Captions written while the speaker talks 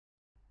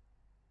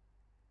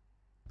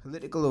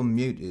Political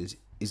Unmuted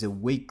is a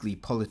weekly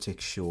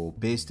politics show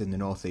based in the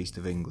northeast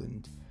of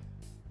England.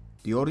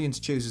 The audience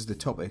chooses the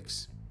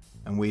topics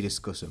and we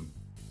discuss them.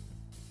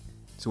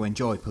 So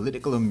enjoy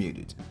Political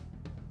Unmuted.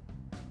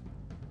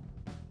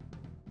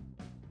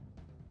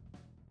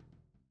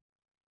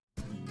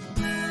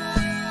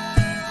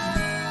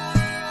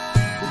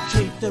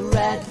 Keep the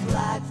red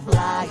flag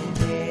flying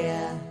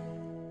here.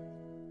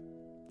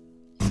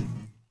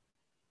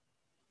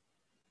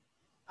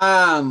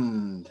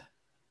 And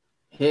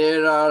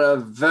here are a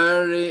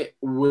very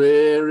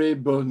weary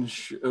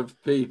bunch of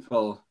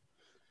people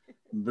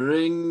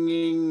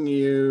bringing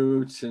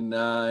you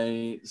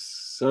tonight's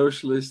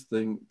Socialist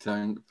Think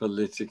Tank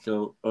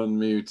Political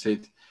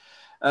Unmuted.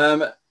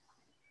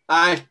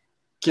 I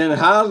can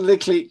hardly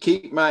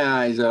keep my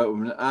eyes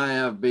open. I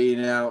have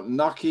been out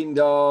knocking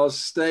doors,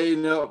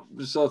 staying up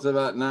sort of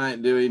at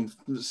night doing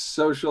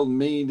social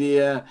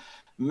media,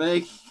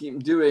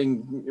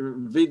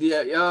 doing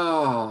video.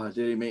 Oh,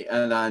 dear me.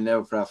 And I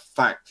know for a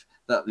fact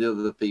that the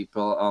other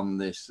people on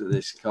this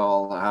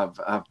call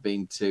have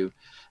been too.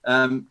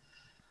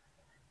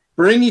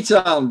 Bring it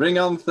on. Bring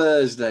on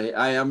Thursday.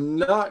 I am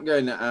not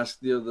going to ask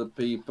the other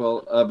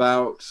people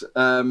about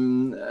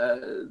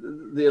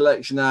the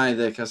election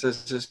either, because I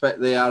suspect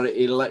they are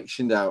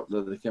electioned out.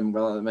 They can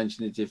well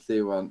mention it if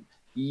they want.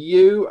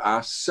 You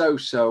are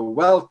so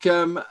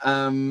welcome.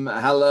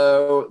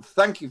 Hello.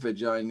 Thank you for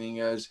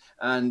joining us.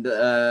 And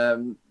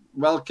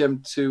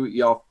welcome to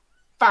your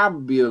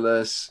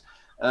fabulous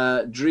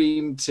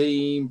dream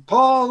team.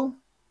 Paul.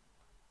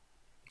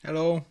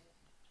 Hello.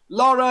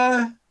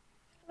 Laura.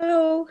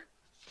 Hello.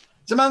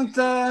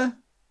 Samantha.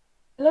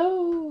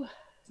 Hello.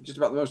 Just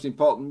about the most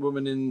important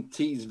woman in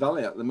Tees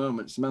Valley at the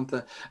moment,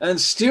 Samantha. And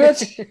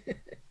Stuart.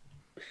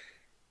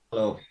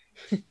 Hello.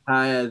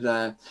 Hi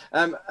there.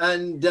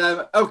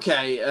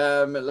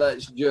 Okay,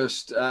 let's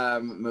just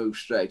move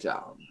straight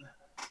on.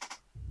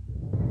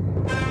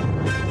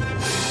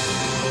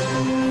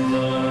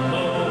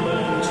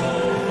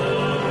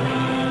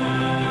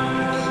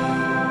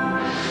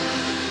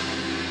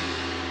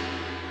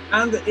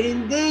 And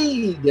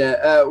indeed,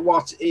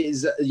 what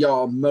is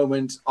your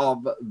moment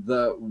of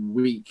the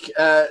week?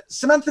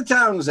 Samantha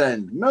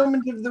Townsend,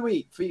 moment of the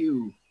week for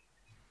you.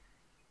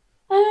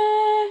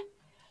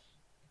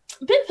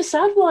 A bit of a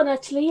sad one,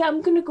 actually.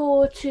 I'm going to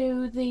go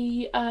to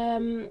the,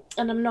 and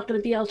I'm not going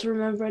to be able to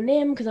remember a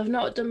name because I've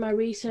not done my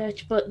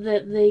research, but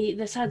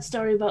the sad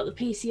story about the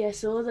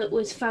PCSO that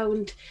was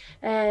found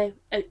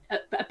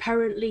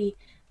apparently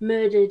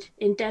murdered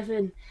in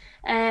Devon.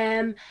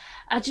 I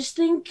just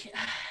think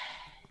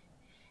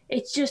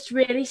it's just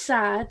really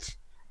sad.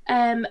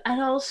 And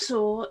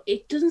also,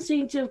 it doesn't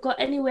seem to have got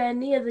anywhere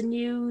near the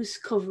news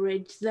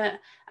coverage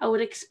that I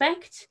would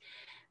expect.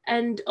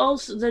 And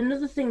also,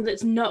 another thing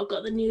that's not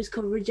got the news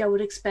coverage I would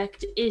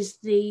expect is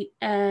the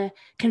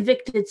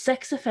convicted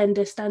sex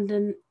offender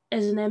standing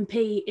as an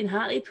MP in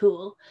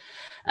Hartlepool.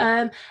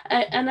 And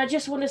I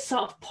just want to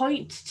sort of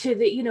point to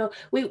the,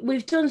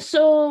 we've done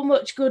so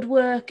much good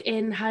work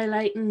in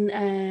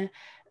highlighting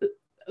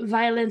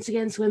violence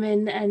against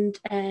women and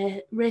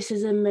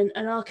racism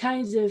and all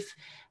kinds of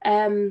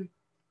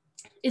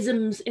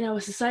isms in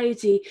our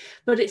society.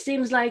 But it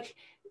seems like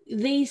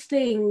these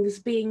things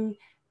being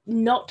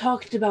not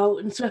talked about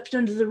and swept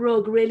under the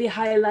rug really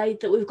highlight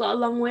that we've got a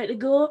long way to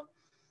go.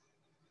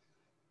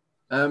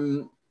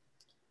 Do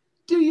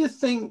you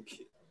think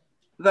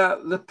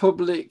that the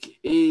public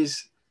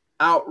is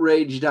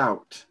outraged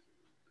out,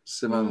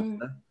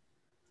 Samantha?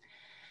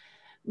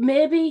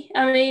 Maybe.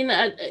 I mean,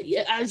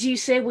 as you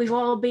say, we've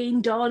all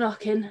been door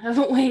knocking,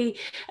 haven't we?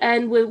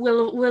 And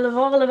we'll have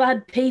all have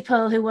had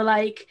people who were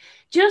like,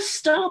 just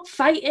stop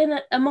fighting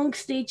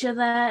amongst each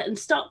other and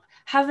stop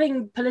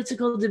having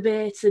political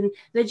debates, and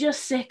they're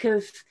just sick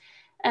of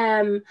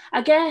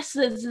I guess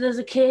there's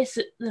a case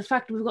that the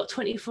fact we've got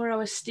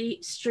 24-hour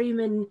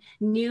streaming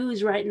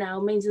news right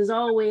now means there's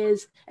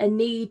always a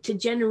need to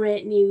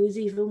generate news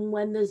even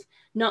when there's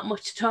not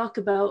much to talk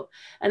about.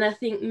 And I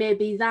think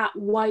maybe that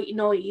white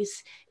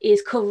noise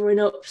is covering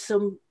up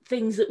some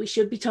things that we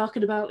should be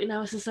talking about in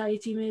our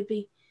society,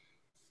 maybe.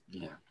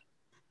 Yeah.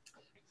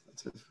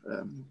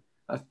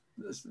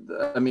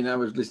 I mean, I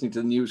was listening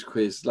to the news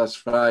quiz last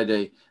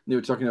Friday, and they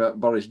were talking about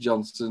Boris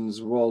Johnson's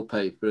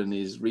wallpaper and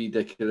his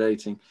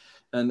redecorating,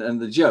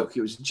 and the joke,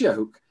 it was a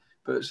joke,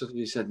 but sort of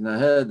he said, and I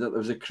heard that there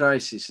was a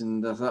crisis,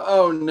 and I thought,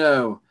 oh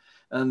no,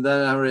 and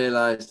then I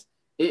realised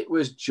it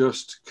was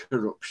just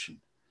corruption.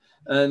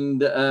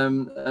 And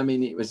I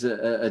mean, it was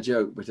a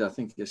joke, but I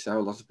think it's how a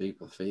lot of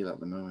people feel at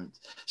the moment.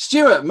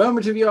 Stuart,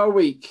 moment of your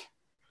week.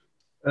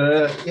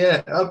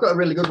 Yeah, I've got a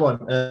really good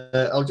one.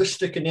 I'll just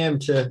stick a name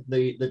to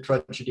the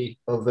tragedy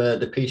of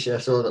the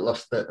PCSO that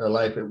lost her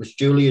life. It was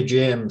Julia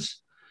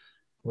James,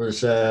 was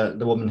the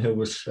woman who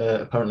was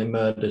apparently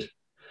murdered.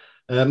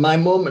 My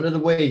moment of the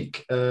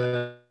week,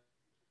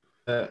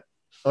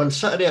 on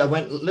Saturday I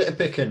went litter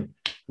picking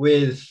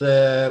with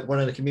one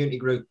of the community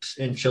groups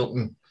in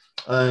Chiltern.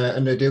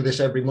 And they do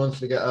this every month.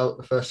 They get out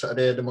the first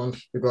Saturday of the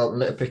month, they go out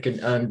litter picking,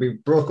 and we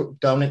broke up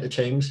down into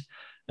teams.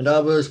 and I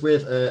was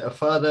with a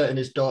father and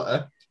his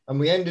daughter, and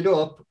we ended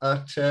up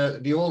at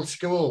the old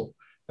school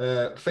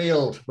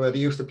field where they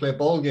used to play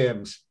ball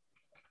games,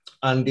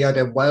 and they had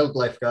a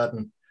wildlife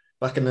garden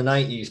back in the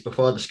 90s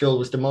before the school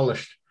was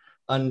demolished.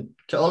 And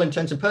to all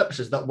intents and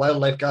purposes, that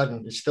wildlife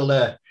garden is still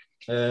there.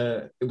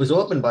 It was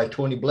opened by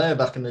Tony Blair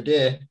back in the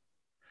day.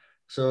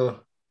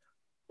 So,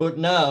 but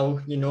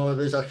now, you know,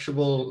 there's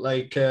actual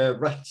like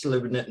rats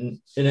living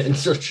in it and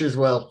such as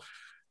well.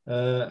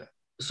 Yeah,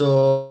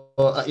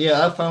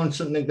 I found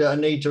something that I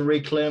need to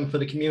reclaim for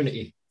the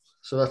community.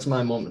 So that's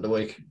my moment of the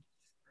week.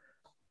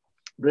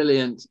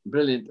 Brilliant.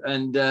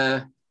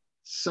 And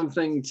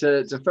something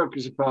to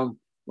focus upon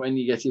when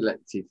you get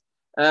elected.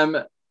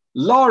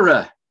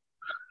 Laura.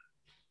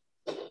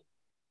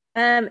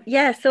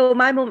 So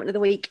my moment of the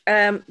week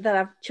that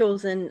I've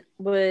chosen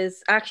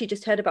was, I actually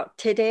just heard about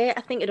today.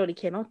 I think it only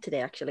came out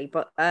today actually,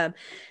 but that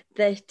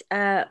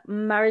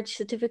marriage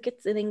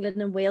certificates in England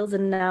and Wales are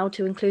now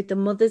to include the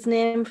mother's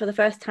name for the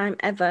first time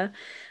ever,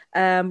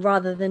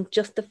 rather than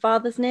just the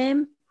father's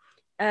name,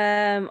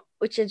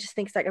 which I just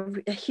think is like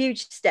a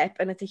huge step,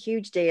 and it's a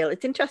huge deal.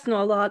 It's interesting,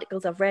 all the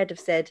articles I've read have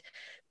said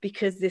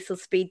because this will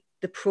speed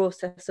the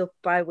process up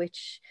by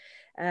which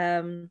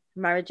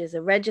marriages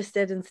are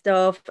registered and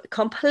stuff,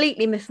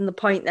 completely missing the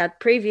point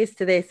that previous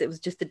to this it was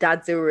just the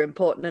dads who were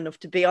important enough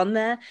to be on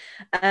there.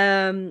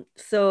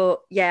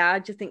 So yeah, I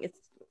just think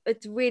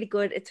it's really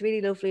good, it's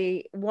really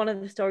lovely. One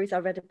of the stories I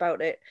read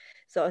about it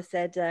sort of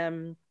said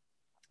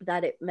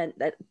that it meant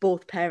that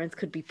both parents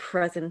could be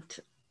present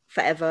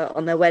forever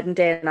on their wedding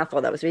day, and I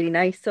thought that was really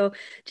nice. So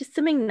just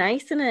something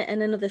nice and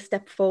another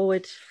step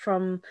forward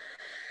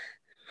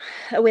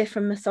away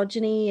from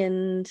misogyny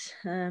and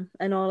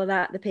all of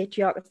that, the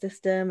patriarchal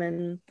system.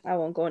 And I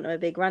won't go into a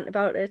big rant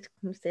about it.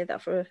 I'll save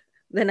that for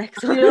the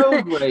next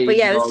one. But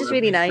yeah, it was just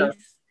really nice.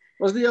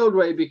 Was the old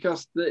way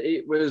because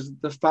it was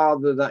the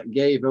father that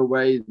gave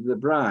away the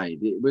bride?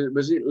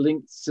 Was it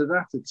linked to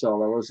that at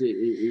all, or was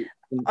it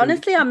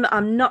honestly,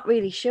 I'm not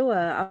really sure.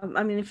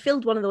 I mean, I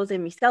filled one of those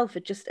in myself.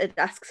 It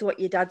asks what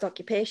your dad's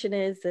occupation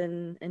is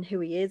and who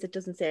he is. It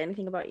doesn't say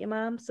anything about your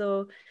mom.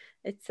 So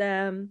it's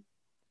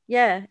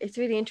yeah, it's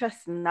really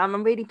interesting.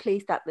 I'm really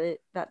pleased that they're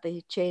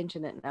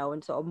changing it now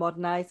and sort of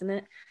modernising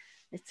it.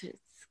 It's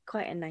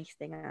quite a nice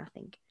thing, I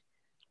think.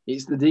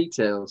 It's the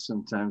details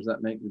sometimes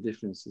that make the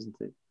difference, isn't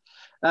it?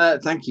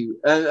 Thank you.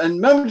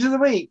 And moment of the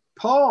week,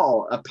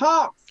 Paul,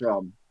 apart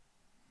from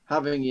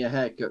having your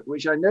haircut,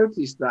 which I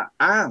noticed that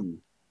Anne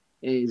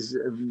is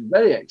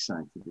very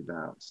excited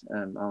about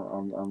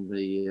on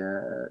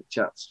the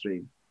chat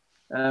stream.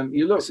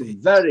 You look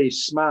very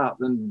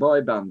smart and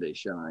boy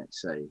bandish, I might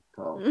say,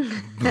 Paul.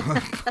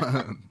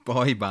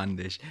 Boy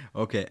bandish.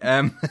 Okay.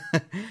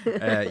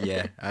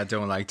 Yeah, I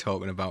don't like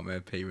talking about my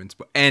appearance,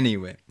 but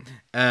anyway.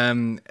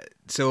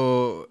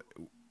 So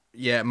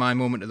yeah, my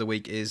moment of the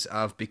week is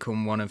I've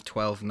become one of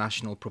 12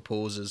 national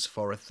proposers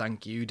for a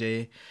thank you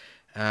day.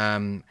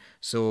 Brendan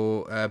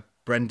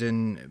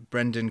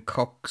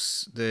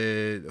Cox,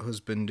 the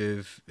husband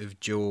of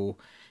Joe,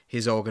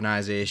 his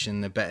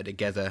organisation, the Better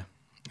Together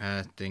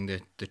thing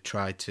that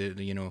tried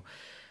to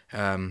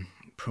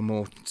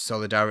promote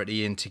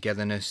solidarity and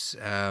togetherness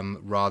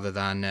rather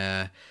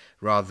than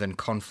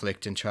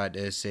conflict, and tried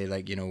to say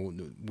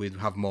we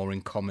have more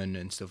in common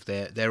and stuff.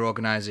 Their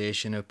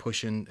organisation are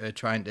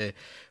trying to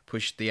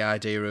push the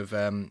idea of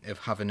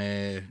having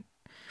a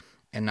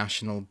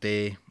national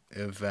day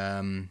of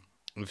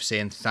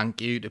saying thank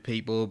you to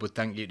people, but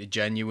thank you to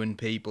genuine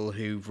people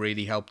who've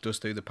really helped us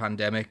through the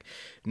pandemic,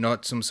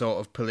 not some sort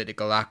of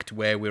political act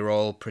where we're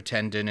all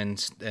pretending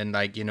and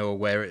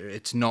where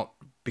it's not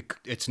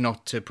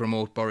to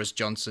promote Boris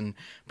Johnson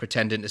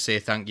pretending to say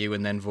thank you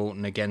and then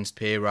voting against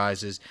pay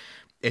rises.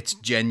 It's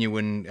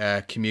genuine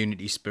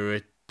community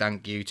spirit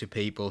thank you to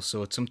people.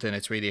 So it's something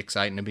that's really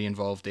exciting to be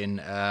involved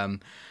in.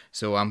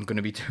 So I'm going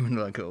to be doing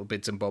little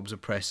bits and bobs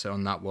of press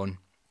on that one.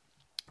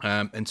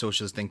 And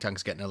Socialist Think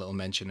Tank's getting a little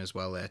mention as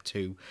well there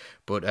too.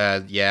 But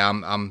yeah,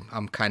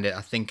 I'm kind of,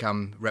 I think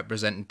I'm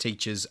representing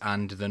teachers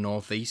and the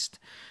Northeast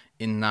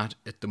in that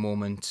at the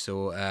moment.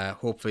 So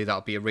hopefully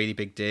that'll be a really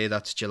big day.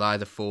 That's July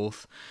the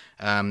 4th.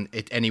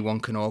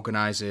 Anyone can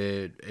organise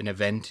an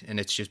event, and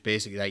it's just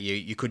basically like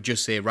you could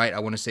just say, right, I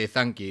want to say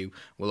thank you.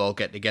 We'll all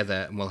get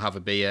together and we'll have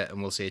a beer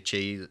and we'll say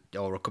cheese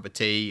or a cup of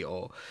tea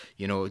or,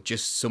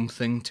 just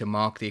something to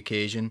mark the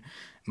occasion.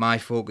 My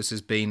focus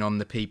has been on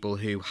the people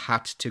who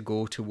had to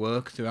go to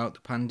work throughout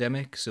the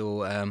pandemic.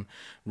 So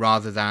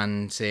rather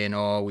than saying,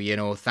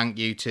 thank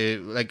you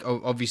to,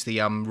 obviously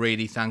I'm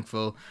really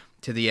thankful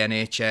to the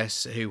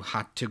NHS who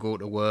had to go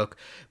to work,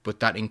 but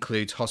that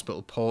includes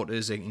hospital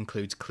porters, it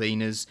includes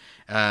cleaners.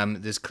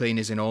 There's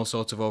cleaners in all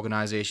sorts of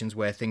organisations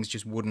where things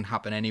just wouldn't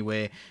happen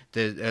anyway,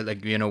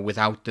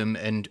 without them.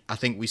 And I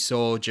think we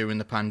saw during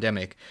the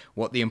pandemic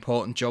what the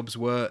important jobs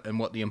were and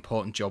what the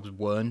important jobs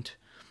weren't.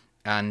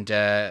 And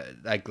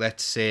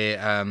let's say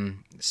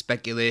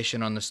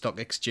speculation on the stock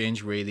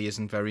exchange really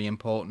isn't very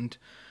important,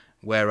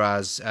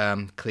 whereas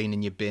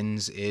cleaning your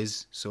bins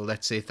is. So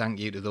let's say thank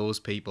you to those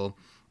people.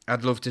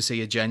 I'd love to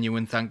see a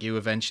genuine thank you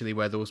eventually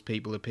where those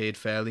people are paid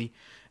fairly.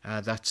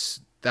 That's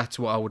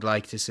what I would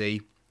like to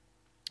see.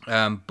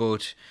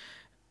 But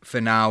for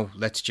now,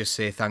 let's just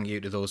say thank you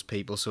to those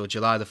people. So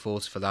July the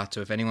 4th for that. So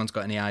if anyone's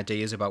got any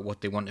ideas about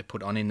what they want to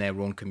put on in their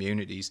own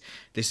communities,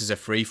 this is a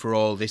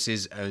free-for-all. This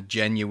is a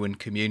genuine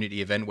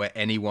community event where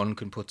anyone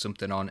can put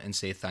something on and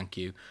say thank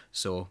you.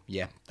 So,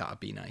 yeah, that would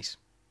be nice.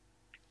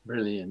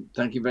 Brilliant.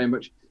 Thank you very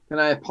much. Can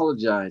I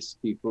apologise to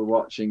people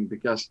watching,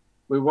 because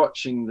we're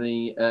watching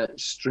the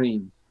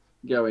stream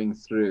going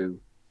through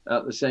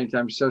at the same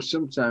time. So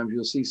sometimes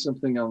you'll see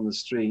something on the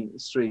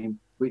stream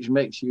which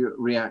makes you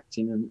react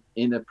in an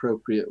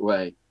inappropriate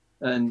way.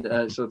 And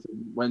sort of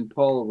when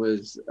Paul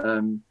was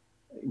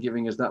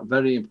giving us that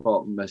very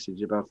important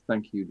message about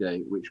Thank You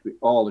Day, which we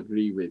all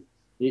agree with,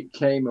 it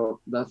came up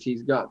that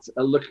he's got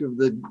a look of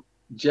the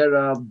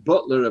Gerard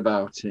Butler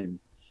about him.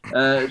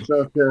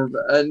 Sort of,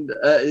 and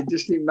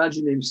just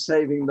imagine him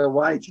saving the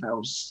White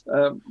House.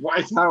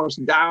 White House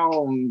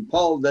down,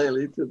 Paul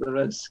Daly to the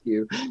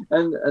rescue.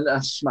 And I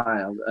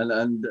smiled,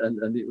 and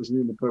it was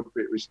an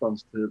inappropriate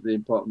response to the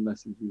important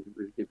message he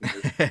was giving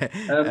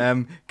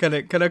us.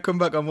 Can I come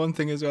back on one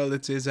thing as well?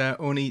 That is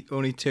only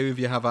two of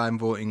you have I'm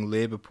voting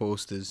Labour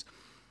posters.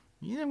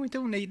 Yeah, we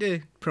don't need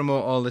to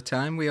promote all the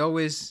time. We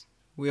always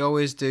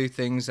do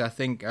things. I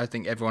think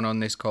everyone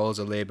on this call is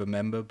a Labour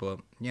member, but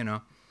you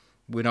know.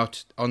 We're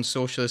not on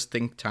Socialist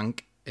Think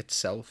Tank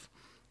itself.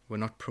 We're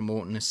not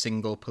promoting a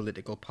single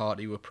political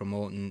party. We're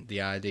promoting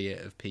the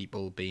idea of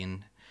people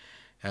being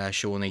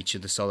showing each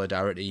other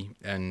solidarity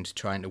and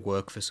trying to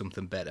work for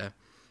something better,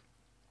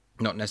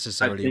 not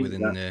necessarily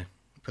within the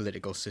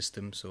political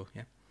system. So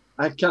yeah,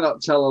 I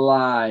cannot tell a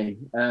lie.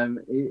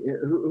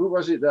 Who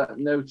was it that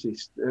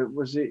noticed?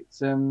 Was it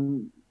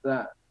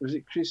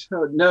Chris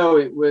Hood? No,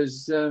 it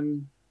was.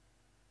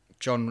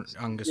 John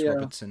Angus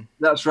Robertson.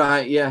 That's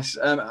right, yes.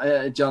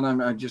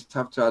 John, I just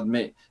have to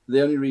admit, the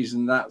only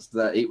reason that's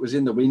that, it was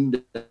in the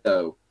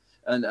window.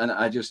 And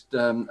I just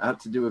had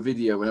to do a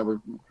video when I was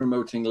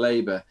promoting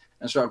Labour.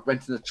 And so I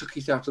went and I took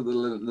it out of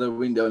the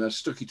window and I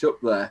stuck it up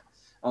there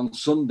on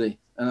Sunday.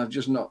 And I've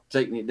just not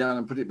taken it down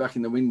and put it back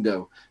in the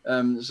window.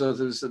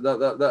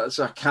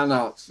 So I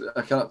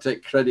cannot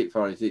take credit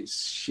for it.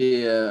 It's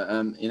sheer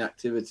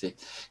inactivity.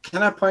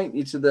 Can I point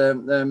you to the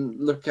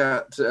look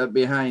at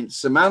behind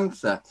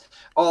Samantha,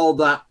 all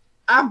that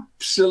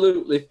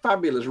absolutely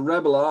fabulous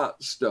rebel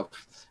art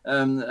stuff,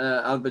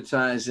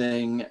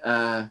 advertising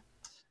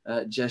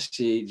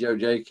Jessie Jo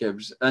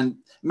Jacobs. And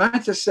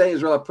might I say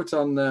as well, I put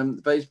on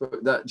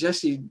Facebook that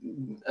Jessie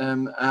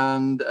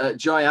and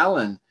Joy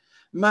Allen,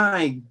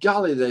 my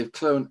golly, they've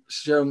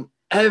shown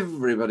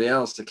everybody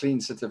else a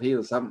clean set of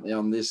heels, haven't they,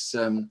 on this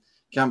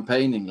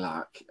campaigning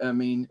lark? I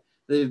mean,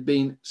 they've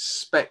been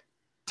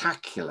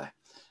spectacular,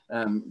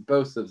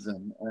 both of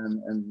them,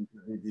 and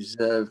they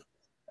deserve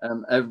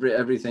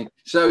everything.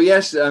 So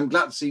yes, I'm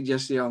glad to see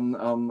Jessie on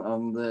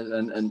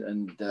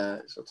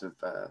the sort of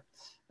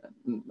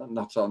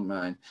not on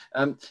mine.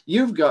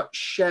 You've got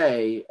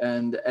Shay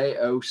and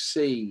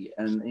AOC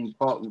and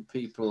important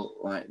people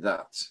like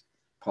that,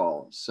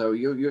 Paul. So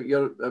you're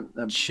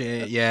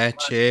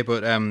Che,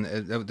 but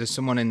there's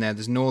someone in there.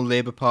 There's no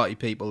Labour Party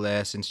people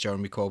there since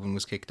Jeremy Corbyn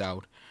was kicked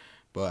out,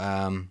 but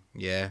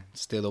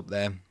still up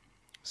there,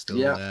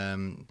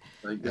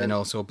 and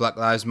also Black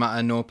Lives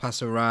Matter, No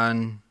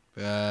Pasaran,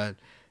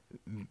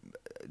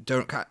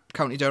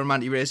 County Durham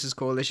Anti-Racist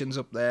Coalition's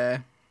up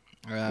there.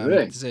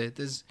 Really?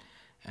 There's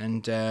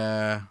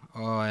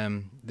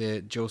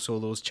the Joe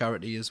Solo's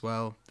charity as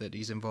well that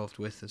he's involved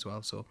with as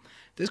well. So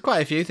there's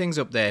quite a few things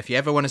up there. If you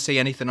ever want to see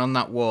anything on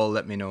that wall,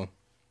 let me know.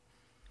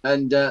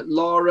 And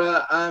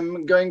Laura,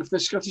 I'm going for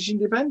Scottish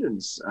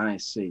independence, I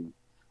see.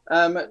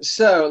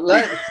 So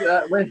let's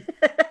with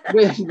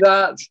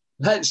that,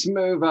 let's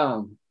move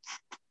on.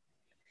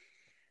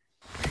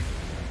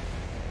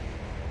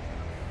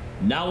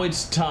 Now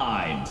it's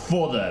time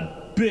for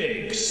the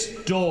big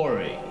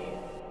story.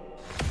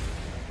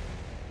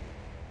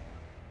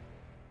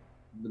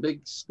 The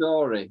big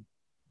story,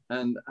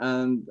 and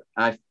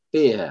I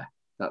fear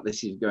that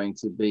this is going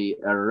to be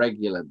a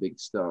regular big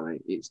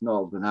story. It's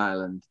Northern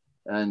Ireland,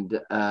 and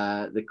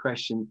the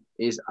question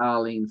is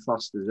Arlene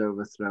Foster's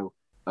overthrow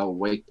a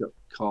wake-up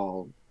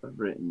call for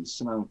Britain?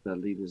 Samantha,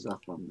 lead us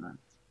off on that.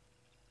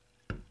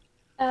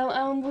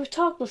 We've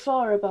talked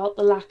before about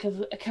the lack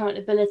of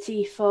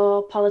accountability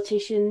for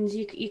politicians.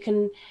 You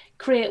can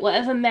create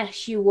whatever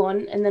mess you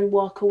want and then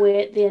walk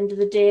away at the end of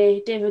the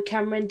day. David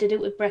Cameron did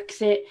it with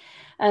Brexit.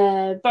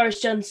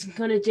 Boris Johnson's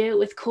going to do it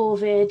with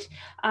COVID,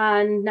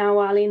 and now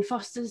Arlene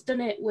Foster's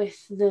done it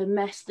with the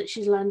mess that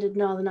she's landed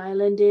Northern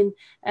Ireland in.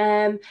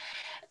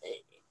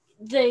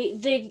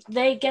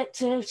 They get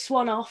to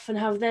swan off and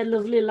have their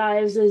lovely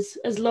lives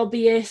as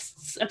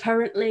lobbyists,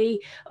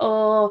 apparently,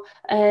 or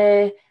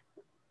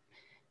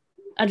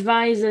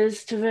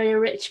advisors to very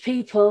rich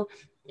people,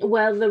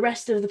 while the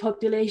rest of the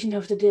population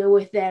have to deal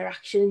with their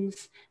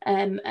actions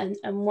and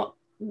what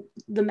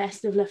the mess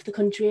they've left the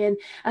country in.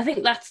 I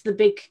think that's the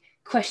big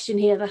question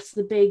here. That's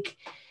the big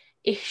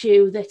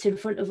issue that's in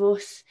front of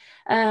us.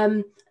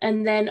 And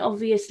then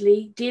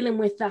obviously dealing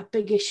with that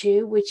big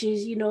issue, which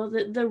is,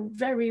 the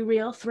very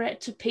real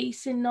threat to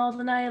peace in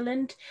Northern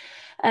Ireland,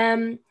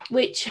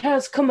 which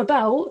has come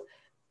about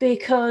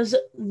because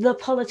the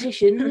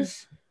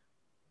politicians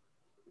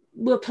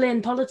were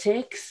playing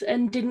politics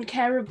and didn't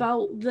care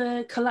about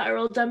the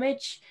collateral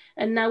damage.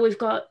 And now we've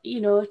got,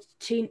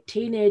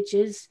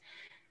 teenagers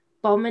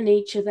bombing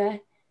each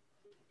other.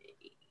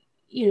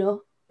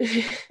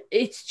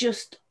 It's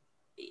just,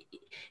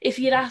 if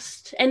you'd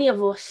asked any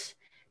of us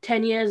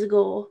 10 years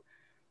ago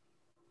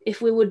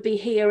if we would be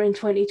here in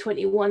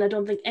 2021, I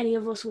don't think any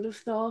of us would have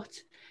thought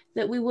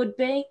that we would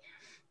be.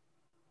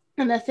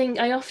 And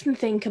I often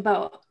think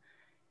about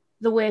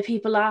the way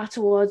people are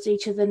towards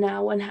each other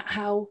now, and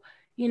how,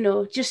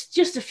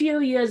 just a few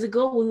years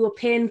ago we were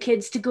paying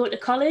kids to go to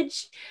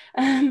college,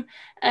 and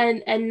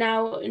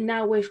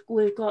now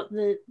we've got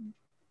the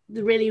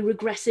really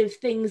regressive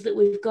things that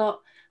we've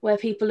got, where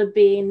people are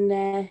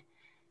being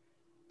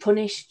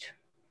punished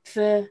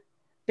for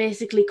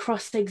basically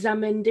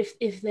cross-examined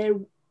if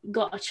they've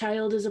got a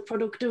child as a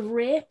product of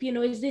rape.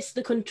 Is this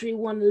the country we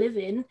want to live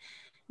in?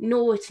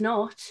 No, it's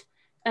not.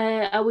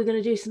 Are we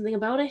going to do something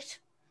about it?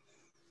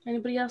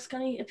 Anybody else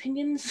got any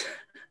opinions?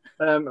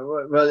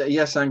 Well,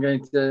 yes, I'm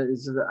going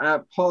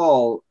to.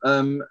 Paul,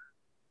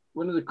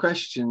 one of the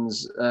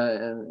questions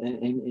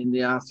in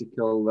the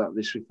article that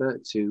this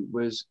referred to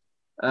was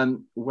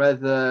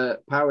whether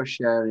power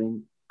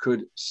sharing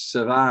could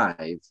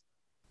survive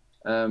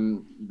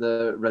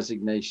the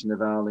resignation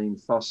of Arlene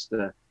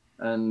Foster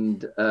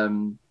and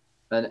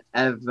an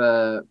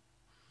ever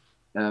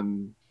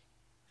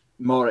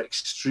more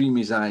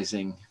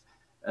extremizing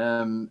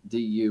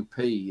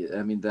DUP.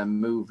 I mean, they're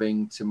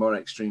moving to more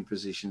extreme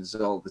positions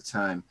all the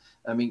time.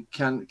 I mean,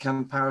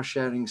 can power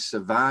sharing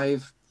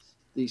survive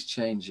these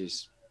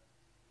changes?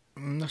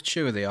 I'm not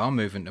sure they are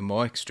moving to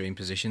more extreme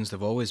positions.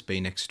 They've always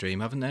been extreme,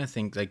 haven't they? I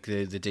think like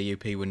the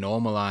DUP were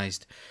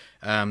normalised.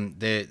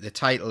 The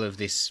title of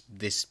this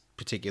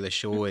particular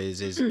show is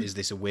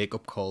this a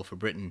wake-up call for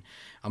Britain?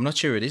 I'm not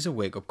sure it is a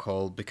wake-up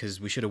call, because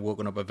we should have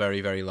woken up a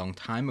very, very long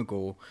time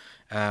ago.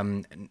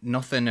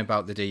 Nothing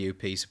about the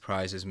DUP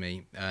surprises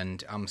me,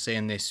 and I'm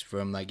saying this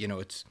from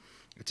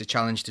it's a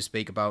challenge to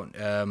speak about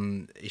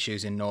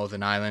issues in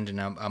Northern Ireland, and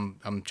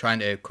I'm trying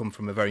to come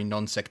from a very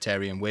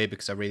non-sectarian way,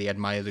 because I really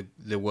admire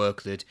the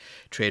work that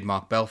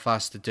Trademark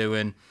Belfast are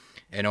doing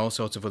and all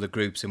sorts of other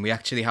groups. And we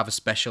actually have a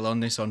special on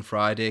this on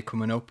Friday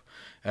coming up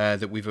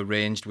that we've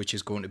arranged, which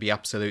is going to be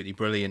absolutely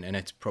brilliant, and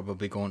it's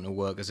probably going to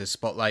work as a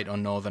spotlight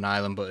on Northern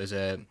Ireland, but as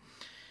a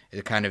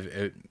kind of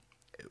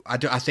I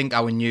think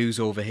our news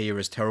over here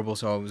is terrible.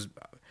 So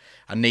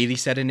I nearly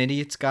said an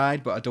idiot's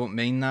guide, but I don't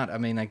mean that. I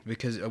mean,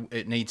 because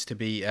it needs to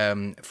be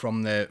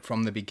from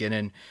the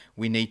beginning.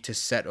 We need to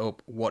set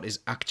up what is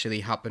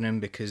actually happening,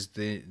 because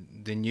the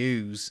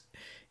news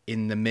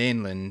in the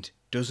mainland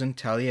doesn't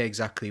tell you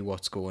exactly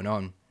what's going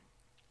on.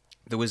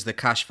 There was the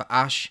Cash for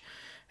Ash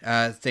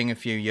thing a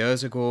few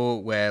years ago,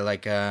 where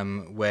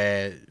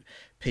where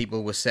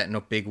people were setting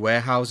up big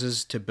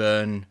warehouses to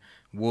burn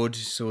wood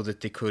so that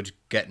they could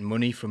get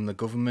money from the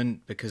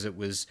government, because it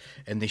was,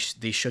 and they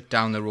shut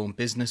down their own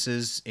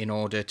businesses in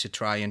order to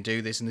try and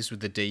do this. And this was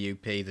the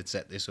DUP that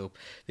set this up.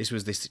 This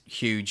was this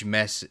huge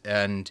mess,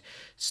 and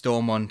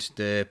Stormont,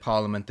 the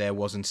parliament there,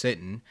 wasn't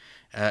sitting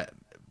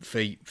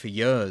for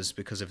years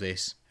because of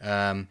this.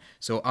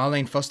 So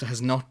Arlene Foster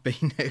has not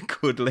been a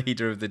good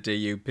leader of the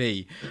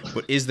DUP,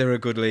 but is there a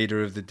good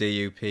leader of the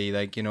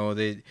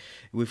DUP?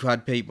 We've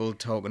had people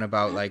talking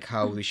about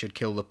how they should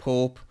kill the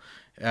Pope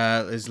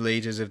as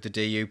leaders of the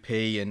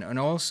DUP, and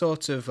all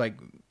sorts of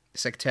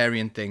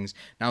sectarian things.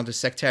 Now there's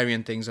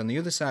sectarian things on the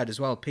other side as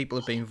well. People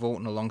have been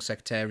voting along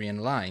sectarian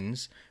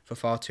lines for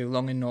far too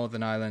long in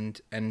Northern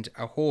Ireland, and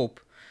I hope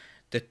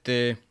that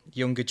the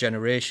younger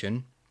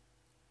generation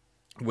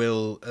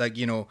will are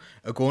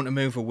going to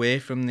move away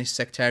from this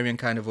sectarian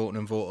kind of vote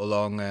and vote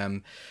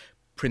along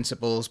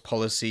principles,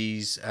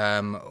 policies.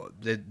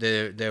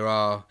 There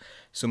are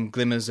some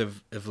glimmers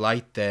of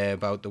light there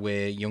about the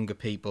way younger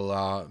people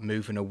are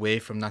moving away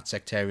from that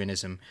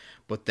sectarianism.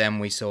 But then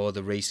we saw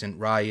the recent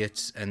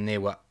riots, and they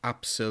were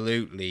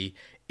absolutely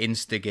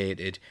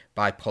instigated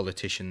by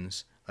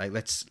politicians.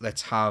 Let's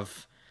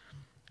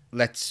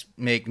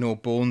make no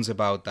bones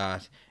about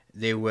that.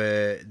 They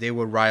were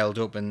riled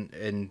up,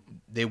 and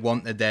they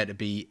wanted there to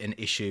be an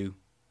issue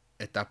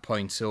at that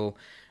point. So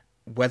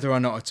whether or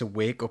not it's a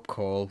wake-up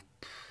call,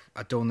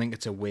 I don't think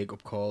it's a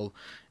wake-up call.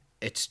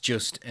 It's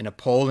just an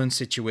appalling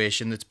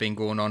situation that's been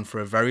going on for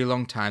a very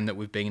long time that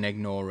we've been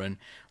ignoring,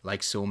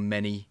 like so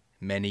many,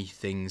 many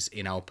things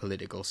in our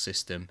political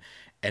system.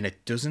 And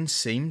it doesn't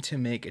seem to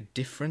make a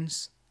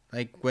difference.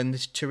 When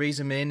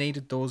Theresa May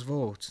needed those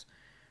votes,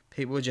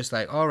 people were just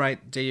all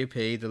right,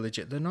 DUP,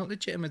 they're not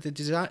legitimate.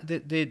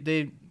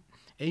 They're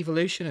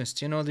evolutionists.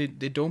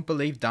 They don't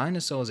believe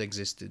dinosaurs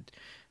existed.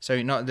 So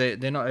they're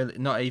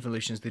not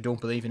evolutionists. They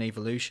don't believe in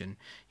evolution.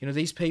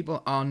 These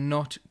people are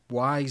not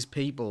wise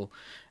people.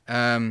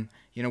 When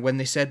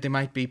they said there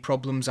might be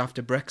problems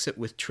after Brexit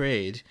with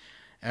trade,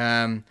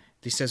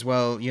 they says,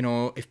 well, you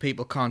know, if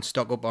people can't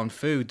stock up on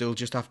food, they'll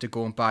just have to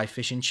go and buy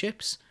fish and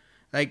chips.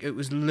 Like, it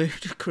was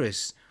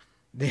ludicrous.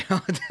 They're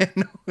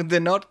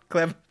not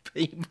clever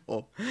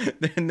people.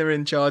 They're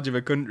in charge of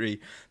a country.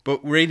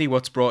 But really,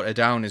 what's brought her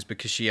down is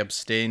because she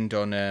abstained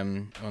on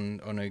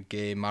a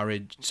gay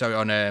marriage. Sorry,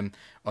 on a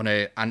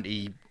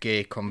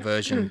anti-gay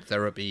conversion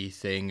therapy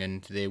thing,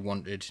 and they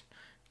wanted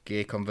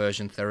gay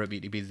conversion therapy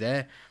to be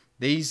there.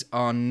 These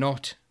are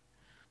not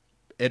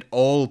at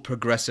all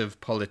progressive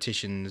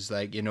politicians.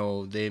 Like, you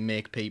know, they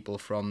make people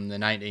from the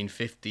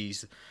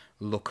 1950s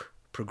look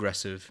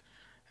progressive.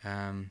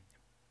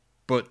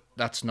 But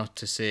that's not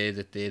to say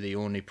that they're the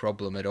only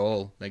problem at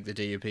all. Like, the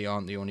DUP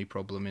aren't the only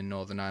problem in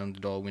Northern Ireland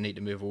at all. We need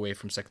to move away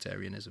from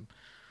sectarianism.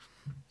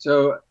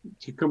 So,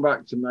 to come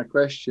back to my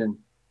question,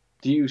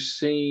 do you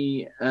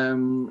see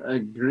a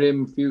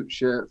grim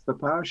future for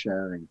power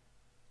sharing?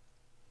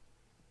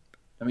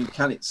 I mean,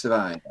 can it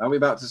survive? Are we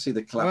about to see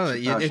the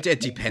collapse? Well, it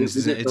depends.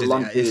 Is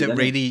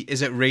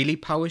it really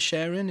power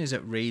sharing? Is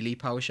it really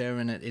power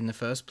sharing in the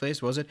first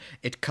place? Was it?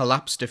 It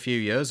collapsed a few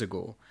years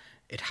ago.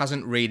 It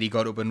hasn't really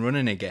got up and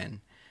running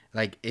again.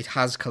 Like, it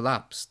has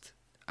collapsed.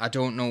 I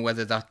don't know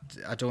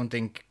I don't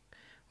think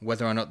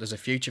whether or not there's a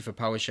future for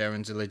power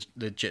sharing is a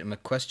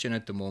legitimate question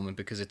at the moment,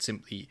 because it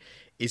simply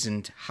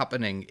isn't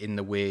happening in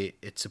the way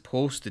it's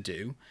supposed to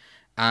do.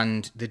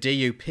 And the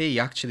DUP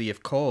actually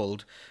have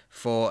called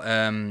for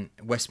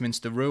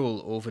Westminster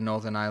rule over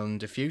Northern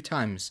Ireland a few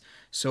times.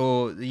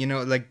 So, you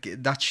know, like,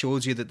 that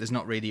shows you that there's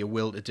not really a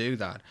will to do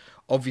that.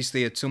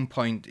 Obviously, at some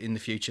point in the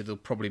future, there'll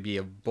probably be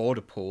a border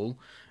poll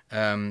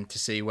to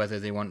see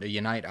whether they want to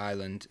unite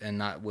Ireland, and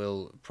that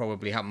will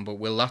probably happen. But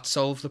will that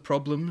solve the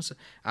problems?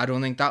 I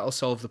don't think that'll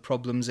solve the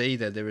problems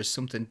either. There is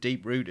something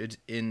deep rooted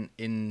in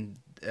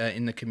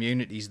the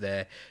communities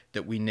there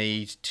that we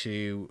need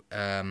to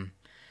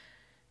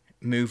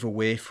move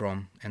away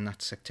from, and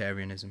that's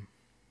sectarianism.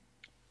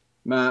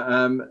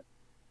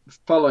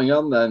 Following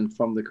on then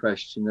from the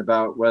question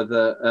about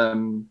whether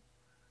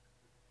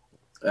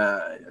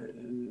I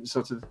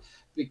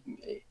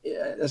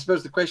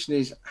suppose the question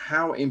is,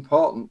 how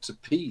important to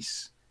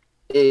peace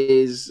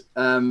is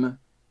power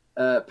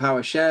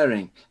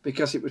sharing?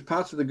 Because it was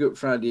part of the Good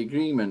Friday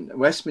Agreement.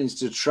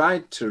 Westminster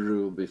tried to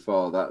rule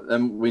before that,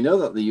 and we know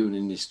that the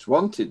Unionists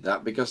wanted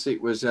that because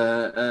it was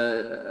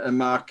a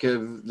mark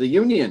of the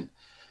Union,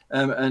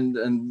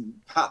 and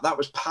that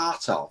was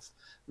part of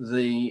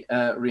the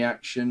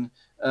reaction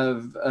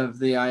of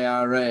the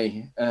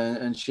IRA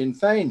and Sinn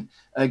Féin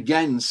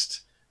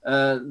against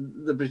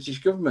the British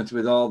government,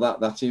 with all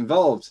that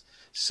involved.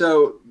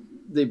 So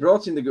they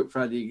brought in the Good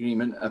Friday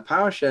Agreement. A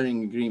power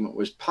sharing agreement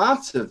was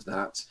part of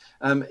that.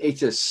 It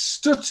has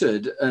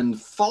stuttered and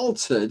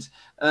faltered,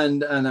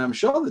 and I'm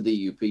sure the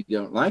DUP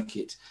don't like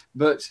it.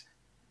 But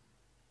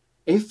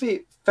if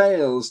it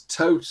fails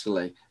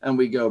totally and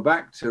we go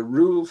back to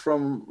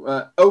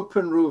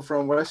open rule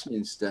from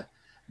Westminster,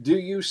 do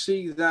you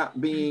see that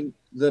being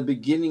the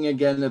beginning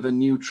again of a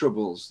new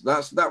troubles?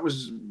 That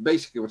was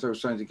basically what I was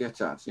trying to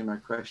get at in my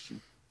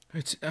question.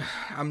 It's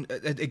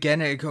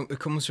again, it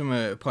comes from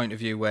a point of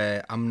view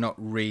where I'm not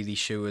really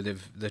sure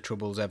if the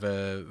troubles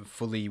ever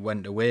fully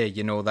went away.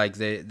 You know, like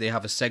they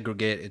have a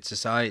segregated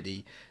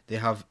society. They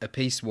have a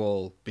peace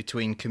wall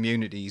between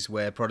communities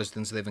where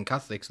Protestants live and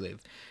Catholics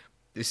live.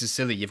 This is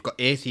silly. You've got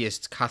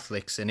atheist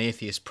Catholics and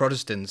atheist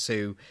Protestants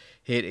who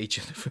hate each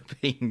other for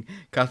being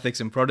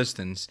Catholics and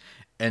Protestants.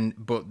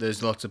 But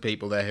there's lots of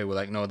people there who are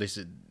like, no,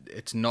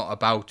 it's not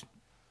about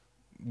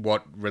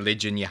what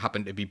religion you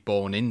happen to be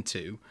born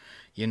into.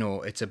 You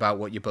know, it's about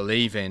what you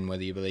believe in,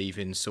 whether you believe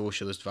in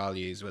socialist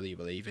values, whether you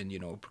believe in, you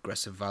know,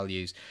 progressive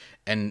values.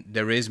 And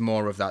there is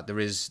more of that. There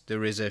is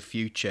a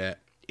future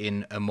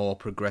in a more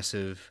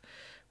progressive,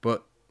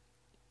 but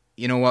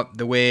you know what,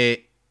 the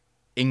way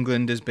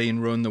England is being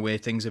run, the way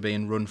things are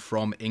being run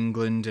from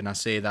England, and I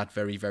say that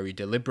very, very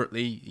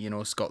deliberately. You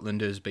know,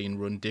 Scotland is being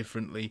run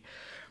differently.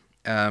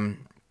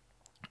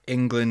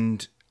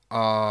 England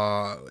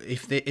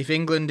if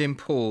England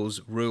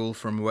impose rule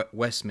from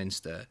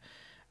Westminster,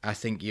 I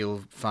think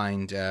you'll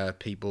find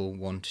people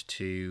want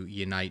to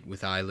unite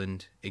with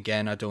Ireland.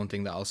 Again, I don't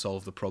think that'll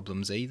solve the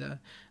problems either.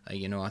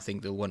 You know, I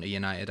think they'll want a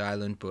united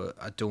Ireland, but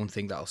I don't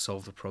think that'll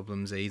solve the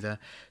problems either.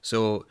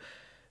 So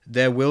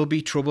there will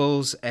be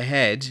troubles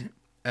ahead.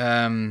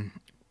 You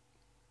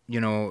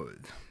know,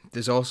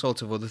 there's all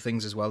sorts of other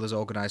things as well. There's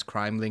organised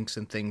crime links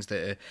and things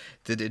that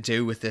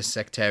do with this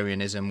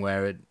sectarianism,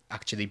 where it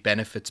actually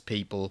benefits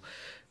people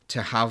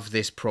to have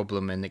this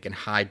problem, and they can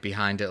hide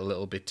behind it a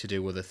little bit to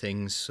do other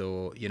things.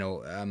 So, you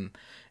know,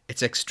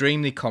 it's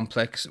extremely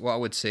complex. What I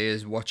would say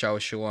is watch our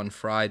show on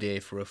Friday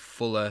for a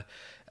fuller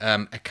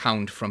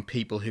account from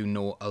people who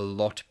know a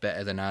lot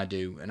better than I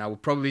do. And I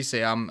would probably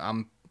say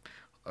I'm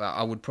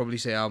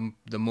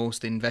the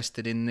most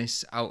invested in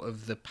this out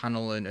of the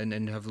panel,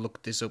 and have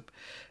looked this up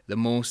the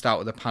most out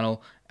of the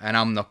panel, and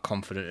I'm not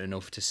confident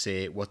enough to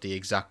say what the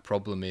exact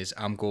problem is.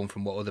 I'm going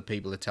from what other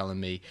people are telling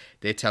me.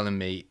 They're telling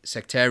me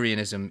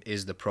sectarianism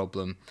is the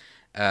problem,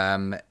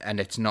 And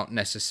it's not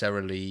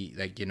necessarily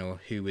like, you know,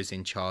 who is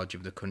in charge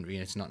of the country,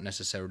 and it's not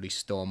necessarily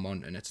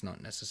Stormont, and it's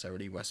not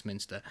necessarily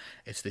Westminster.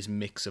 It's this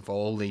mix of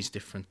all these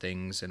different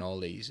things and all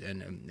these,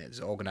 and there's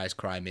organised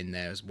crime in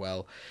there as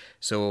well.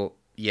 So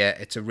yeah,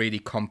 it's a really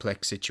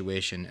complex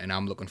situation, and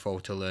I'm looking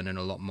forward to learning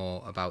a lot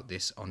more about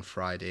this on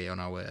Friday on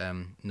our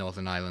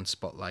Northern Ireland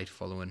Spotlight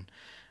following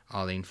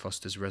Arlene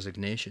Foster's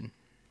resignation.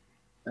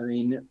 I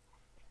mean,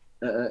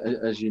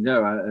 as you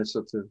know, I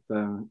sort of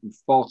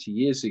 40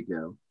 years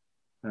ago,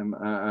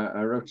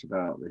 I wrote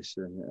about this,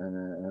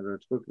 and I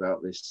wrote a book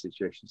about this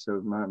situation.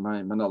 So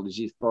my knowledge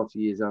is 40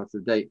 years out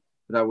of date,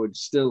 but I would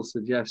still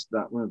suggest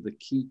that one of the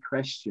key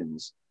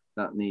questions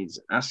that needs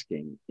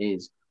asking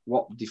is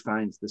what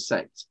defines the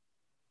sect?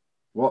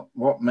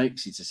 What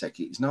makes it a sect?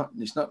 It's not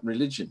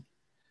religion,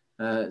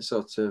 I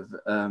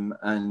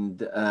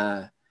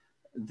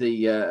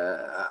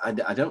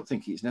don't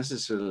think it's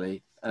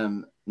necessarily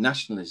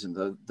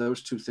nationalism.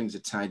 Those two things are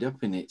tied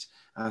up in it.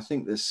 I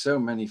think there's so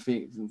many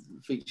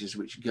features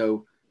which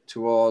go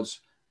towards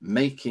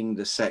making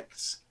the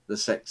sects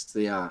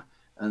they are,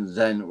 and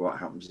then what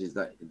happens is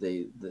that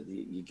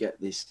you get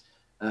this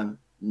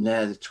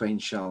ne'er the twain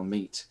shall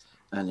meet.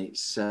 And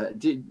it's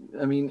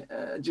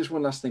just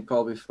one last thing,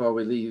 Paul, before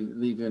we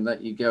leave you and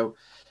let you go.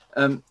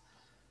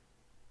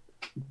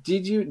 Do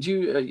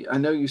you? I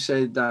know you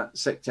said that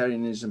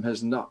sectarianism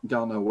has not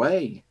gone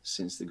away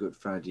since the Good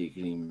Friday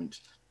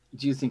Agreement.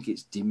 Do you think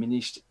it's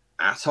diminished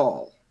at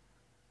all?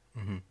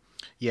 Mm-hmm.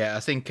 Yeah,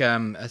 I think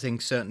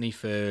certainly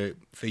for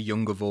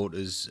younger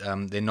voters,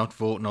 they're not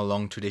voting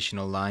along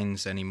traditional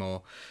lines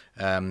anymore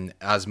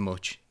as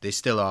much. They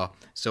still are.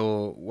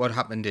 So what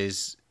happened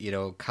is, you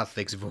know,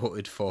 Catholics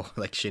voted for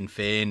like Sinn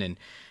Féin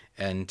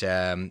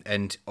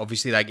and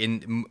obviously like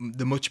in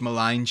the much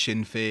maligned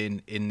Sinn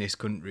Féin in this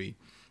country.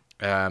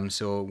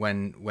 So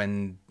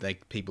when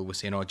like people were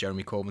saying, "Oh,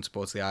 Jeremy Corbyn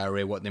supports the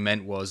IRA," what they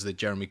meant was that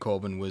Jeremy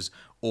Corbyn was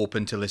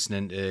open to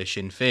listening to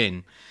Sinn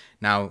Féin.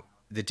 Now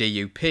the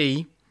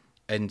DUP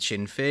and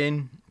Sinn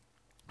Féin,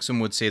 some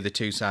would say the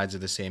two sides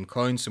of the same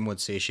coin. Some would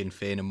say Sinn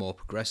Féin are more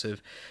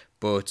progressive,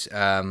 but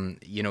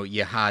you know,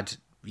 you had,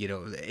 you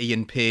know,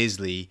 Ian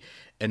Paisley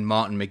and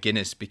Martin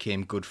McGuinness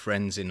became good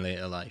friends in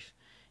later life.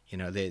 You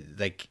know, they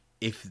like,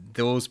 if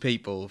those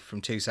people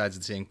from two sides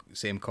of the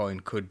same coin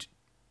could,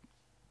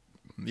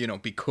 you know,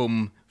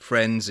 become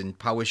friends and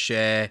power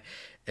share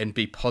and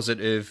be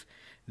positive,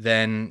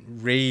 then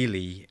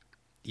really,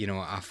 you know,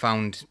 I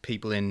found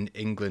people in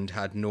England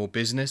had no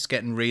business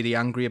getting really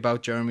angry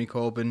about Jeremy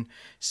Corbyn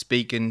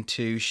speaking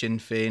to Sinn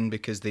Féin,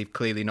 because they've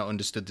clearly not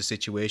understood the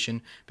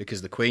situation,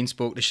 because the Queen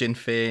spoke to Sinn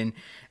Féin,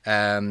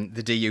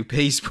 the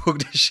DUP spoke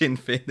to Sinn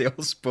Féin, they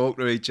all spoke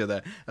to each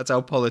other. That's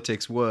how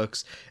politics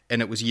works,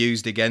 and it was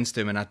used against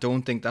him, and I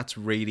don't think that's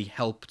really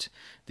helped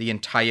the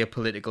entire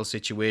political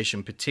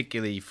situation,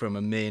 particularly from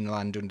a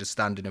mainland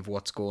understanding of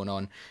what's going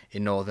on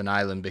in Northern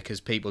Ireland, because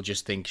people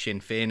just think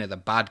Sinn Féin are the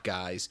bad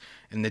guys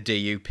and the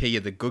DUP are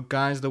the good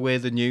guys, the way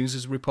the news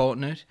is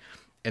reporting it,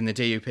 and the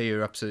DUP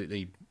are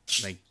absolutely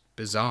like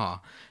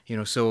bizarre, you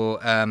know. So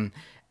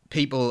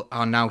people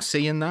are now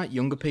seeing that,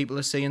 younger people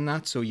are seeing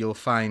that, so you'll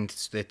find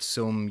that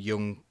some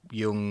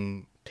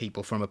young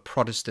people from a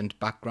Protestant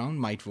background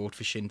might vote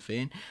for Sinn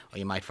Féin, or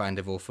you might find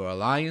they vote for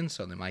Alliance,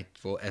 or they might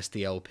vote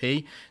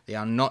SDLP. They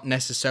are not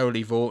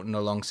necessarily voting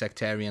along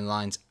sectarian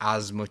lines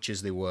as much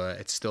as they were.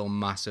 It's still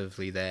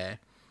massively there,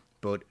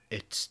 but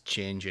it's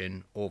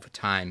changing over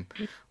time.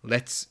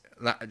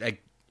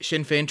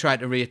 Sinn Féin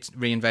tried to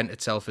reinvent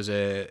itself as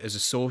a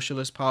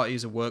socialist party,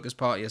 as a workers'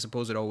 party. I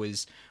suppose it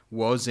always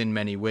was in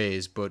many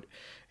ways, but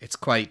it's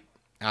quite,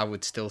 I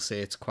would still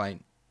say it's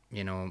quite,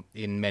 you know,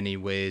 in many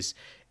ways,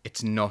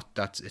 it's not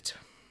as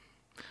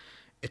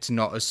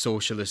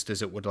socialist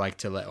as it would like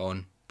to let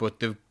on.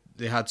 But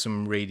they had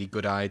some really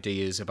good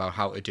ideas about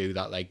how to do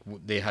that. Like,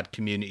 they had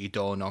community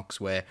door knocks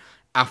where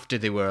after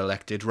they were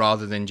elected,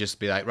 rather than just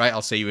be like, right,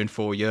 I'll see you in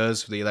 4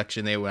 years for the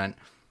election, they went,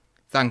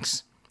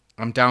 thanks,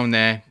 I'm down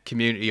there,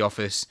 community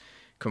office,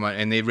 come on.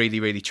 And they really,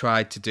 really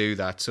tried to do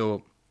that.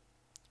 So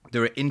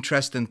there are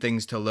interesting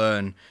things to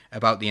learn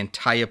about the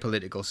entire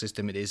political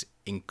system. It is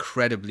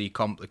incredibly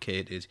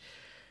complicated.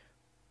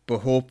 But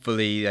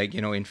hopefully, like,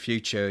 you know, in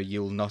future,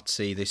 you'll not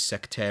see this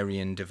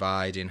sectarian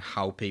divide in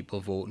how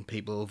people vote, and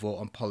people will vote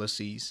on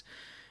policies,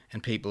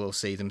 and people will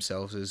see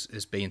themselves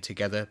as being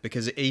together.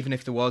 Because even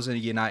if there was a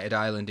united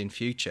Ireland in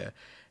future,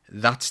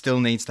 that still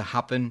needs to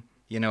happen.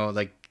 You know,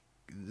 like,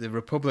 the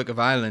Republic of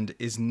Ireland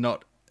is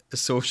not a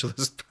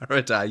socialist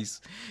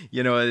paradise.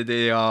 You know,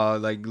 they are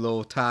like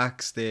low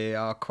tax, they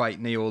are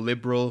quite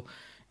neoliberal.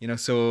 You know,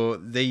 so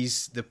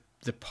the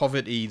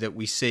poverty that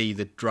we see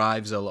that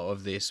drives a lot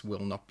of this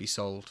will not be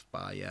solved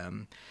by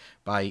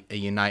a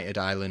united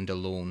Ireland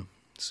alone.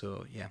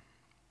 So yeah.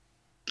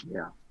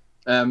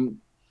 And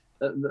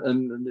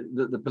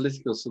the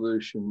political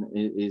solution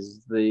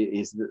is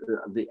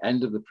the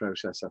end of the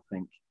process, I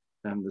think.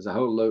 There's a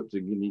whole lot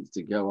that needs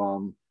to go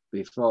on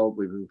before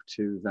we move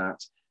to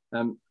that.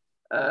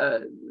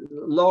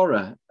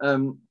 Laura,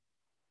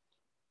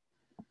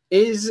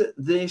 is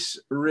this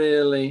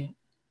really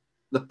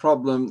the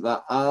problem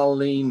that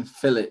Arlene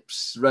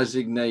Phillips'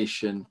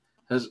 resignation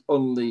has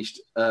unleashed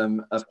a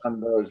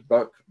Pandora's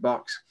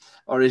box?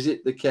 Or is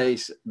it the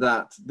case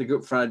that the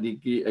Good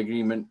Friday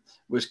Agreement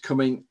was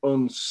coming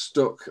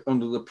unstuck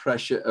under the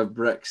pressure of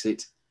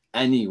Brexit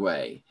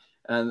anyway?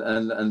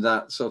 And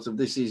that sort of,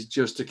 this is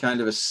just a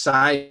kind of a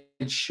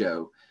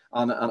sideshow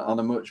on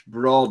a much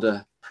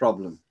broader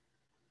problem?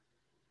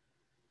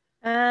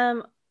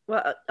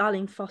 Well,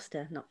 Arlene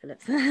Foster, not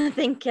Phillips. I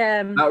think.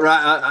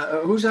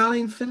 Who's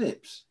Arlene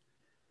Phillips?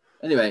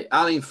 Anyway,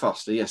 Arlene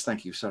Foster. Yes,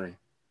 thank you. Sorry.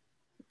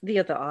 The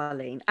other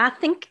Arlene. I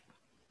think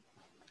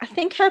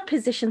her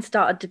position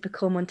started to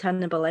become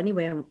untenable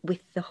anyway with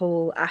the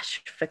whole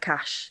Ash for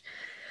Cash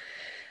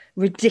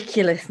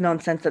ridiculous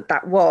nonsense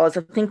that was.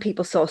 I think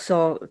people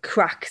saw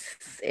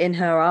cracks in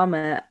her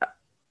armour,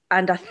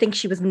 and I think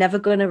she was never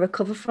going to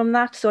recover from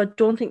that. So I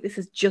don't think this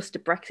is just a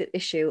Brexit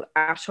issue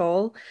at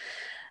all.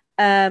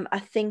 I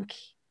think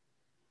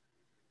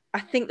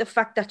the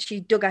fact that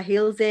she dug her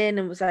heels in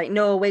and was like,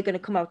 no, we're going to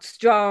come out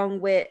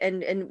strong.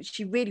 And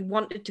she really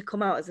wanted to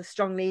come out as a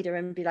strong leader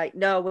and be like,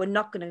 no, we're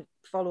not going to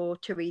follow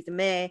Theresa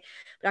May.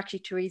 But actually,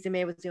 Theresa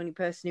May was the only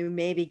person who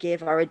maybe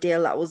gave her a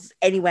deal that was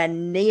anywhere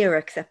near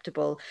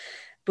acceptable.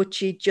 But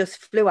she just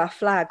flew her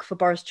flag for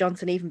Boris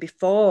Johnson even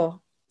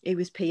before he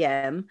was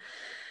PM.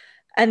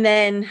 And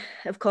then,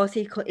 of course,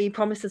 he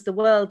promises the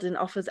world and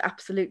offers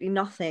absolutely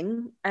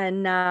nothing.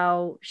 And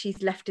now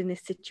she's left in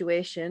this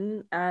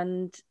situation.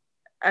 And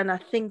I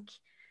think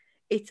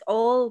it's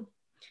all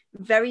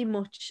very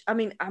much, I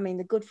mean,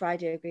 the Good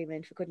Friday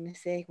Agreement, for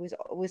goodness sake,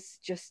 was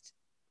just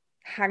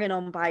hanging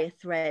on by a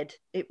thread.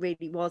 It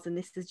really was. And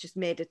this has just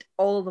made it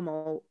all the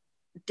more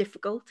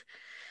difficult.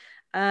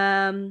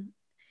 And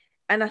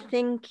I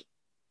think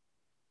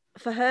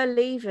for her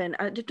leaving,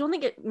 I don't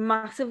think it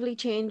massively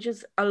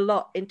changes a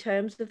lot in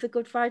terms of the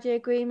Good Friday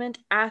Agreement.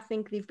 I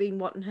think they've been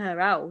wanting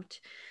her out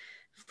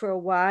for a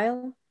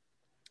while.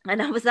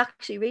 And I was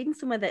actually reading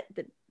somewhere that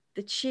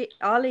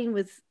Arlene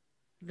was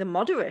the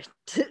moderate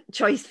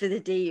choice for the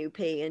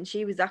DUP, and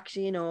she was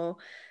actually,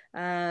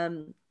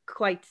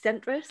 quite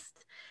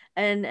centrist.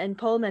 And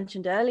Paul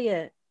mentioned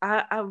earlier,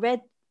 I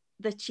read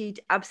that she'd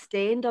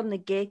abstained on the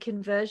gay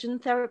conversion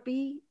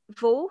therapy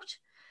vote,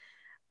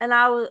 and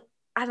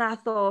I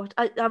thought,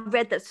 I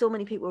read that so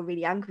many people were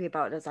really angry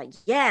about it. I was like,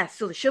 yeah,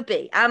 so they should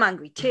be. I'm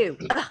angry too.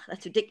 Ugh,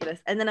 that's ridiculous.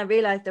 And then I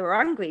realized they were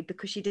angry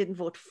because she didn't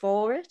vote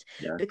for it,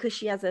 because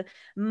she has a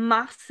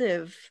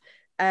massive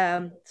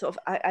sort of,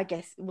 I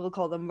guess we'll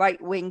call them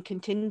right-wing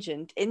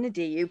contingent in the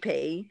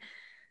DUP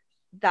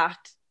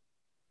that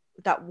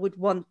would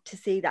want to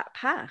see that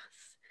pass.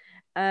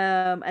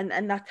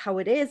 And that's how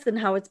it is and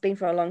how it's been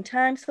for a long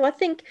time. So I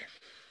think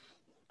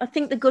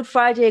the Good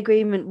Friday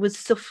Agreement was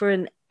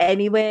suffering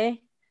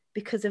anyway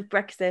because of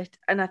Brexit.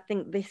 And I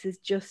think this is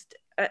just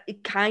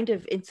it kind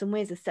of, in some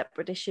ways, a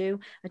separate issue.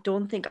 I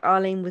don't think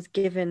Arlene was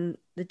given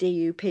the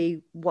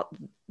DUP what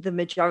the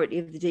majority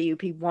of the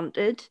DUP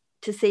wanted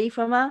to see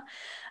from her.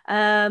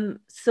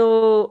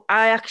 So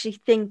I actually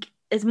think,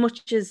 as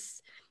much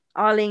as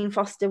Arlene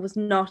Foster was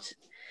not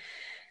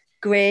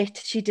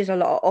great, she did a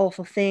lot of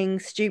awful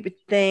things, stupid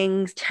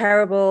things,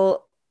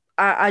 terrible.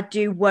 I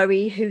do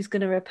worry who's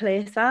going to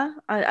replace her.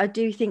 I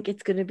do think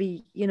it's going to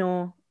be,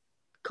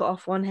 cut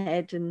off one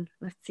head and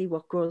let's see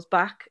what grows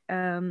back.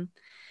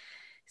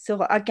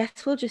 So I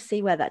guess we'll just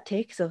see where that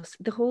takes us.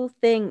 The whole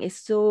thing is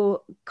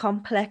so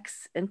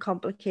complex and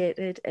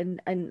complicated.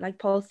 And like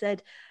Paul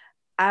said,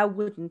 I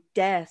wouldn't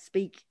dare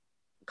speak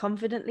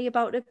confidently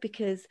about it,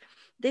 because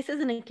this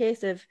isn't a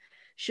case of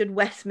should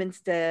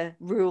Westminster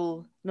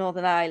rule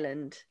Northern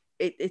Ireland.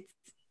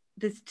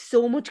 There's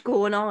so much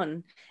going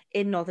on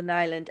in Northern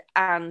Ireland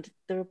and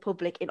the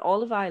Republic, in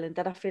all of Ireland,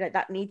 that I feel like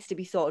that needs to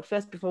be sorted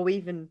first before we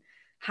even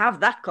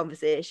have that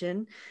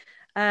conversation.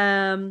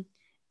 And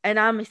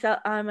I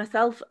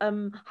myself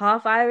am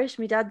half Irish.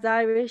 My dad's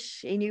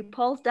Irish. He knew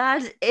Paul's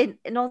dad in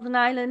Northern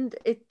Ireland.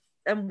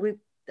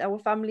 Our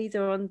families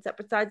are on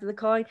separate sides of the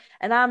coin,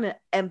 and I'm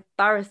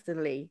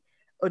embarrassingly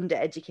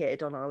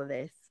undereducated on all of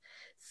this.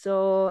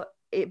 So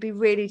it'd be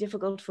really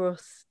difficult for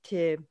us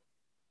to,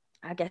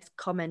 I guess,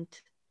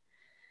 comment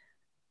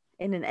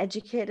in an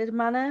educated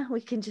manner.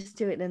 We can just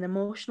do it in an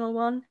emotional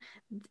one.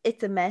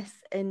 It's a mess,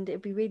 and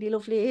it'd be really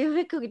lovely if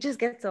it could just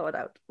get sorted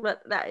out.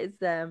 But that is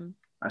a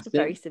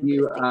very simplistic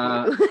view.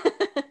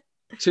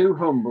 Too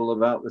humble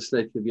about the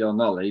state of your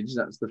knowledge.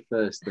 That's the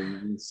first thing.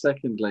 And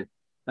secondly,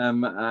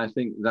 I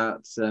think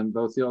that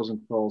both yours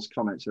and Paul's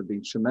comments have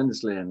been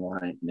tremendously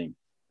enlightening,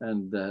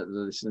 and the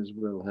listeners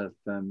will have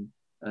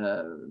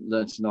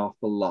learnt an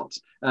awful lot.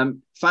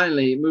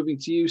 Finally, moving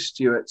to you,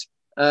 Stuart,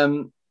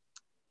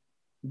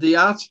 the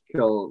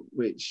article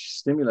which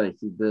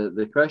stimulated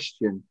the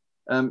question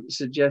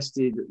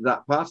suggested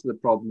that part of the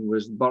problem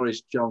was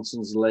Boris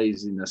Johnson's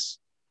laziness,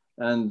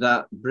 and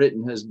that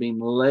Britain has been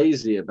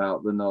lazy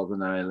about the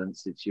Northern Ireland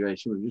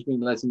situation. We've just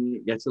been letting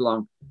it get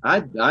along.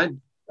 I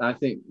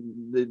think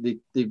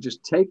they've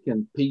just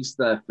taken peace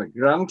there for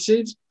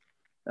granted.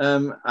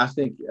 I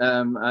think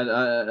I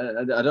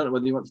don't know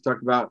whether you want to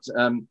talk about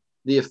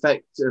the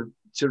effect of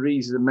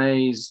Theresa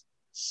May's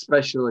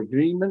special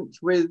agreement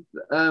with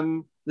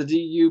the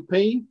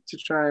DUP to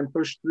try and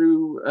push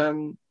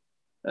through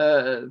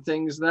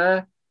things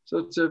there.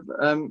 Sort of,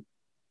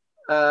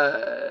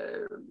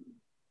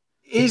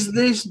 is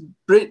this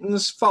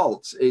Britain's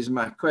fault? Is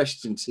my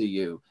question to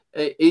you.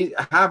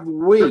 Have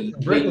we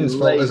Britain's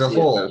fault as a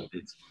whole?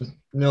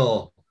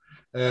 No.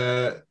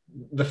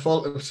 The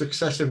fault of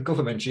successive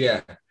governments,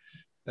 yeah.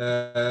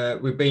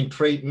 We've been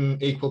treating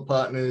equal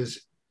partners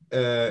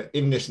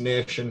in this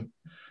nation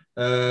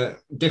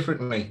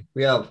differently.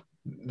 We have.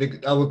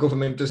 Our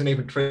government doesn't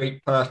even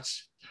treat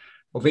parts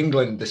of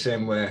England the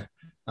same way.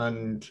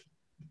 And,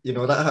 you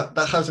know,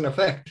 that has an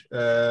effect.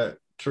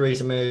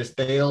 Theresa May's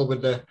deal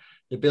with the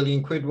 £1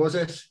 billion, was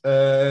it,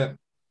 to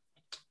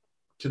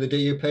the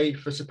DUP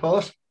for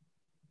support?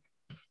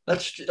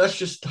 That's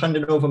just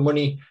handing over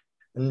money,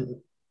 and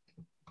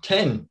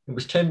it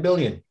was 10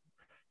 billion.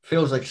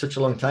 Feels like such a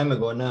long time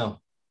ago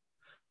now.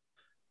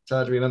 It's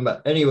hard to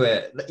remember.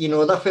 Anyway, you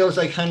know, that feels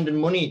like handing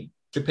money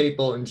to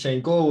people and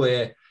saying, go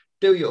away,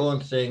 do your own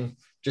thing,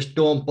 just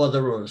don't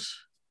bother us.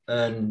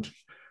 And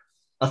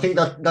I think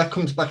that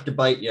comes back to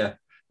bite you.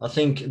 I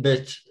think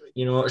that,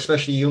 you know,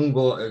 especially young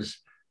voters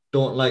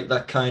don't like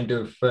that kind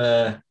of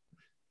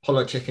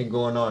politicking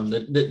going on.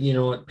 That you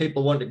know,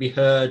 people want to be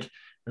heard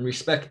and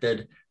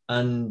respected,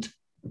 and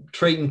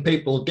treating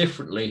people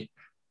differently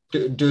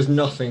does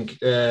nothing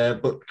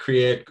but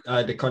create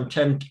either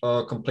contempt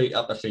or complete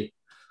apathy.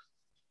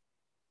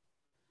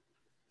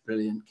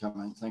 Brilliant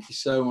comment. Thank you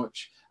so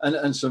much.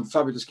 And some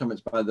fabulous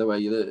comments, by the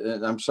way.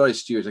 I'm sorry,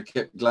 Stuart, I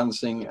kept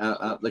glancing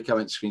at the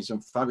comment screen.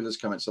 Some fabulous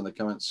comments on the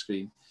comment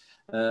screen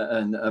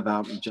and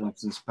about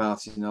Johnson's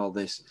party and all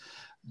this.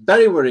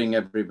 Very worrying,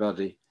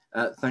 everybody.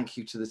 Thank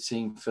you to the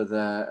team for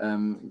their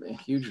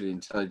hugely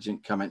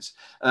intelligent comments.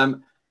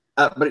 But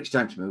it's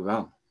time to move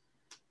on.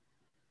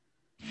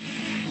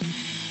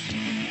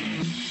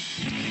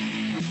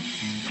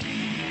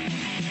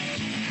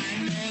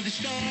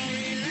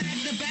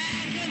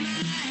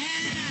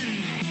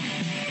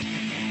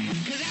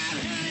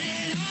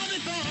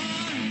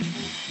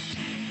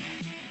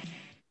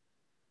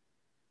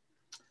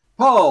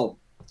 Paul,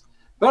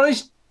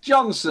 Boris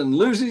Johnson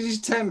loses his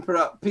temper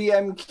at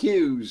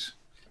PMQs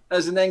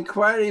as an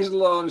inquiry is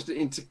launched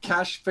into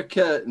cash for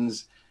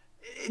curtains.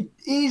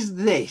 Is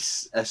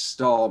this a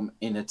storm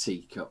in a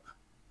teacup?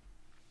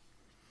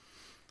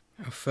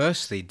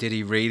 Firstly, did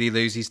he really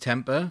lose his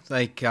temper?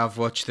 Like, I've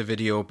watched the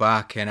video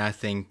back and I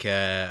think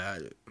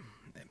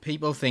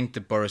people think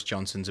that Boris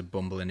Johnson's a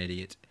bumbling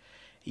idiot.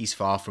 He's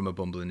far from a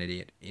bumbling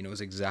idiot. He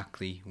knows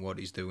exactly what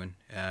he's doing.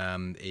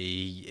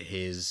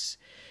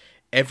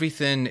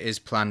 Everything is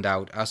planned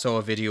out. I saw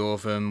a video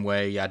of him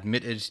where he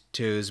admitted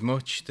to as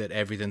much that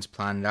everything's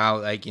planned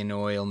out. Like, you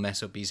know, he'll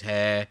mess up his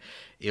hair,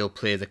 he'll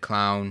play the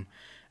clown,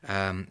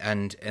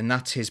 and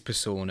that's his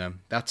persona.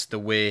 That's the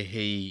way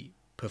he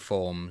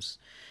performs.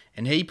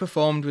 And he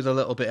performed with a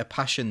little bit of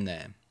passion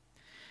there.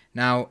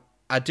 Now,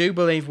 I do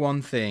believe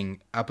one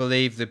thing. I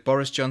believe that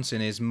Boris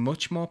Johnson is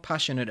much more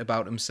passionate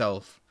about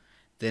himself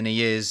than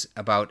he is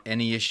about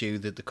any issue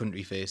that the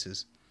country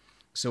faces.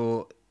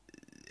 So,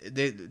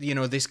 you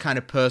know, this kind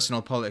of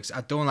personal politics,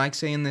 I don't like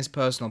saying this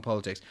personal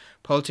politics.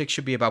 Politics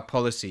should be about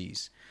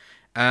policies.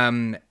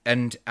 And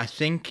I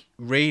think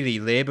really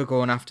Labour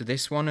going after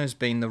this one has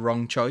been the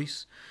wrong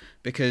choice,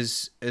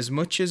 because as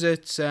much as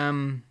it's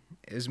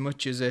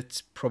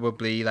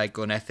probably like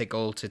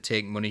unethical to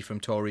take money from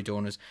Tory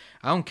donors,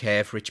 I don't care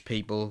if rich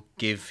people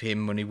give him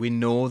money. We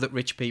know that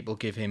rich people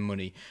give him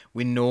money.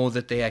 We know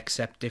that they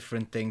accept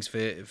different things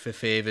for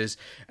favours,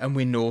 and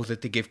we know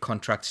that they give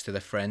contracts to their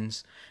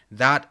friends.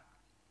 That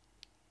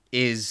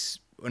is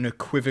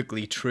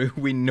unequivocally true.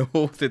 We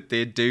know that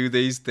they do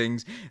these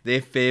things. They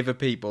favour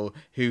people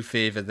who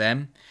favour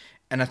them.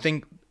 And I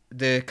think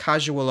the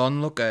casual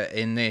onlooker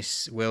in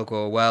this will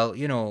go, well,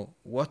 you know,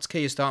 what's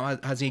Keir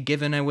Starmer? Has he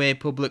given away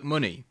public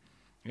money?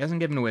 He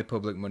hasn't given away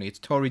public money. It's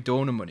Tory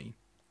donor money.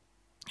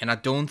 And I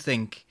don't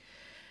think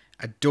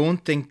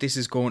this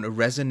is going to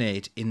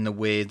resonate in the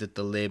way that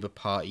the Labour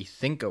Party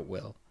think it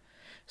will.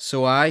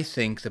 So I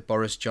think that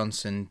Boris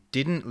Johnson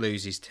didn't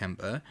lose his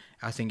temper.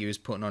 I think he was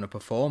putting on a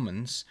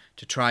performance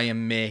to try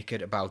and make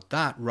it about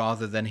that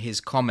rather than his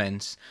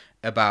comments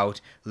about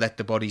let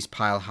the bodies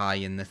pile high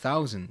in the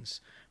thousands.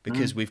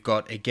 Because we've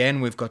got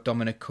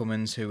Dominic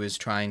Cummings, who is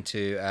trying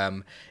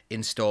to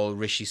install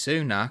Rishi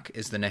Sunak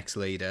as the next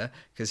leader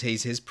because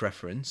he's his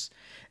preference.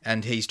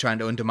 And he's trying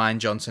to undermine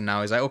Johnson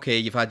now. He's like, okay,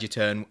 you've had your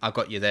turn. I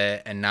got you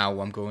there. And now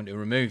I'm going to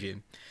remove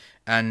you.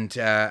 And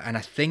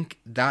I think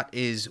that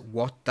is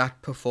what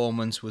that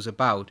performance was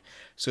about.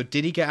 So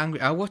did he get angry?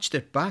 I watched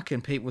it back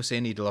and people were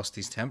saying he'd lost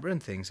his temper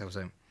and things. I was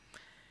like,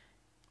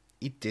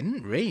 he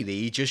didn't really.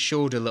 He just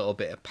showed a little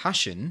bit of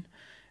passion.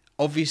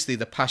 Obviously,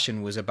 the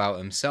passion was about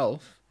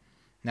himself.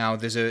 Now,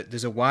 there's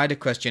a wider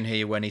question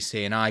here when he's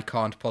saying, I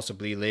can't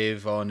possibly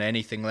live on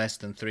anything less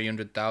than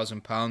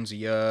 £300,000 a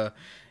year.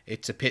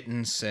 It's a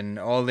pittance and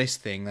all this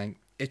thing. Like,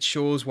 it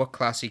shows what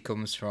class he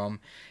comes from.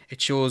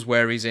 It shows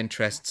where his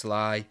interests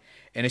lie.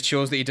 And it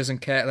shows that he doesn't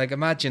care. Like,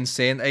 imagine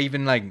saying,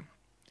 even like,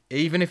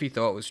 even if he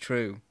thought it was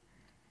true.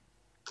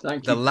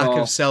 Thank The you, lack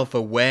Paul. of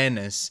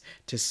self-awareness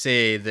to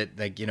say that,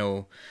 like, you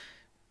know,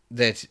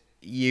 that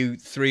you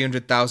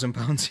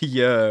 £300,000 a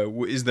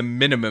year is the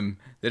minimum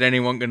that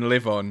anyone can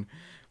live on,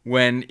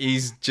 when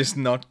he's just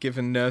not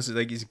giving nurses,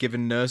 like, he's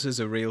giving nurses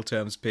a real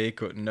terms pay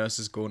cut and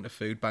nurses going to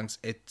food banks.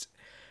 It's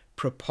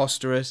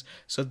preposterous.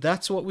 So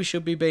that's what we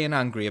should be being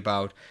angry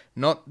about,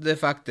 not the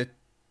fact that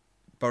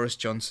Boris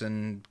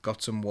Johnson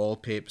got some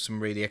wallpaper,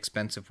 some really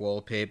expensive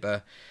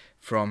wallpaper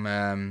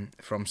from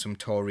some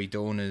Tory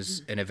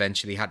donors, and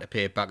eventually had to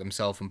pay it back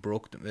himself and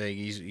broke.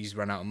 He's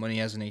run out of money,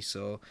 hasn't he?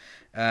 So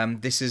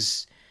this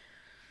is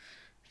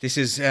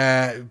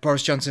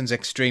Boris Johnson's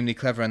extremely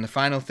clever. And the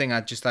final thing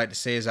I'd just like to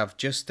say is I've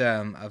just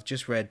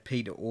read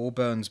Peter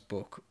Auburn's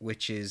book,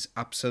 which is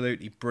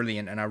absolutely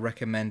brilliant, and I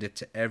recommend it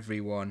to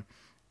everyone.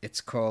 It's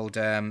called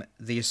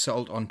The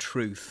Assault on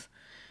Truth,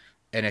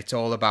 and it's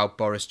all about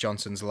Boris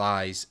Johnson's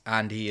lies,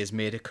 and he has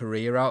made a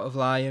career out of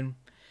lying.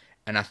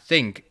 And I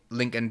think,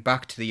 linking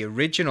back to the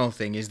original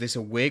thing, is this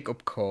a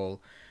wake-up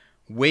call?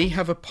 We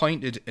have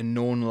appointed a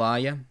known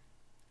liar,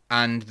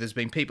 and there's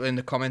been people in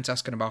the comments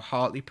asking about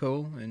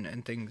Hartlepool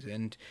and things,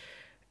 and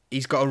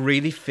he's got a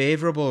really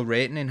favourable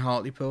rating in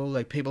Hartlepool.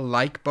 Like, people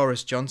like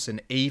Boris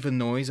Johnson, even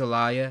though he's a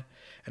liar.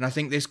 And I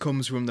think this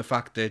comes from the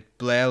fact that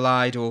Blair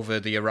lied over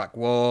the Iraq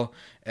War,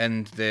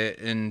 and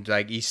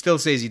like, he still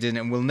says he didn't,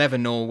 and we'll never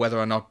know whether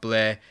or not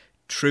Blair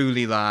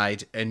truly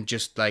lied and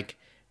just, like,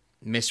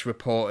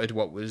 misreported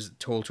what was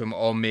told to him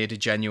or made a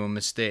genuine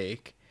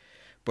mistake.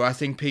 But I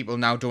think people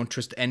now don't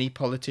trust any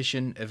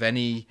politician of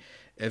any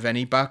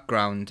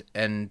background,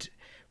 and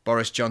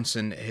Boris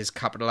Johnson has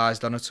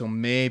capitalised on it. So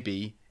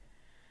maybe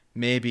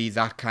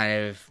that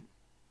kind of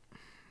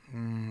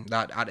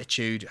that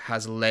attitude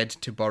has led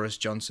to Boris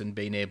Johnson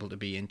being able to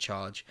be in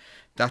charge.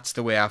 That's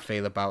the way I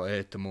feel about it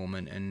at the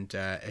moment, and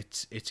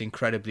it's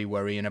incredibly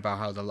worrying about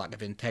how the lack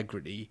of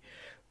integrity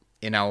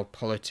in our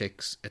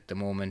politics at the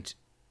moment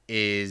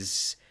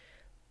is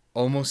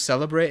almost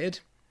celebrated.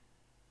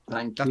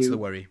 Thank That's you. the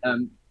worry.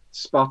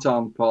 Spot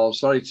on, Paul.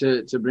 Sorry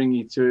to bring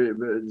you to it,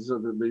 but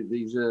sort of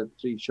these are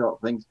three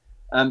short things.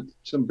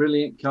 Some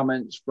brilliant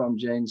comments from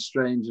Jane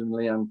Strange and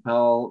Leanne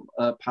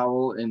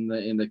Powell in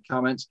the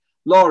comments.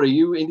 Laura,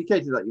 you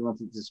indicated that you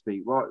wanted to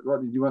speak. What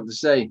did you want to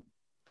say?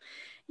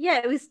 Yeah,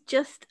 it was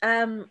just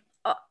on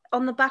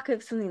the back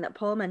of something that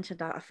Paul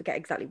mentioned. I forget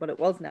exactly what it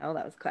was now.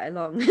 That was quite a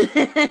long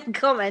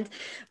comment.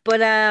 But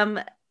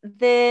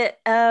the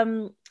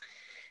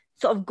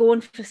sort of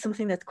going for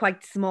something that's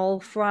quite small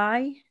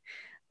fry.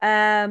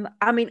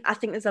 I mean, I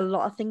think there's a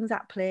lot of things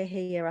at play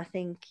here. I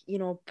think, you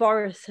know,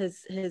 Boris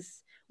has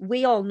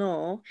we all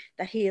know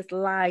that he has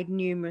lied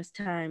numerous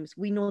times.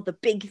 We know the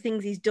big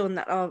things he's done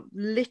that are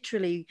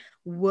literally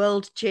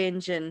world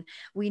changing.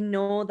 We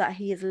know that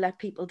he has let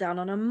people down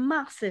on a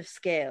massive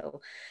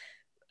scale.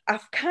 I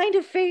kind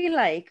of feel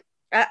like,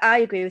 I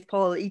agree with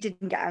Paul, he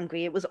didn't get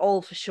angry. It was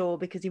all for sure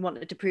because he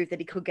wanted to prove that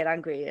he could get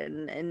angry,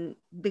 and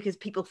because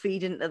people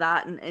feed into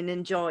that and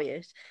enjoy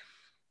it.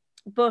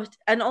 But,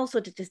 and also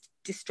to just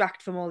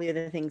distract from all the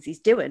other things he's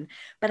doing.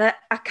 But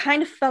I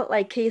kind of felt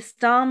like Keir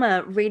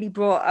Starmer really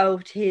brought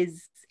out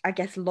his, I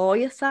guess,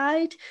 lawyer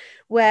side,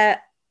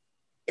 where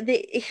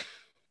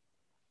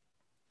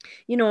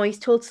you know, he's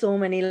told so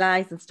many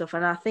lies and stuff.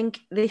 And I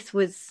think this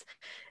was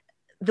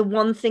the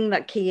one thing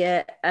that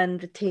Keir and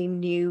the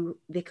team knew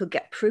they could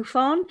get proof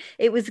on.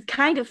 It was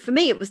kind of, for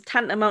me, it was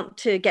tantamount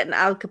to getting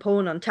Al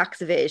Capone on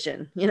tax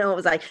evasion. You know, it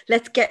was like,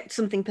 let's get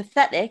something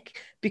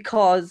pathetic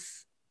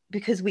because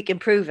we can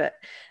prove it,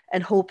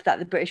 and hope that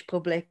the British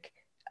public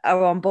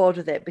are on board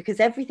with it, because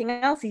everything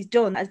else he's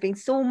done has been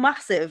so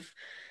massive.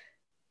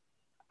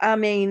 I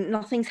mean,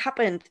 nothing's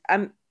happened.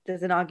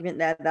 There's an argument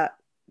there that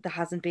there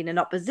hasn't been an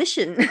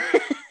opposition,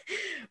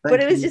 but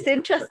it was just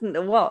interesting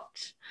to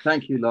watch.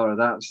 Thank you, Laura.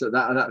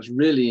 That's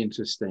really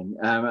interesting,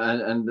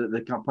 and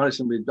the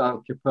comparison with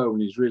Al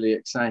Capone is really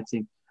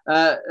exciting.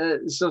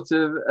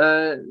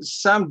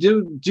 Sam,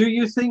 do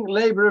you think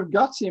Labour have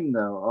got him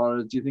though,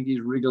 or do you think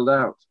he's wriggled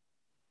out?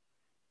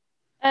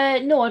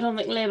 No, I don't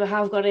think Labour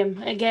have got him.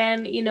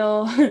 Again, you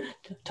know,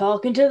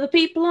 talking to the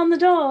people on the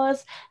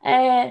doors.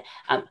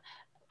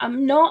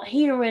 I'm not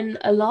hearing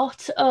a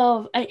lot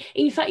of...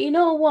 in fact, you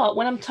know what?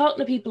 When I'm talking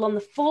to people on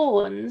the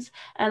phones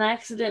and I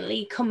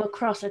accidentally come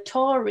across a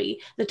Tory,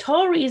 the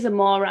Tories are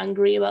more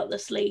angry about the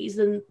sleaze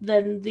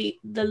than the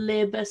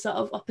Labour sort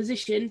of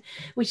opposition,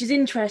 which is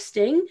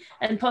interesting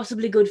and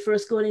possibly good for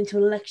us going into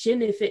an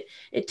election if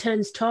it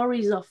turns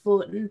Tories off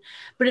voting.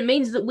 But it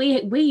means that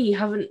we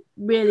haven't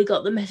really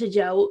got the message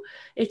out.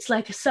 It's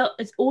like its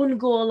own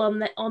goal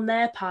on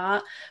their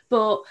part,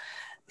 but...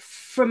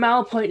 From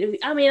our point of view,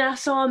 I mean, I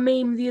saw a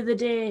meme the other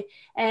day,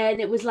 and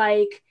it was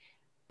like,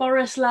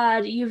 "Boris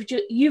lad, you've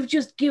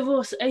just give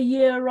us a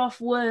year off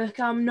work.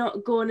 I'm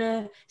not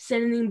gonna say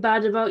anything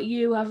bad about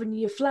you having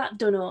your flat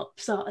done up,"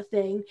 sort of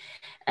thing.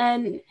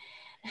 And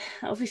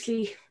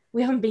obviously,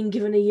 we haven't been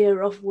given a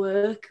year off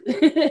work.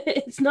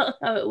 It's not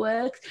how it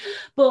works.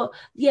 But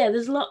yeah,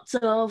 there's lots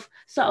of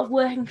sort of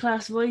working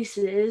class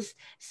voices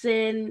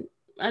saying,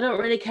 don't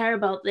really care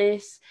about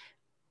this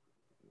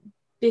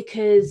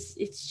because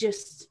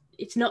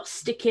it's not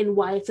sticking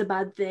why it's a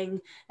bad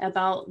thing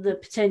about the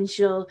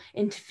potential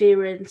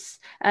interference.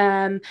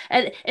 And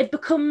it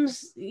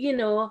becomes,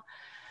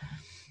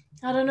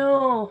 I don't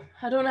know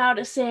how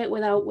to say it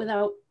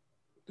without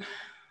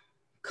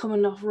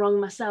coming off wrong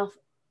myself.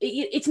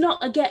 It's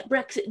not a get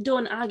Brexit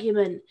done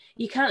argument.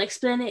 You can't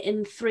explain it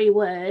in 3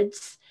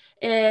 words.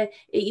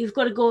 You've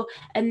got to go,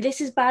 and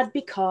this is bad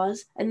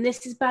because, and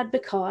this is bad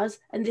because,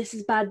 and this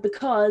is bad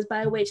because,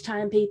 by which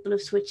time people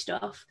have switched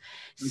off.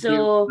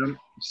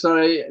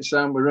 Sorry,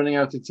 Sam, we're running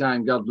out of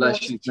time. God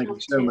bless you. Thank you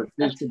so much.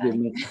 Please forgive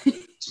me.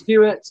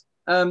 Stuart,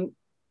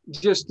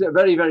 just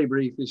very, very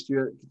briefly,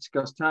 Stuart,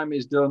 because time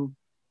is done.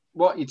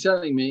 What you're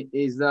telling me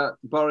is that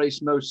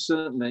Boris most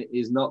certainly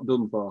is not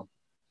done for.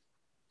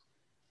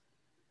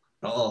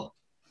 Oh,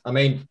 I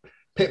mean,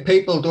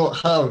 people don't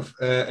have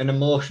an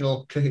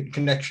emotional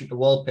connection to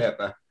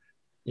wallpaper.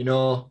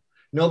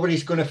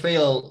 Nobody's going to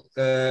feel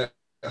hurt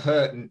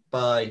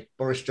by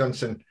Boris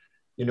Johnson,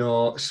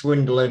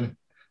 swindling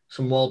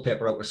some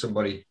wallpaper out with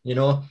somebody.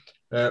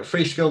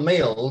 Free school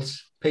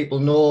meals, people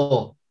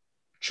know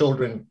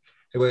children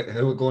who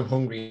are going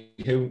hungry,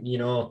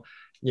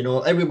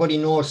 everybody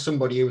knows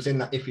somebody who's in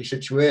that iffy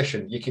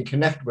situation. You can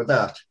connect with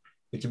that.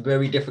 It's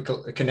very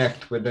difficult to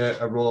connect with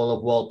a roll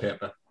of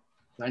wallpaper.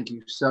 Thank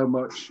you so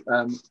much.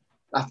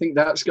 I think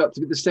that's got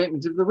to be the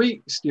statement of the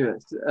week,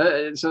 Stuart.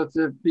 So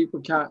that people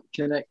can't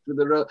connect with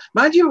the roll.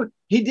 Mind you,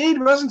 he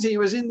did, wasn't he? He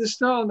was in the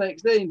store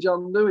next day in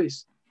John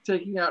Lewis,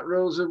 taking out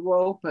rolls of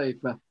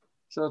wallpaper.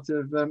 Sort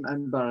of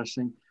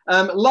embarrassing.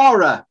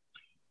 Laura,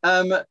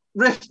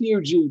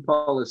 refugee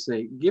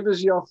policy. Give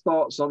us your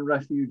thoughts on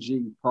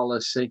refugee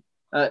policy.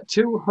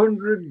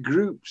 200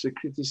 groups are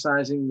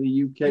criticising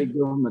the UK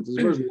government. I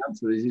suppose the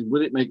answer is,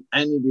 will it make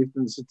any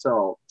difference at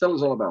all? Tell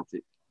us all about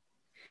it.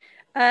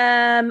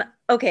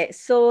 Okay,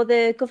 so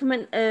the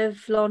government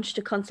have launched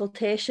a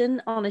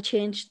consultation on a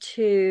change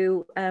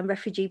to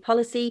refugee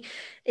policy.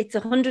 It's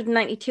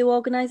 192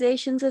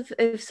 organisations have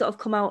sort of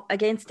come out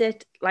against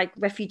it, like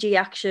Refugee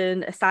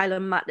Action,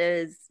 Asylum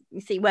Matters.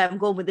 You see where I'm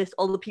going with this,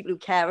 all the people who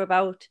care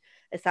about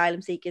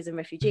asylum seekers and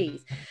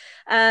refugees.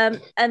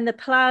 And the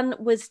plan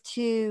was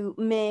to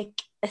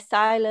make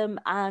asylum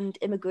and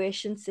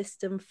immigration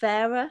system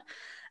fairer,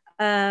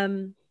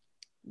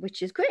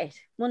 which is great,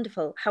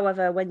 wonderful.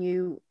 However, when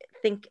you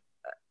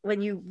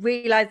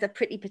realise that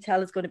Priti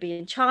Patel is going to be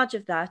in charge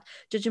of that,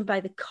 judging by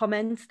the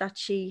comments that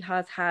she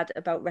has had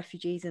about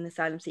refugees and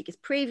asylum seekers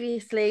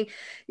previously,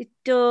 it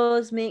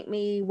does make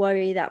me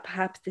worry that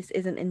perhaps this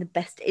isn't in the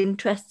best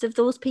interests of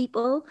those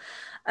people.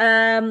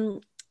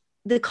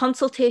 The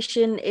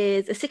consultation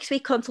is a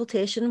 6-week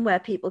consultation where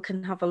people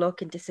can have a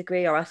look and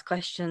disagree or ask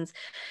questions.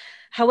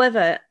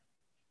 However,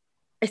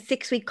 a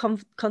 6-week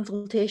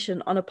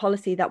consultation on a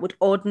policy that would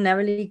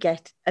ordinarily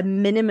get a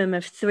minimum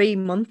of 3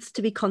 months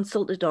to be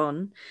consulted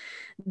on,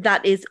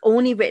 that is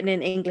only written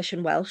in English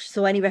and Welsh.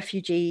 So any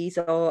refugees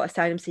or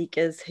asylum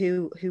seekers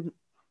who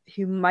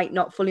might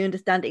not fully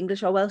understand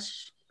English or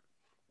Welsh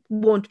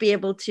won't be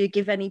able to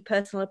give any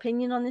personal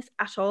opinion on this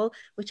at all,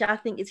 which I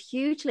think is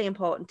hugely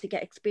important to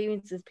get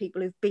experience of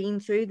people who've been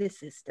through this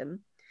system.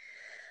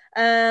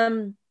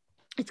 It's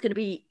going to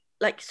be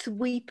like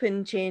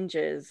sweeping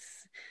changes.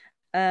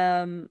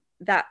 The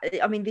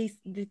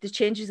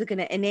changes are going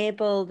to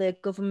enable the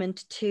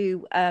government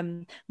to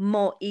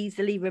more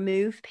easily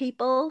remove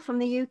people from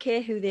the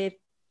UK who they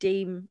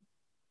deem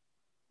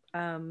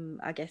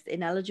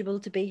ineligible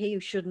to be here, who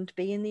shouldn't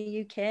be in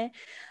the UK,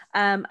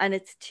 and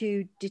it's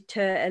to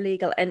deter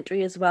illegal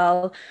entry as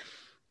well.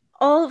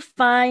 All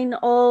fine,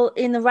 all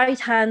in the right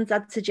hands.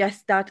 I'd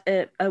suggest that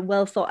a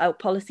well thought out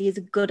policy is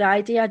a good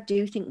idea. I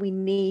do think we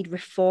need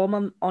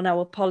reform on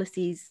our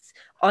policies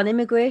on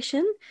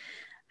immigration.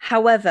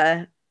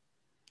 However,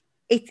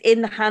 it's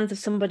in the hands of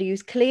somebody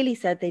who's clearly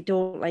said they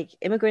don't like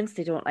immigrants,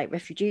 they don't like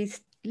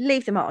refugees,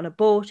 leave them out on a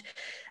boat.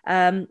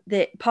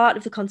 The part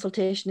of the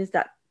consultation is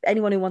that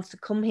anyone who wants to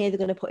come here, they're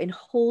going to put in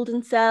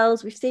holding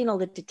cells. We've seen all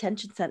the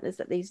detention centres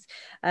that these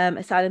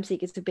asylum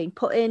seekers have been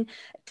put in,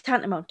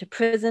 tantamount to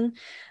prison,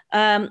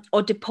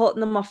 or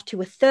deporting them off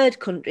to a third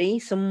country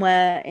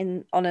somewhere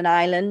on an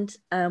island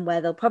where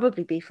they'll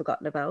probably be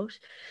forgotten about.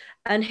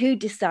 And who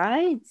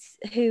decides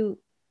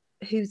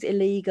who's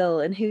illegal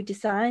and who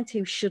decides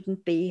who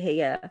shouldn't be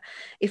here?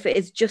 If it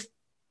is just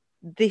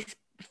this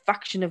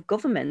faction of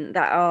government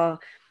that are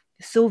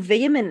so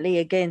vehemently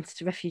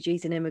against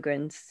refugees and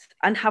immigrants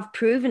and have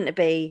proven to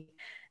be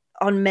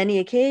on many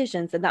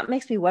occasions, and that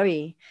makes me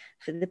worry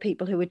for the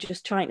people who are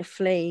just trying to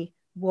flee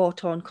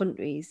war-torn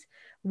countries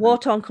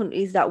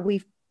that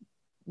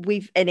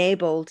we've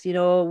enabled.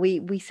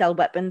 We sell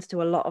weapons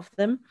to a lot of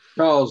them.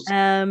 Charles,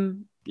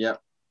 yeah.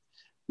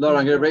 Laura,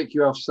 I'm going to break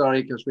you off,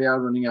 sorry, because we are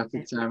running out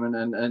of time.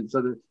 And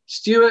sort of,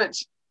 Stuart,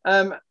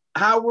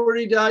 how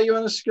worried are you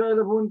on a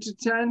scale of 1 to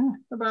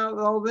 10 about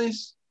all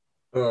this?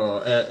 Oh,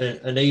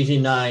 an easy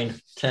 9,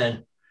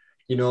 10.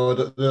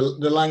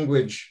 The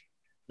language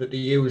that they're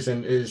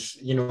using is,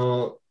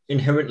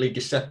 inherently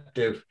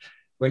deceptive.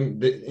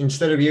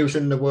 instead of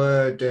using the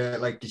word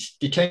like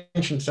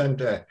detention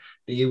centre,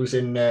 they're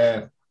using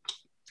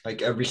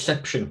like a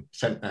reception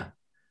centre.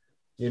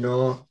 You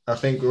know, I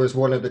think it was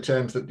one of the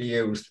terms that they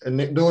used, and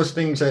those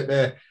things are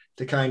there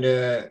to kind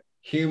of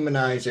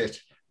humanize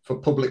it for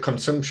public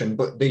consumption.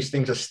 But these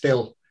things are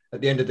still, at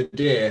the end of the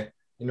day,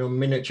 you know,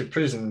 miniature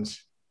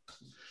prisons.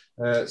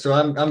 So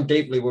I'm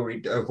deeply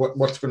worried of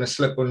what's going to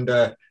slip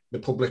under the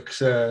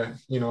public's,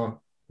 you know,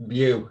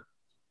 view.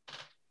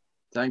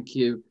 Thank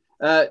you.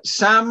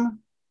 Sam,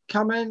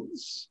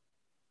 comments?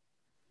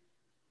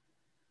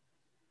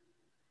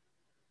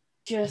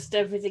 Just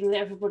everything that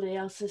everybody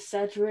else has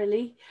said,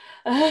 really.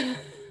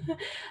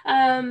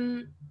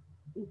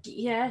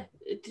 Yeah,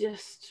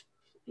 just,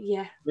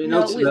 yeah. I mean,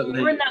 No, ultimately,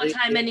 we're running out of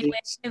time anyway.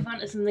 Move on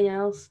to something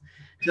else.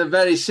 It's a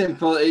very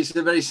simple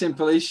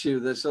issue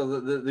that so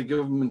that the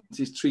government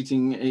is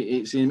treating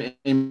its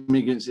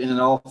immigrants in an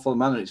awful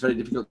manner. It's very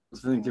difficult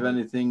to think of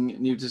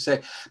anything new to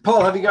say.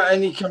 Paul, have you got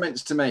any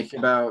comments to make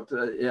about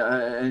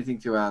anything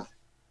to add?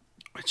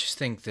 I just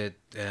think that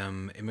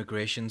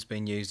immigration's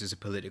been used as a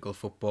political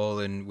football,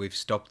 and we've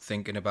stopped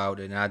thinking about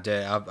it. And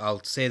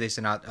I'll say this,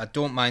 and I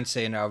don't mind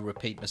saying I'll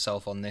repeat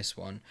myself on this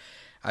one.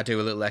 I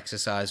do a little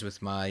exercise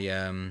with my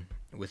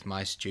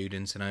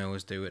students, and I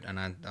always do it, and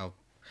I'll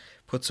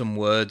put some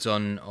words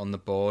on the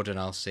board, and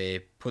I'll say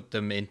put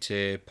them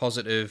into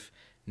positive,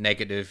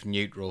 negative,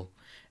 neutral,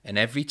 and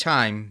every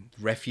time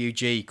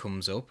refugee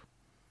comes up,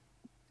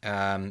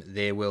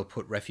 they will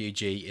put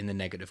refugee in the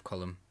negative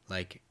column,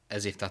 like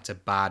as if that's a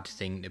bad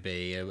thing to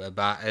be,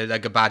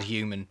 like a bad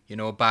human, you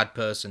know, a bad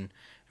person,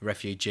 a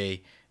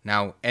refugee.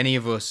 Now, any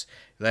of us,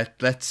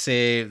 let's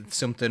say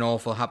something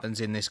awful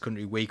happens in this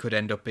country, we could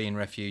end up being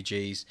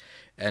refugees,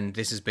 and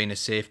this has been a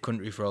safe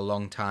country for a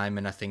long time,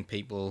 and I think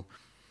people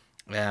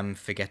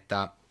forget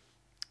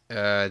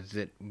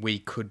that we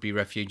could be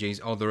refugees,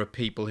 or there are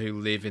people who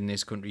live in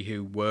this country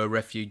who were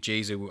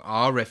refugees, who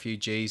are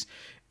refugees,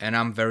 and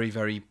I'm very,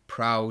 very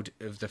proud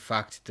of the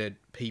fact that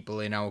people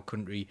in our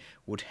country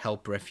would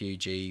help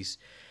refugees.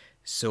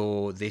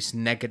 So this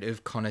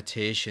negative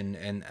connotation,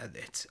 and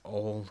it's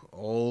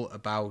all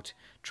about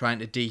trying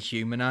to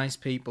dehumanize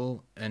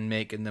people and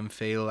making them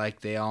feel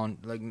like they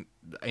aren't like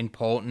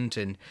important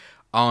and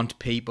aren't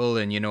people.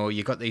 And you know,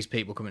 you got these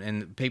people coming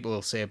in, people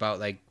will say about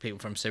like people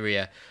from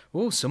Syria,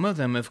 oh, some of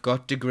them have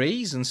got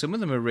degrees and some of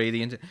them are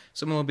really into,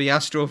 some will be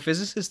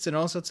astrophysicists and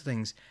all sorts of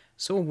things.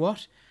 So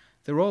what?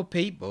 They're all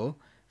people.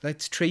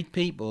 Let's treat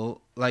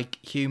people like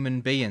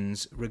human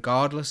beings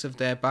regardless of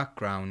their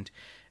background,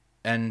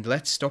 and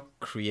let's stop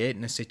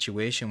creating a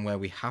situation where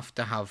we have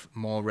to have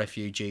more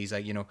refugees.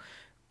 Like, you know,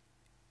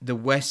 the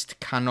West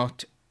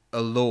cannot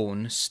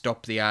alone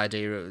stop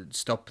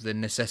the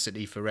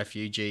necessity for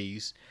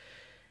refugees,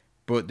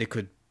 but they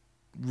could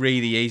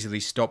really easily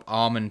stop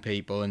arming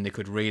people, and they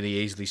could really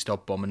easily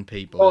stop bombing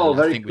people. Oh,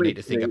 I think we need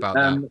to think about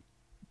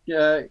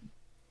that.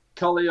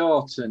 Cole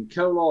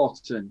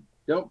Orton,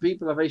 don't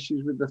people have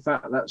issues with the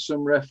fact that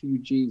some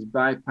refugees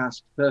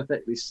bypass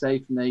perfectly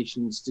safe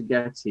nations to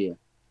get here?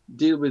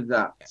 Deal with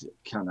that,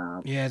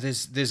 Canard. Yeah,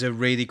 there's a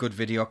really good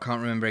video. I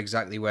can't remember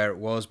exactly where it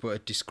was, but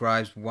it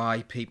describes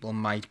why people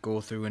might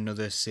go through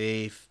another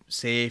safe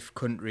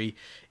country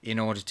in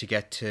order to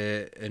get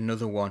to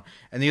another one.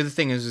 And the other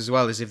thing is as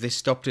well is if they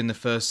stopped in the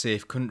first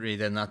safe country,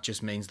 then that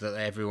just means that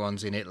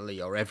everyone's in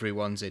Italy or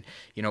everyone's in.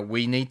 You know,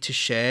 we need to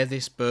share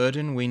this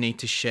burden. We need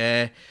to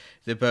share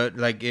the burden,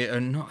 like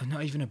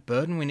not even a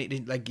burden. We need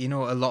to, like, you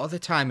know, a lot of the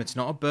time it's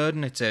not a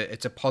burden. It's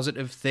a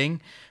positive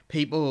thing.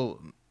 People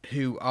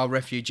who are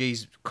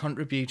refugees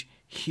contribute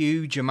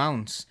huge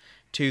amounts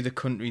to the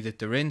country that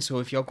they're in. So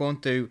if you're going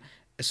through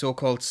a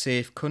so-called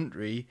safe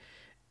country,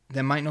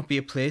 there might not be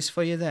a place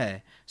for you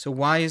there. So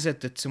why is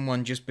it that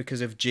someone, just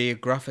because of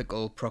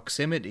geographical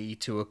proximity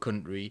to a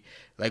country,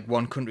 like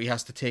one country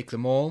has to take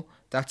them all?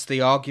 That's the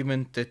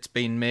argument that's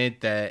been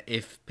made there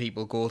if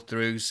people go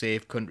through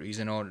safe countries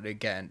in order to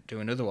get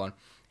to another one.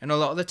 And a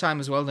lot of the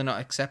time as well, they're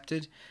not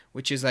accepted,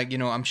 which is like, you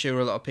know, I'm sure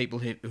a lot of people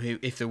who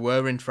if they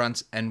were in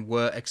France and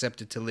were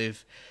accepted to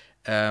live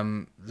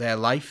their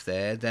life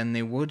there, then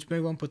they would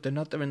move on, but they're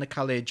not. They're in the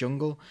Calais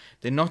jungle.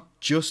 They're not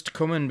just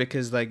coming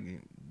because, like,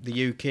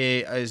 the UK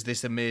is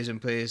this amazing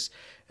place,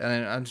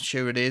 and I'm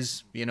sure it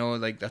is, you know,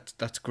 like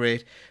that's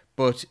great.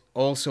 But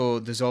also,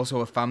 there's also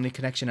a family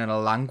connection and a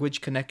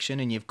language connection,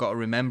 and you've got to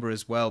remember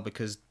as well,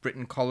 because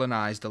Britain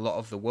colonised a lot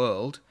of the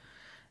world.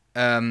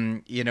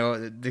 You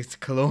know, this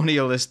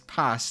colonialist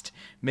past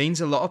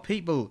means a lot of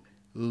people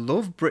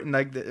love Britain.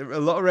 Like, a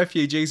lot of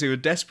refugees who are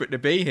desperate to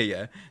be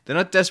here, they're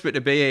not desperate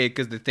to be here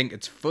because they think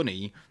it's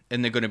funny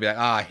and they're going to be like,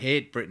 I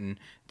hate Britain.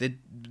 They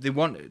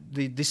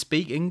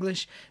speak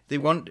English. They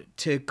want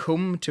to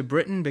come to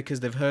Britain because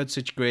they've heard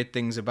such great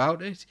things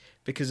about it,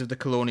 because of the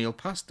colonial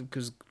past,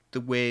 because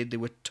the way they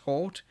were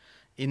taught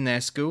in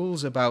their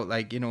schools about,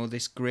 like, you know,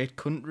 this great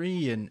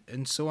country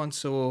and so on.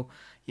 So,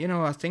 you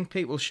know, I think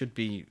people should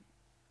be,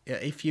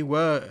 if you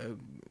were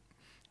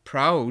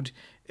proud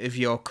of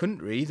your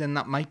country, then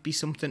that might be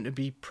something to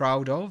be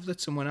proud of,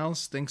 that someone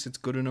else thinks it's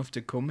good enough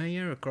to come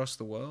here across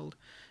the world.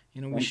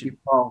 You know, Thank you,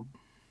 Paul.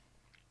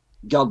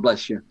 God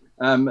bless you.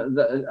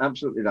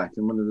 Absolutely right.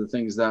 And one of the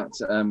things that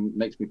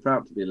makes me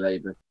proud to be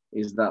Labour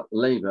is that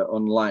Labour,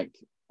 unlike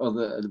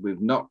other, we've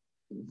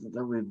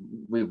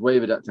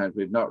wavered at times.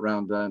 We've not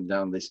round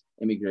down this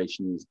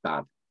immigration is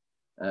bad.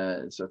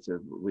 Sort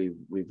of,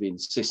 we've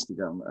insisted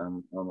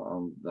on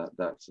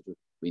that sort of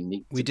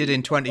we did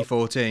in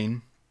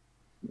 2014.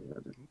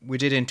 We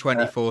did in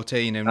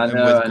 2014, and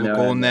we're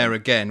going there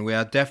again. We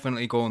are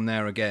definitely going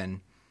there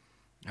again.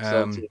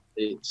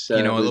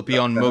 It'll be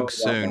on mugs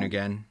soon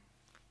again.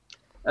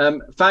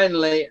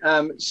 Finally,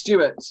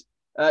 Stuart,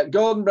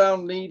 Gordon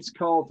Brown leads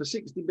call for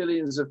 60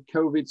 billion of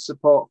COVID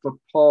support for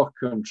poor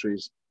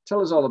countries.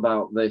 Tell us all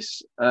about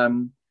this.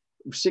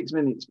 6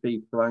 minutes,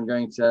 people. I'm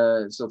going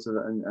to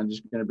I'm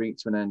just going to bring it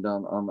to an end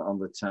on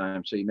the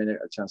time, so you may not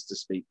get a chance to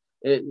speak.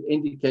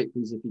 Indicate,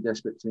 please, if you're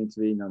desperate to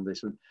intervene on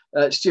this one.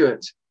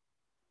 Stuart.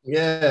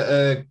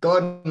 Yeah,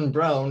 Gordon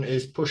Brown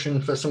is pushing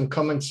for some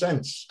common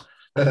sense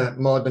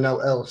more than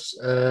out else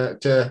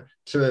to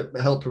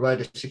help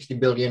provide a 60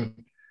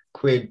 billion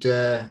quid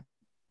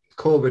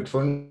COVID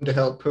fund to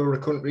help poorer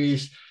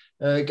countries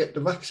get the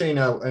vaccine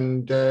out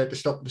and to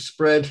stop the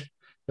spread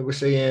that we're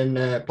seeing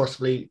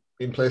possibly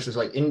in places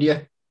like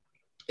India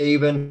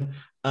even,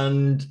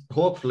 and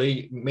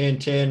hopefully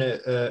maintain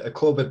a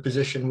COVID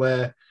position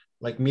where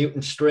like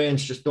mutant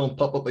strains just don't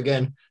pop up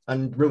again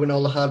and ruin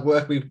all the hard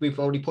work we've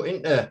already put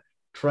into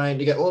trying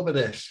to get over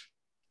this.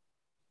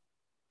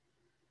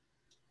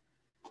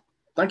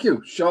 Thank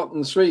you. Short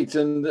and sweet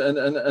and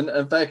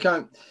fair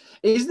count.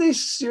 Is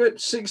this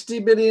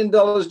 $60 billion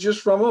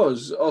just from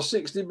us or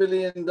 $60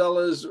 billion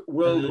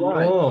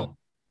worldwide? No.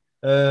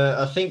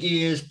 I think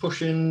he is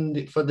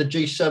pushing for the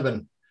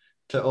G7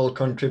 to all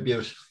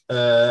contribute.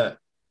 I'm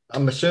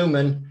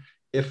assuming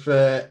if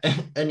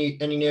any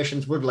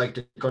nations would like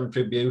to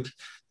contribute,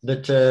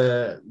 that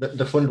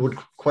the fund would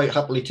quite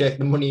happily take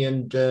the money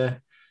and get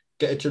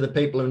it to the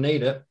people who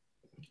need it.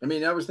 I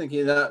mean, I was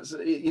thinking that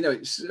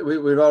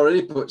we've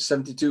already put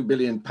 72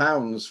 billion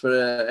pounds for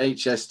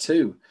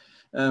HS2.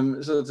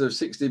 Sort of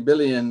 60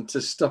 billion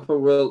to stop a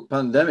world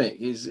pandemic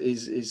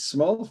is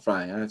small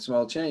fry,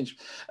 small change.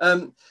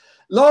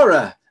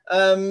 Laura,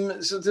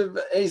 sort of,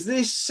 is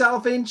this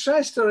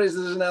self-interest or is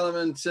there an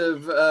element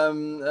of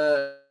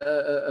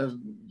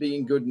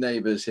being good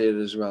neighbours here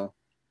as well?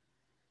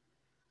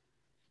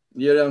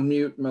 You're on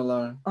mute,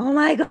 Laura. Oh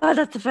my God,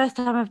 that's the first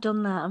time I've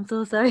done that. I'm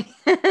so sorry.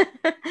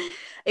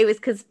 It was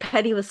because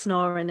Penny was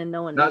snoring and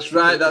no one. That's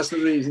right. That's the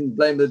reason.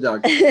 Blame the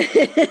dog.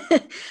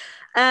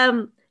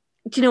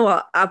 Do you know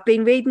what? I've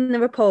been reading the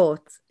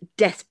reports,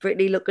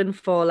 desperately looking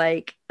for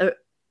like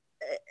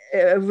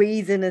a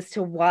reason as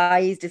to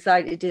why he's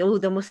decided to. Oh,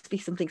 there must be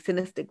something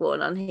sinister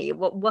going on here.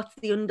 What's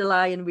the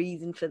underlying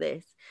reason for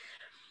this?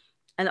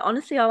 And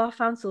honestly, all I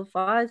found so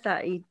far is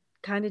that he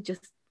kind of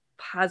just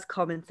has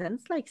common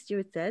sense, like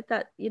Stuart said,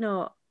 that,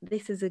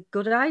 this is a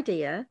good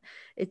idea.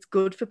 It's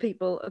good for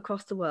people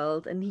across the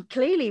world. And he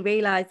clearly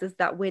realizes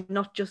that we're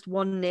not just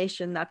one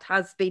nation that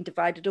has been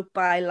divided up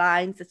by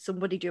lines that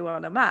somebody drew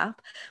on a map,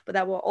 but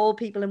that we're all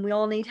people and we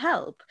all need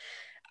help.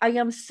 I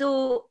am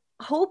so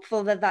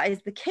hopeful that that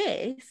is the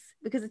case,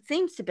 because it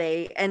seems to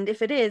be. And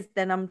if it is,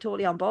 then I'm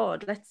totally on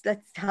board.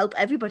 Let's help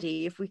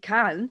everybody. If we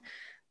can,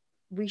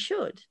 we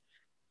should.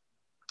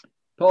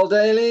 Paul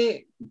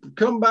Daly,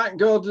 come back,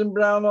 Gordon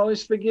Brown, all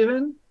is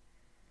forgiven.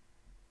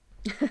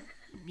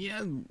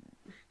 Yeah,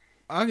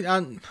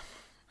 I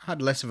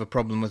had less of a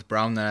problem with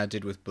Brown than I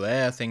did with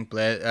Blair. I think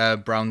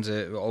Brown's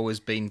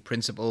always been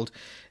principled.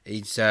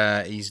 He's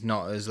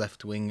not as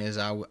left wing as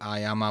I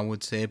am, I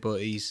would say, but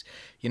he's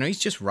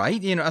just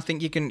right. I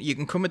think you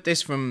can come at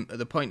this from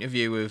the point of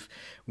view of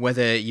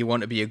whether you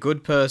want to be a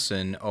good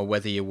person or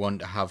whether you want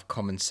to have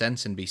common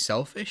sense and be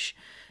selfish.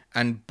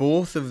 And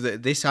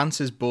this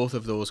answers both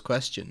of those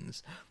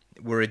questions.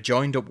 We're a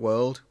joined up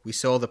world. We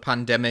saw the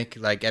pandemic,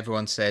 like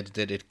everyone said,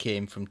 that it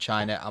came from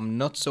China. I'm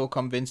not so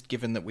convinced,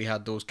 given that we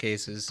had those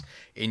cases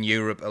in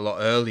Europe a lot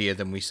earlier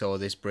than we saw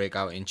this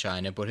breakout in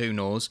China, but who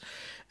knows?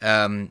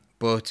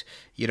 But,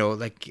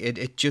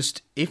 it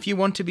just, if you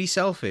want to be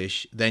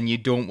selfish, then you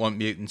don't want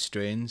mutant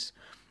strains.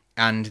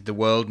 And the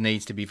world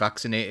needs to be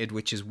vaccinated,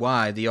 which is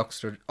why the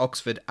Oxford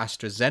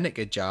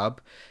AstraZeneca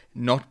jab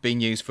not being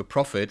used for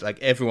profit, like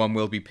everyone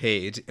will be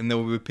paid and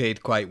they'll be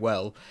paid quite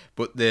well,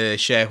 but the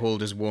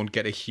shareholders won't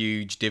get a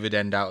huge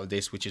dividend out of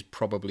this, which is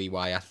probably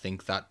why I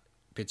think that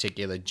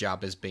particular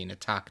jab has been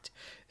attacked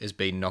as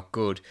being not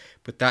good.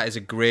 But that is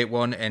a great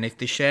one, and if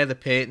they share the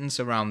patents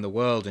around the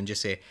world and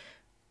just say,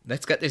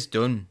 let's get this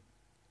done,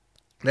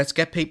 let's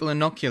get people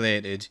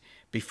inoculated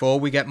before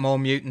we get more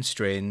mutant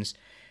strains,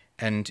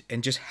 and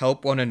just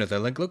help one another.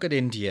 Like, look at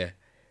India.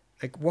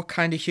 Like, what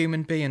kind of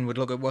human being would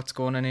look at what's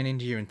going on in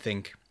India and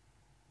think,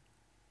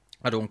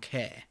 I don't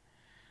care?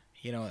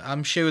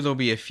 I'm sure there'll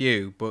be a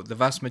few, but the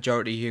vast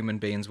majority of human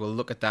beings will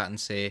look at that and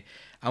say,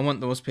 I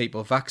want those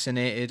people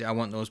vaccinated, I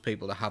want those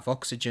people to have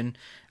oxygen,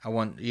 I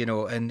want,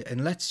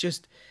 and let's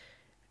just,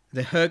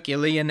 the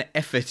Herculean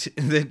effort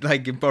that,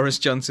 like, Boris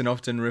Johnson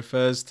often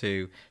refers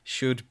to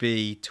should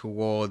be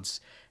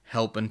towards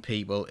helping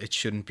people, it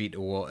shouldn't be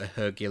toward a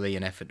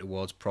Herculean effort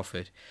towards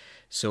profit.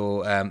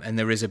 So, and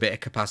there is a bit of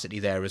capacity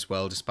there as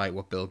well, despite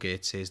what Bill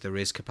Gates says. There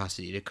is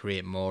capacity to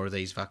create more of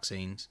these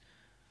vaccines.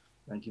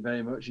 Thank you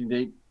very much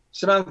indeed.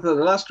 Samantha, the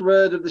last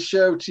word of the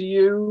show to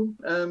you.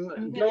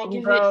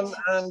 Gordon Brown,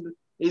 and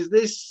is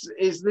this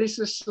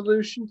a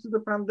solution to the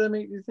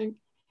pandemic, do you think?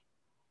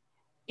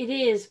 It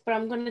is, but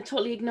I'm going to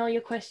totally ignore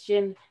your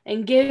question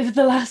and give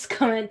the last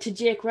comment to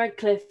Jake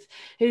Radcliffe,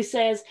 who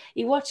says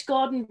he watched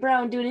Gordon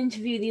Brown do an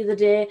interview the other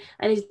day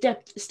and his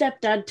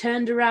stepdad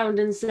turned around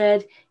and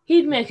said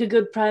he'd make a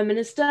good Prime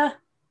Minister.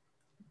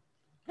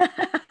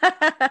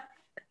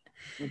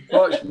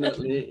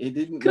 Unfortunately, he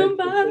didn't Come make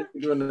back. a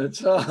good one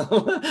at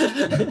all.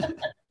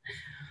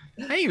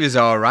 He was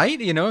all right,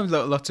 you know.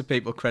 Lots of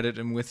people credit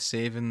him with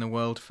saving the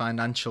world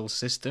financial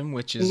system,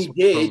 which is He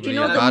did. probably You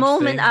know, a the bad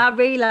moment thing. I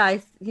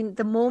realised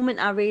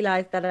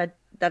that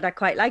I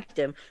quite liked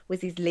him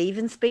was his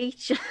leaving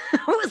speech.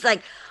 I was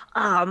like,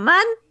 oh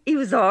man, he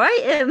was all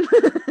right.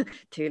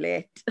 Too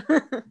late.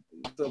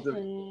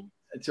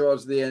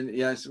 Towards the end,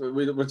 yes,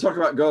 we'll talk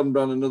about Gordon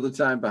Brown another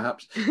time,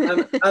 perhaps.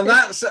 And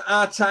that's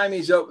our time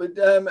is up.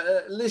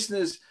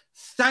 Listeners,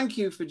 thank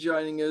you for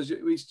joining us.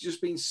 It's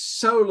just been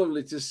so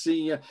lovely to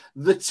see you.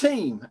 The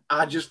team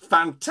are just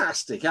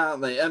fantastic,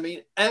 aren't they? I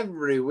mean,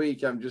 every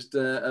week I'm just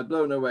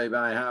blown away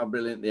by how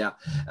brilliant they are.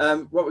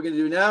 What we're going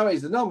to do now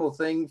is the normal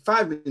thing,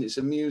 5 minutes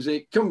of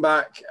music, come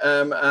back,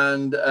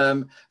 and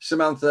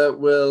Samantha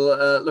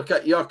will look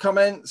at your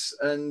comments,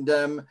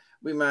 and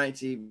we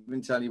might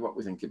even tell you what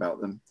we think about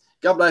them.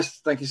 God bless.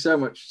 Thank you so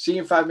much. See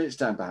you in 5 minutes'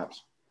 time,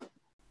 perhaps.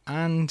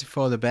 And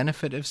for the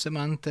benefit of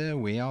Samantha,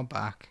 we are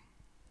back.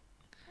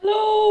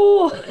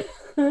 Hello!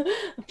 I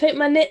picked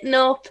my knitting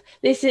up.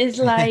 This is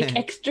like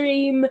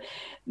extreme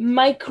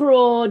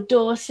micro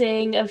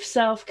dosing of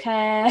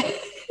self-care.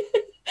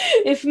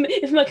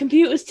 If my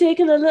computer's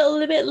taking a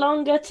little bit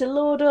longer to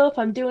load up,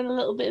 I'm doing a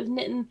little bit of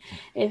knitting.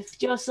 If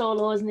Joe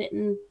Solo's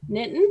knitting.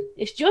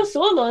 If Joe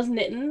Solo's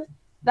knitting,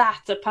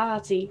 that's a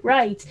party.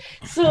 Right.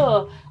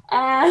 So,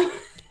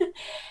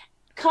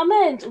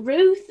 comment.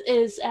 Ruth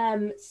is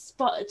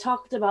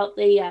talked about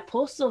the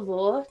postal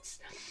votes.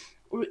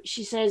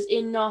 She says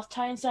in North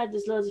Tyneside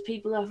there's loads of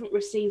people who haven't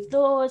received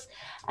those,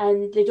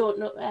 and they don't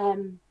know.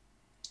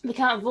 They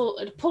can't vote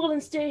at a polling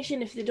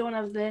station if they don't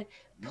have the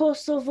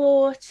postal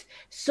vote.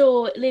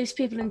 So it leaves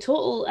people in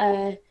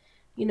total,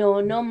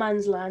 no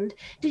man's land.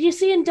 Did you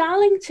see in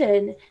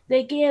Darlington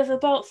they gave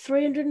about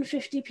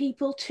 350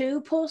 people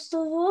 2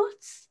 postal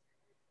votes?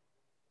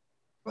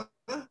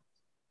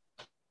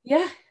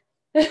 Yeah.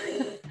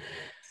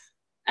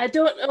 I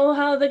don't know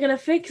how they're going to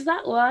fix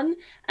that one.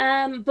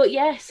 But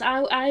yes,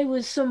 I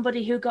was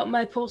somebody who got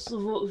my postal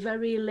vote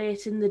very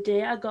late in the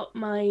day. I got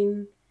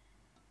mine,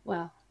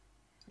 well,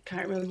 I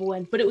can't remember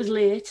when, but it was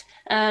late.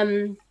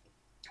 I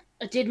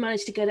did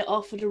manage to get it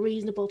off at a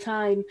reasonable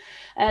time.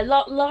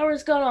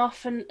 Laura's gone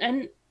off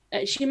and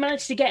she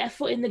managed to get her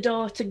foot in the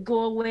door to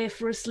go away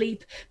for a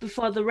sleep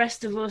before the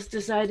rest of us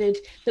decided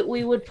that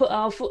we would put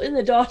our foot in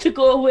the door to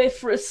go away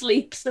for a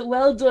sleep. So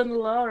well done,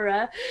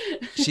 Laura.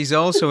 She's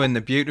also in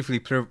the beautifully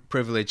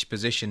privileged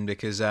position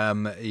because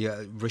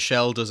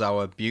Rochelle does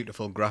our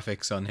beautiful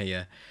graphics on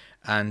here.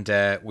 And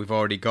we've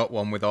already got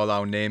one with all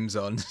our names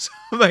on. So,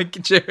 like,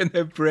 during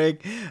the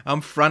break, I'm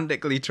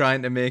frantically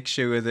trying to make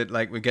sure that,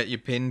 like, we get you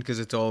pinned because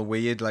it's all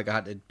weird. Like, I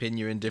had to pin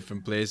you in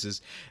different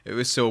places. It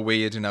was so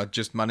weird, and I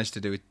just managed to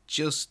do it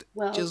just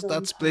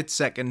that split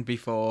second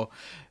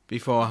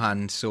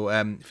beforehand. So,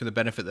 for the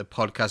benefit of the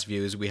podcast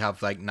viewers, we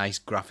have, like, nice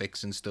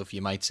graphics and stuff.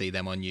 You might see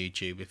them on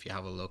YouTube if you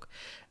have a look.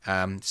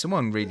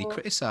 Someone really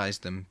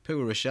criticised them.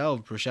 Poor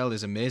Rochelle. Rochelle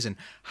is amazing.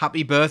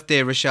 Happy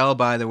birthday, Rochelle,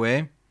 by the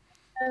way.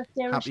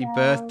 Happy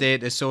birthday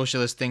to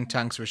Socialist Think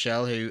Tanks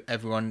Rochelle, who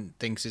everyone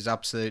thinks is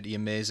absolutely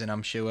amazing,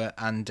 I'm sure.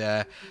 And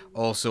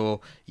also,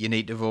 you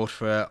need to vote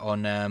for her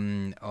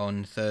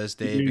on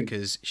Thursday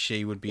because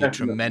she would be a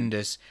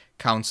tremendous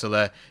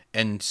councillor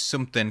and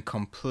something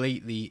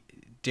completely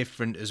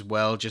different as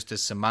well, just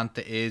as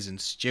Samantha is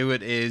and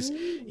Stuart is.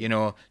 You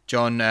know,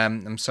 John,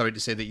 I'm sorry to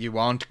say that you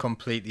aren't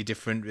completely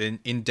different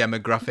in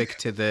demographic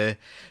to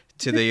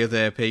the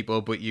other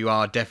people, but you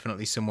are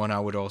definitely someone I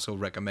would also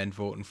recommend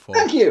voting for.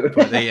 Thank you. But,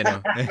 but I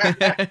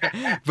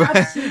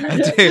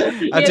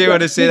do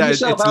want to say that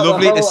it's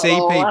lovely to see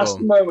people.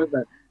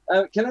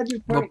 Can I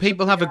just But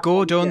people have a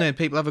go, don't they?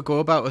 People have a go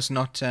about us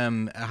not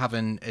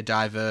having a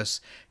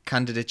diverse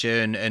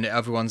candidature and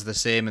everyone's the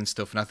same and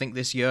stuff. And I think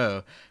this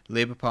year,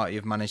 Labour Party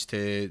have managed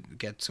to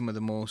get some of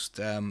the most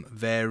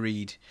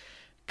varied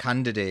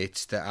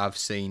candidates that I've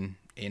seen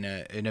in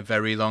a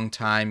very long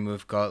time.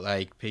 We've got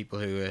like people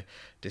who are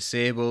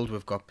disabled,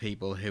 we've got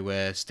people who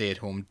are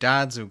stay-at-home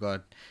dads, we've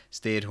got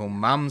stay-at-home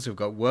mums, we've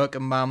got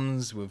working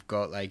mums, we've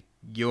got like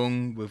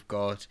young, we've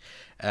got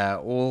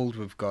old,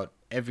 we've got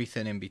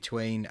everything in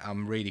between.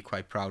 I'm really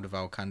quite proud of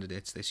our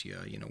candidates this year.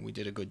 You know, we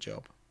did a good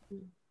job.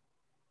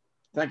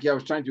 Thank you. I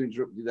was trying to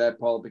interrupt you there,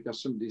 Paul,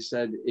 because somebody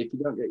said if you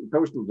don't get your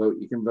postal vote,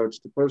 you can vote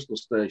at the postal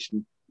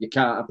station. You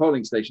can't. A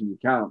polling station, you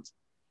can't.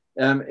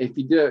 If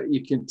you do,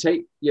 you can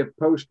take your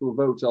postal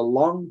vote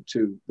along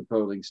to the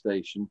polling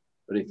station.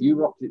 But if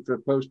you opted for a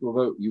postal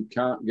vote, you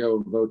can't go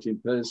and vote in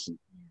person.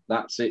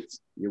 That's it.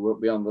 You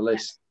won't be on the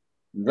list.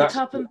 The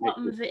top and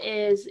bottom of it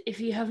is,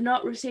 if you have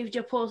not received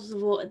your postal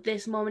vote at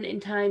this moment in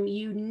time,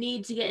 you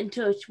need to get in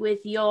touch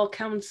with your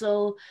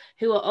council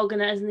who are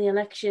organising the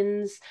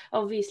elections.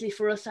 Obviously,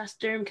 for us, that's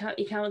Durham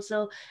County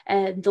Council.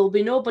 There'll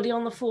be nobody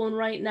on the phone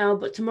right now,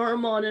 but tomorrow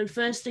morning,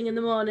 first thing in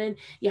the morning,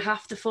 you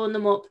have to phone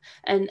them up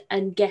and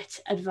get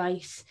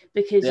advice,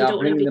 because they are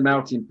bringing them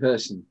out in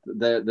person.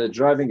 They're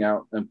driving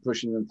out and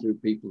pushing them through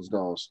people's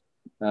doors.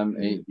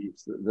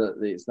 It's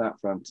that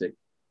frantic.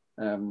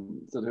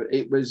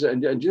 It was,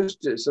 and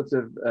just sort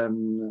of,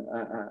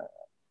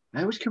 I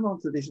always come on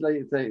to this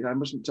later thing. I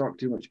mustn't talk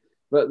too much,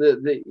 but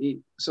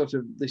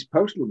this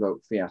postal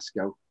vote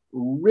fiasco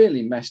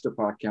really messed up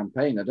our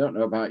campaign. I don't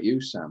know about you,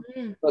 Sam,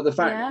 but the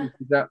fact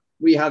is that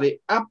we had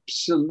it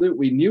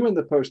we knew when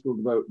the postal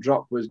vote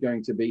drop was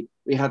going to be.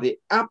 We had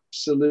it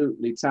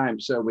absolutely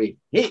timed, so we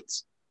hit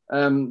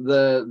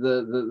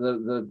the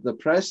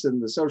press and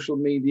the social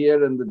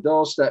media and the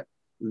doorstep.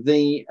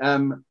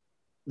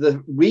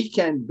 The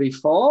weekend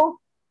before,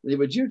 they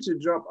were due to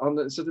drop on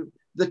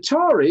the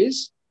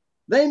Tories.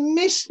 They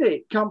missed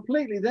it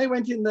completely. They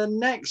went in the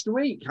next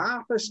week,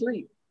 half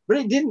asleep. But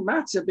it didn't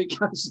matter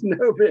because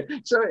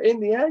nobody. So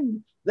in the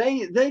end,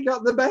 they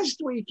got the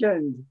best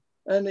weekend,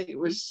 and it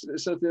was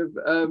sort of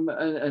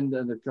and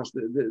of course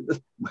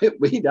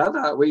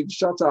we'd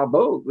shot our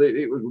bolt.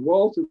 It was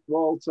wall to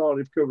wall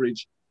Tory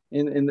coverage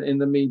in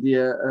the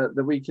media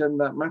the weekend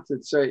that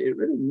mattered. So it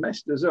really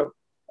messed us up.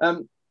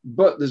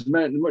 But there's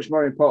much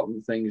more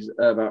important things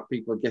about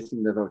people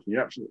getting their vote.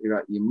 You're absolutely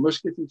right. You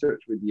must get in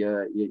touch with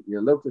your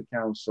local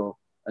council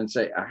and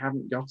say, I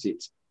haven't got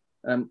it.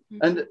 And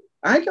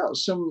I got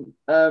some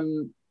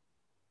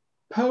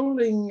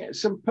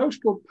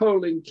postal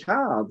polling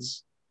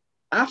cards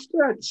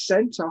after I'd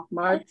sent off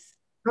my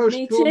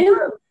postal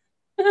vote.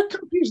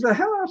 Confused the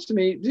hell out of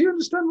me. Do you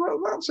understand what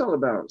that's all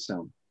about,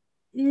 Sam?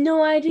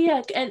 No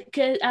idea.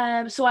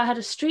 So I had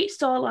a street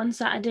stall on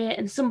Saturday,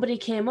 and somebody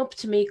came up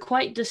to me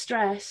quite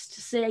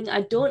distressed, saying,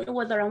 I don't know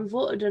whether I'm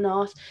voted or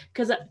not,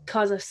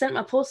 because I've sent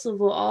my postal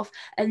vote off,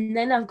 and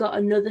then I've got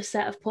another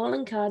set of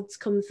polling cards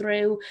come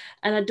through,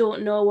 and I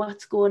don't know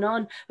what's going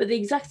on. But the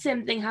exact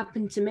same thing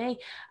happened to me.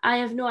 I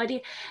have no idea.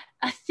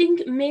 I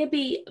think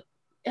maybe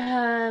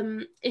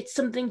it's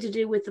something to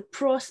do with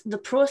the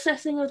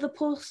processing of the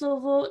postal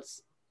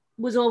votes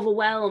was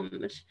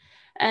overwhelmed.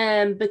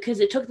 Because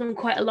it took them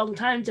quite a long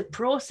time to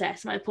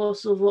process my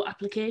postal vote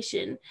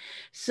application.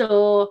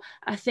 So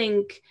I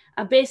think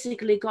I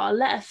basically got a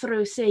letter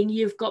through saying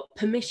you've got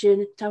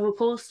permission to have a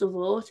postal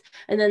vote,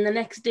 and then the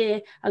next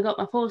day I got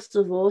my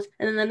postal vote,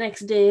 and then the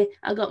next day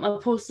I got my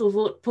postal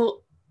vote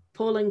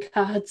polling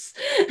cards.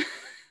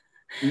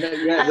 I'm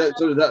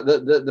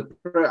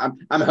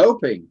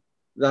hoping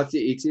that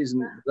it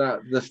isn't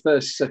that the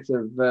first set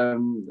of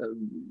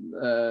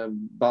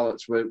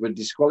ballots were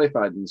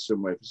disqualified in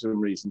some way for some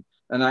reason,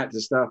 and I had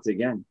to start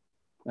again.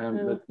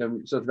 I'm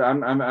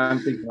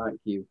thinking like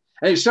you.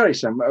 Hey, sorry,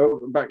 Sam.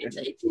 Back.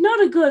 It's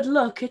not a good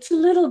look. It's a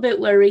little bit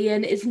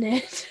worrying, isn't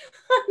it?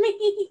 I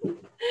mean,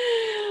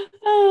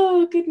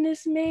 oh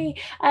goodness me!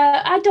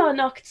 I door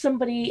knocked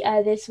somebody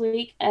this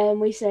week, and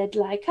we said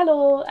like,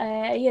 "Hello,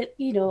 are you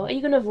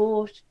going to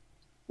vote?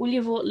 Will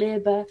you vote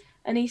Labour?"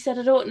 And he said,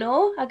 I don't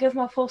know. I give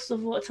my postal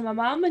vote to my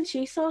mum and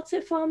she sorts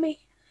it for me.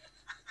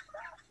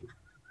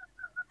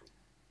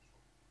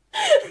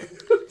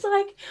 It's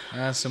like...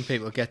 some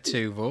people get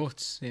 2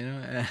 votes,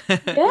 Yeah.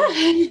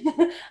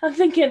 I'm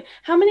thinking,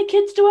 how many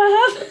kids do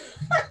I have?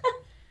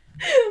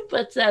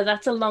 But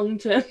that's a long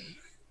term.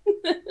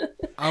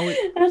 Are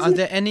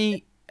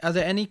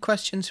there any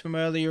questions from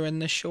earlier in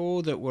the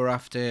show that we're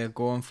after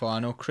going for? I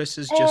know Chris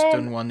has just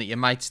done one that you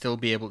might still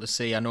be able to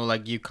see. I know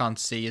you can't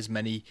see as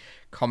many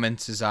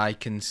comments as I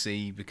can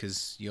see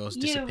because yours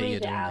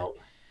disappeared.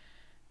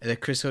 The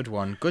Chris Hood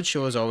one. Good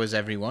show as always,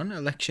 everyone.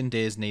 Election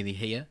day is nearly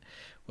here.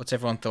 What's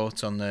everyone's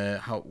thoughts on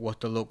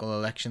what the local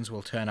elections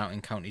will turn out in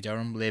County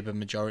Durham? Labour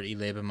majority,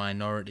 Labour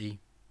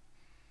minority?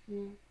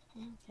 Okay.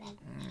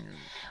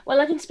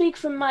 Well, I can speak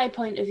from my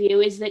point of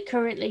view, is that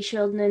currently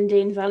Sheldon and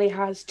Dean Valley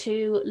has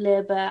 2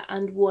 Labour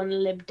and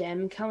 1 Lib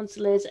Dem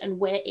councillors, and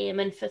we're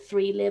aiming for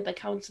 3 Labour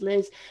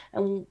councillors,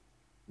 and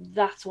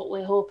that's what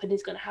we're hoping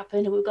is going to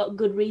happen, and we've got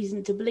good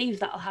reason to believe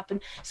that'll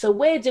happen. So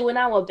we're doing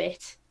our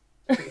bit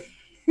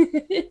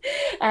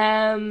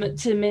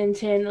to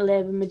maintain a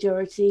Labour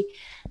majority.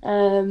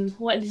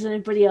 What does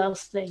anybody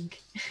else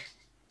think?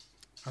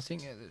 I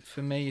think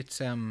for me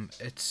it's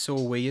so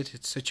weird.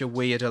 It's such a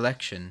weird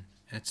election.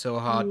 It's so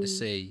hard to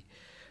see.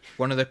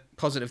 One of the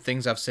positive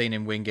things I've seen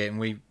in Wingate, and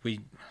we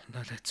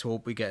let's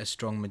hope we get a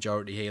strong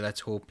majority here. Let's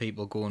hope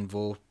people go and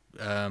vote.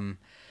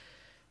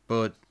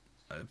 But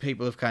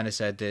people have kind of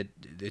said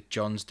that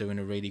John's doing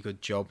a really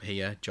good job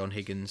here. John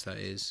Higgins, that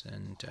is,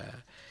 and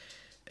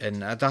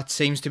And that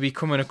seems to be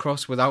coming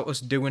across without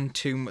us doing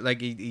too much.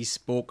 Like, he's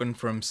spoken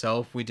for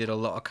himself. We did a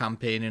lot of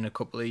campaigning a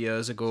couple of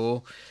years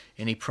ago,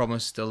 and he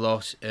promised a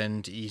lot,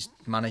 and he's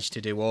managed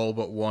to do all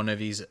but one of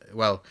his...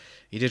 Well,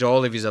 he did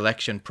all of his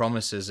election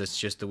promises. It's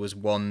just there was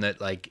one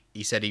that, like,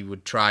 he said he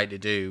would try to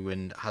do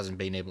and hasn't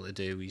been able to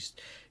do.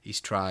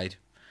 He's tried.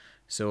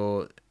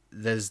 So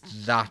there's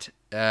that.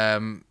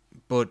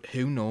 But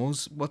who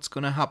knows what's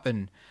going to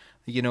happen?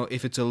 You know,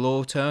 if it's a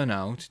low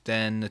turnout,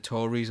 then the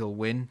Tories will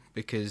win,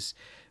 because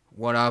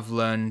what I've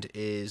learned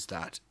is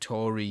that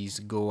Tories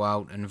go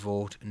out and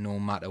vote no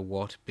matter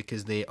what,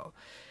 because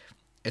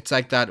it's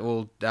like that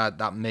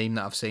meme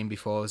that I've seen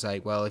before. It's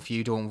like, well, if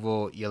you don't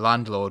vote, your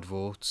landlord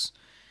votes,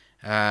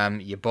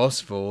 your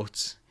boss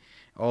votes,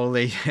 all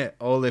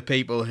the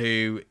people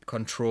who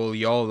control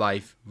your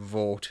life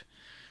vote,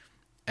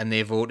 and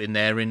they vote in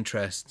their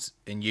interests,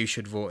 and you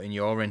should vote in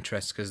your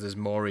interests because there's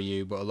more of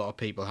you. But a lot of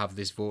people have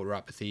this voter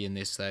apathy and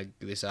this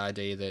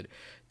idea that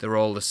they're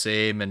all the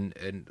same. And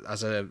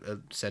as I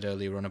said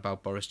earlier on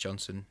about Boris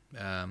Johnson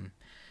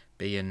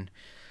being,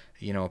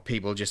 you know,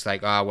 people just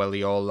like, well,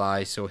 he all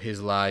lies, so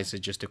his lies are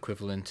just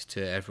equivalent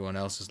to everyone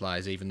else's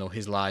lies, even though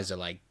his lies are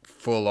like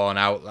full-on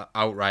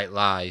outright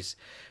lies,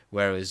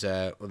 whereas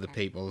other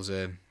people's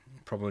are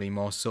probably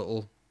more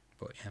subtle.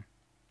 But yeah.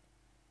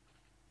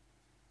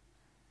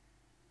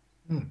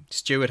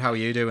 Stuart, how are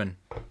you doing?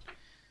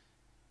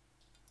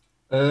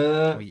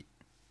 I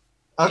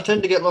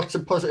tend to get lots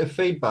of positive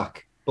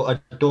feedback, but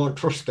I don't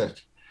trust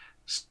it.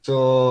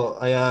 So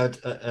I had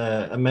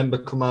a member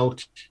come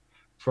out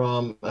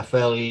from a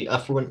fairly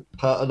affluent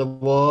part of the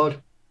ward.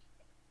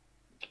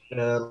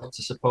 Lots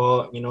of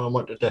support, you know. I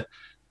wanted to.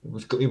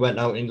 He went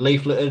out and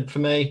leafleted for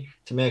me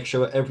to make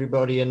sure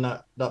everybody in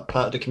that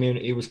part of the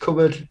community was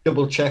covered,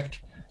 double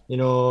checked, you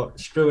know,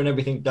 screwing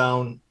everything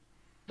down.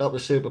 That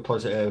was super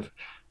positive.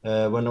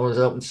 When I was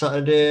out on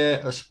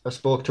Saturday, I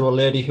spoke to a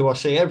lady who I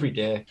see every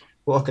day,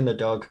 walking the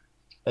dog,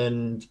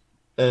 and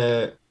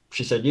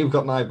she said, "You've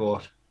got my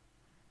vote."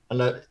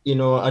 And I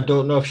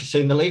don't know if she's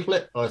seen the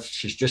leaflet or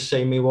she's just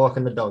seen me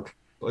walking the dog.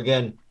 But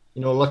again,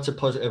 you know, lots of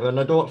positive, and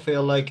I don't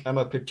feel like I'm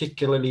a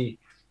particularly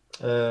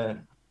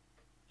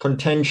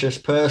contentious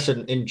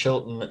person in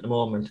Chiltern at the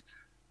moment.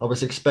 I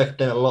was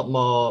expecting a lot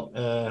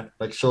more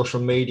like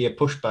social media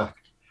pushback,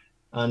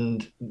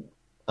 and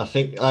I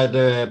think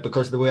either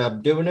because of the way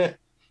I'm doing it,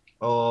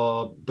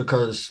 or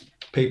because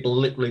people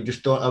literally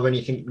just don't have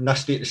anything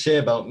nasty to say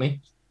about me,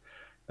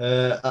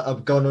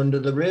 I've gone under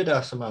the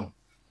radar somehow.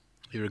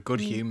 You're a good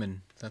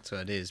human. That's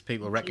what it is.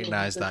 People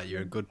recognise that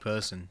you're a good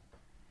person.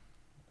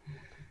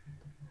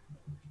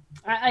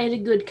 I had a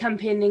good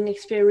campaigning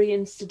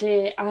experience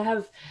today. I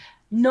have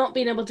not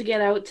been able to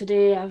get out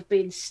today. I've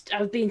been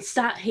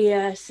sat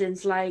here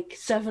since like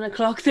 7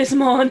 o'clock this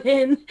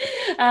morning.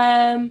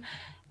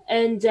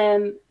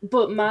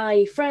 But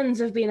my friends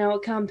have been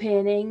out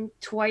campaigning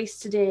twice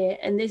today,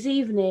 and this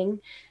evening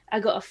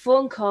I got a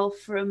phone call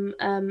from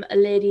a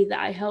lady that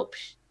I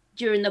helped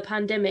during the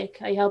pandemic.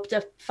 I helped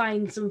her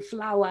find some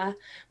flour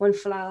when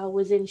flour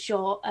was in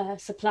short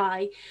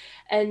supply,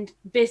 and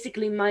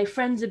basically my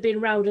friends had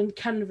been round and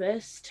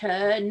canvassed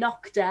her,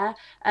 knocked her,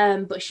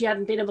 but she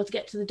hadn't been able to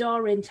get to the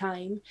door in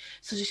time,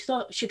 so she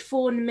thought she'd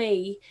phone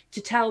me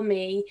to tell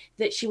me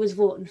that she was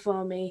voting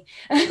for me.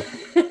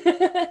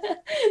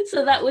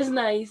 So that was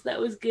nice. That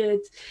was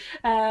good.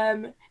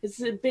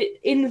 It's a bit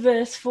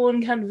inverse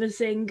phone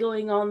canvassing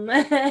going on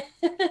there.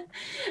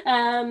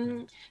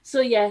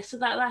 So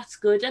that's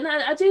good. And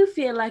I do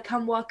feel like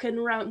I'm walking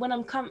around when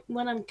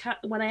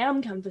I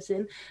am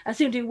canvassing. I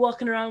seem to be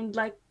walking around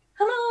like,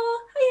 hello,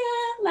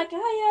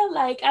 hiya,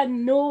 like I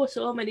know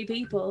so many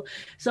people.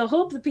 So I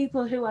hope the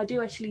people who I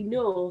do actually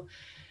know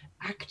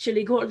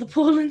actually go to the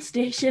polling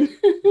station.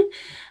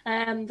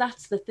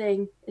 That's the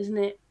thing, isn't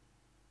it?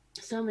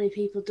 So many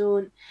people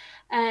don't.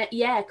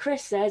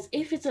 Chris says,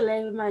 if it's a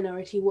Labour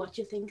minority, what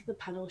do you think the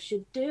panel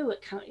should do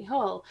at County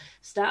Hall?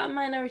 Start a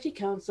minority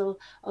council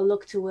or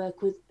look to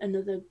work with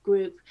another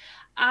group?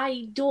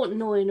 I don't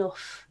know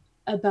enough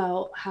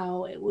about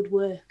how it would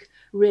work,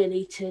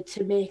 really, to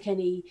make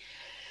any...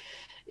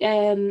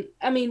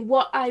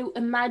 what I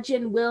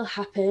imagine will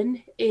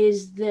happen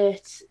is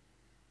that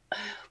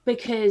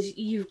because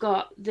you've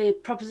got the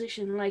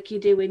proposition like you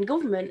do in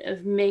government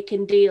of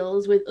making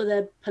deals with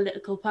other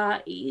political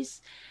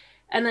parties,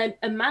 and I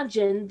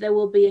imagine there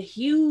will be a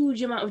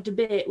huge amount of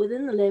debate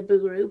within the Labour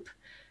group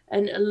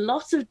and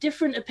lots of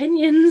different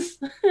opinions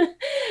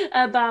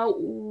about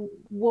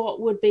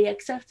what would be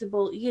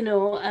acceptable. You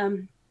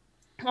know,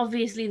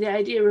 obviously the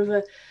idea of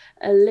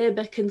a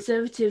Labour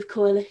Conservative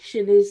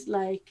coalition is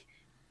like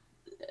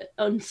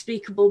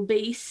unspeakable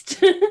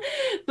beast.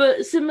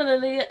 But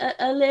similarly,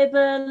 a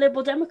Labour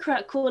Liberal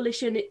Democrat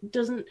coalition, it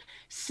doesn't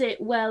sit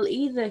well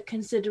either,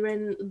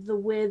 considering the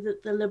way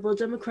that the Liberal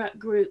Democrat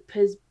group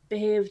has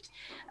behaved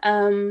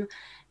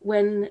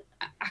when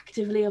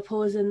actively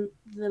opposing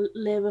the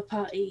Labour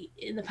Party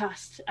in the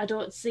past. I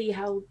don't see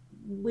how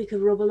we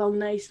could rub along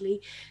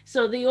nicely.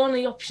 So the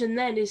only option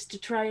then is to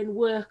try and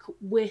work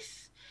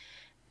with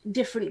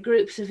different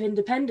groups of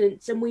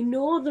independents, and we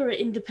know there are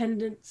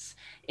independents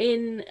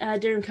in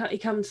Durham County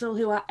Council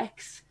who are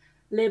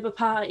ex-Labour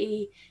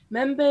Party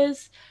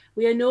members.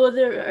 We know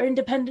there are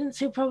independents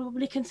who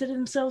probably consider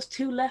themselves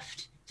too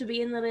left to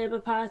be in the Labour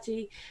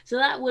Party, so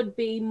that would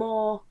be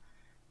more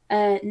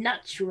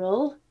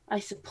natural, I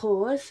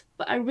suppose,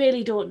 but I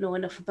really don't know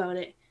enough about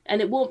it,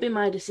 and it won't be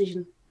my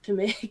decision to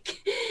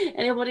make.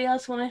 Anybody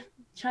else want to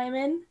chime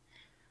in?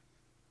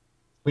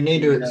 We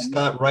need to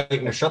start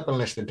writing a shopping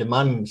list of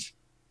demands.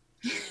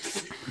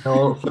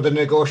 For the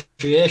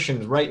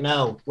negotiations right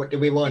now. What do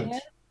we want? Yeah.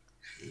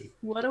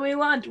 What do we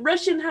want?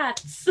 Russian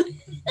hats.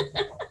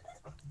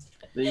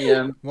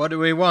 What do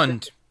we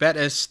want?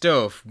 Better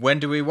stuff. When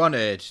do we want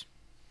it?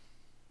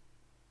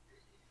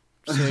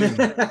 Soon.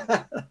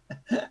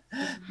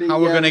 How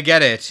we're going to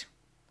get it?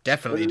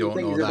 Definitely don't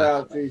know that.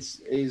 About this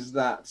is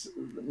that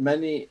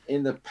many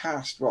in the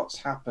past, what's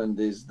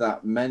happened is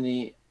that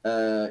many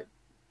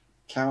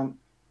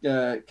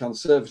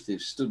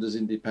Conservatives stood as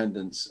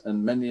independents,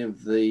 and many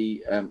of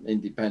the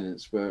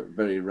independents were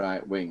very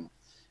right wing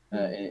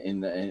in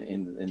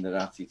their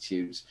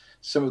attitudes.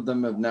 Some of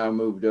them have now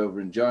moved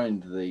over and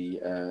joined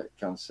the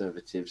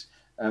Conservatives,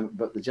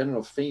 but the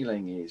general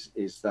feeling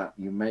is that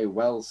you may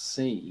well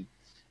see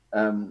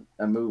a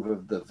move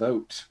of the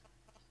vote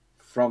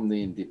from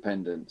the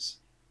independents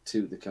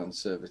to the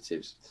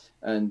Conservatives,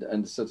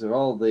 and sort of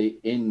all the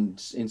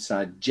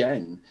inside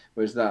gen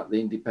was that the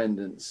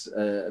independents,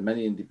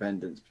 many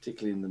independents,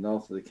 particularly in the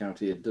north of the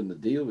county, had done a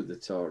deal with the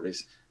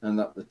Tories, and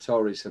that the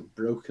Tories have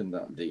broken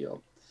that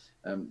deal.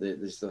 They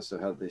also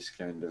had this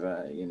kind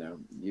of,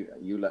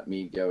 you let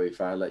me go if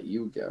I let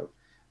you go,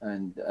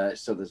 and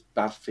so there's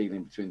bad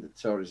feeling between the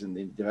Tories and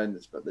the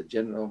independents. But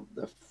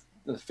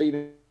the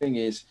feeling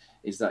is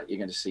that you're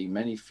going to see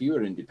many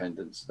fewer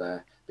independents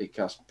there,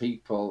 because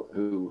people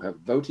who have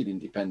voted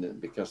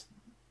independent because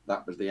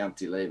that was the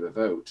anti-Labour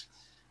vote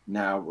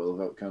now will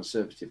vote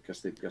Conservative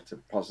because they've got a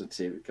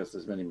positive, because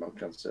there's many more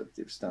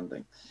Conservatives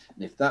standing.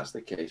 And if that's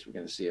the case, we're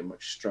going to see a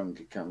much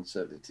stronger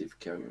Conservative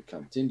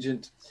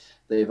contingent.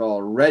 They've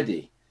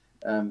already,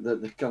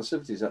 the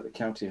Conservatives at the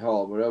County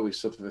Hall were always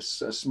sort of a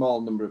small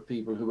number of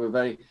people who were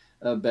very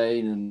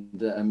urbane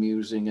and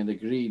amusing and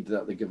agreed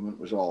that the government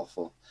was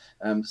awful.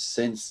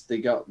 Since they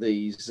got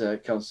these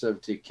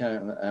Conservative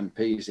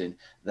MPs in,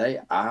 they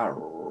are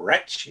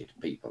wretched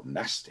people,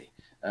 nasty,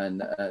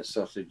 and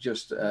sort of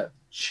just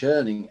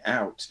churning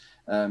out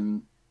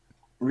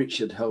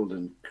Richard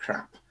Holden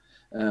crap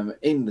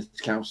in the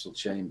council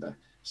chamber.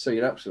 So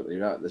you're absolutely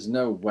right. There's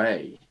no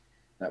way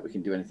that we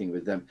can do anything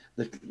with them.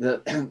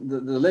 The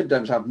Lib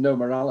Dems have no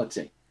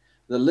morality.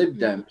 The Lib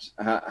Dems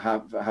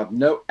have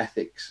no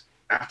ethics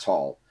at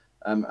all.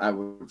 I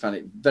would find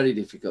it very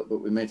difficult, but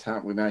we might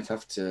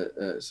have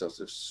to sort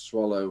of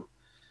swallow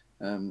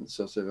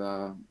sort of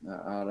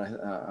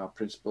our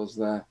principles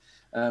there.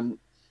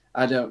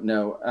 I don't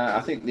know.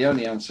 I think the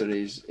only answer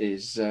is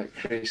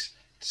Chris,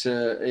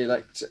 to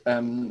elect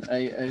a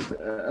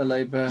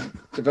Labour,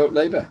 to vote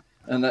Labour,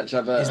 and let's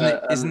have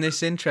a. Isn't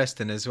this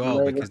interesting as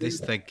well? Because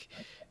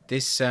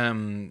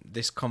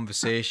this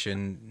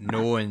conversation,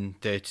 knowing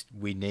that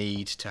we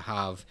need to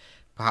have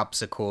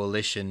perhaps a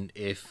coalition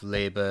if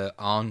Labour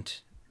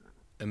aren't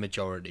a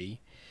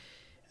majority,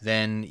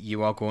 then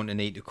you are going to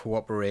need to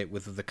cooperate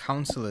with other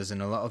councillors,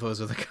 and a lot of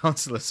those other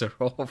councillors are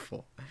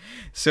awful.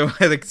 So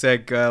it's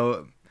like,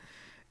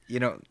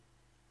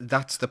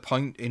 that's the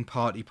point in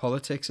party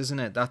politics, isn't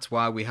it? That's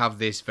why we have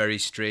this very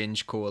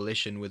strange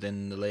coalition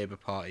within the Labour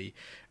Party.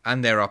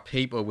 And there are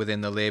people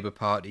within the Labour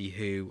Party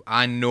who,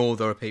 I know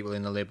there are people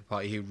in the Labour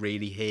Party who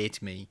really hate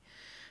me.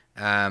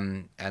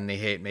 And they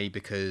hate me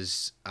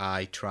because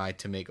I tried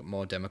to make it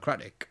more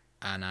democratic,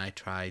 and I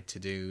tried to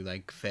do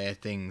like fair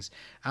things,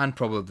 and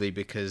probably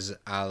because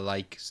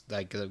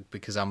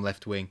because I'm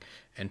left wing,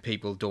 and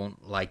people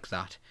don't like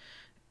that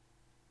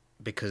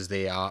because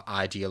they are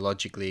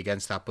ideologically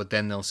against that. But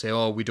then they'll say,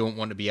 oh, we don't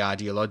want to be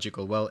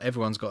ideological. Well,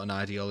 everyone's got an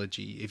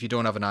ideology. If you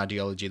don't have an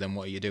ideology, then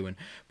what are you doing?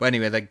 But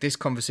anyway, like this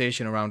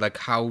conversation around like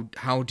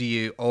how do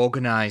you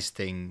organize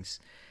things?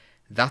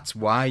 That's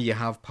why you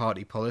have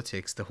party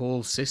politics. The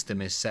whole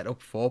system is set up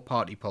for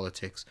party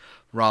politics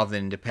rather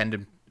than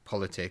independent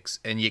politics.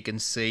 And you can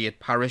see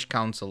at parish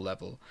council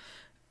level,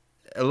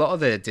 a lot of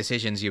the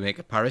decisions you make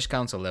at parish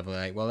council level are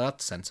like, well,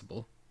 that's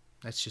sensible.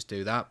 Let's just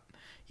do that.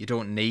 You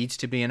don't need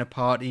to be in a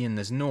party, and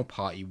there's no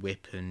party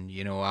whip. And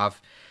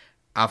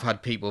I've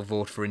had people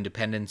vote for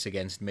independence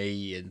against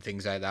me and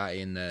things like that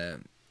in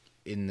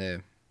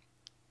the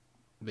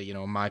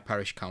my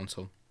parish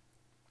council.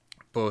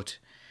 But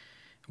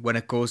when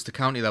it goes to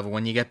county level,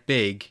 when you get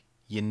big,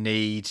 you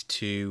need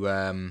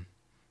to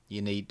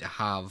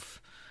have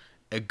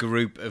a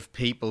group of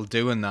people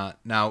doing that.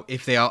 Now,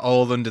 if they are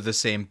all under the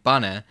same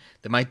banner,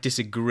 they might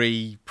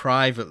disagree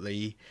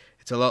privately.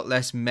 It's a lot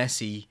less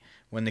messy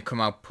when they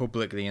come out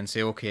publicly and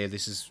say, okay,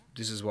 this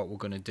is what we're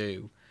going to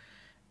do.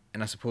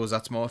 And I suppose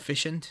that's more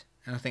efficient.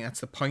 And I think that's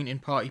the point in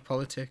party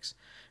politics.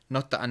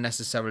 Not that I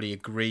necessarily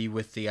agree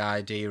with the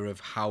idea of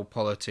how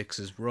politics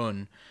is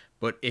run,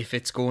 but if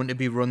it's going to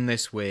be run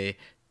this way,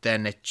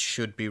 then it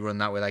should be run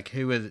that way. Like,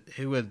 who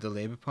are the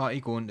Labour Party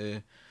going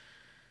to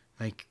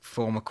like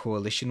form a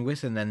coalition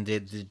with, and then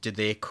did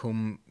they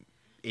come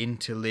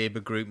into Labour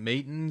group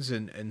meetings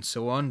and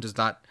so on? Does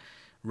that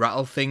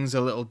rattle things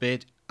a little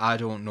bit? I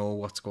don't know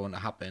what's going to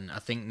happen. I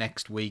think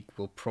next week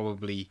we'll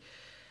probably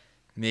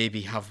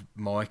maybe have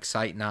more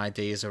exciting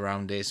ideas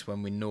around this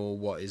when we know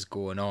what is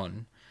going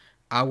on.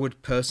 I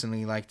would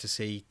personally like to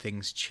see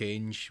things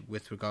change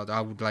with regard.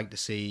 I would like to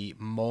see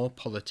more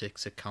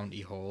politics at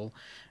County Hall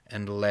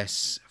and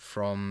less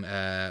from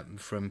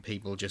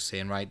people just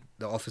saying, right,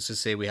 the officers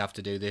say we have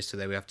to do this, so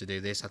then we have to do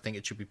this. I think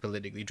it should be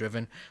politically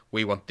driven.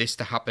 We want this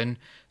to happen,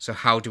 so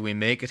how do we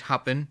make it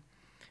happen?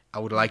 I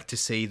would like to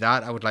see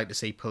that. I would like to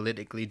see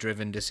politically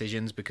driven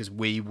decisions, because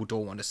we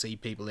don't want to see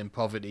people in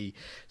poverty,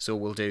 so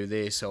we'll do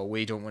this, or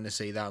we don't want to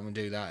see that and we'll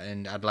do that.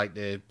 And I'd like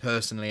to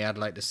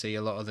see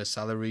a lot of the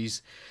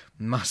salaries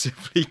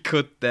massively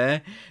cut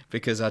there,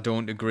 because I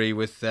don't agree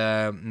with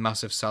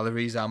massive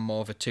salaries. I'm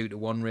more of a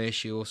 2-to-1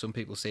 ratio. Some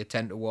people say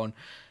 10-to-1.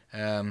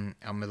 I'm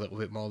a little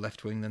bit more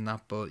left wing than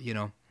that, but you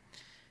know,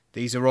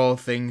 these are all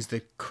things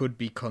that could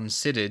be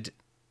considered.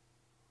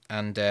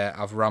 And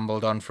I've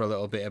rambled on for a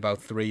little bit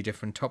about 3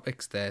 different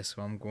topics there,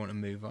 so I'm going to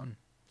move on.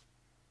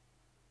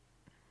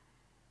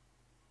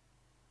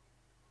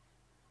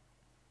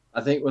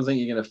 I think one thing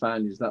you're going to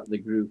find is that the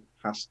group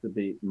has to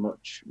be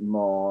much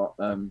more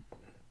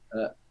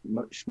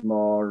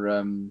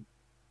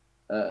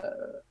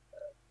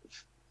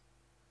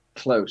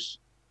close.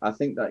 I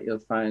think that you'll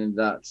find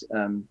that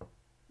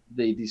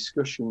the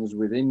discussions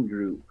within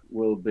group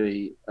will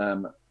be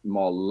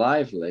more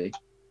lively,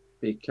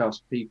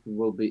 because people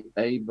will be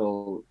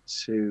able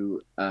to,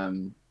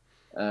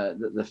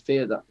 the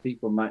fear that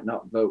people might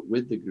not vote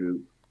with the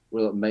group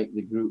will make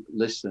the group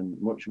listen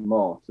much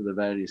more to the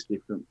various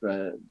different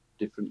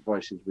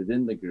voices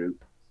within the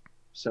group.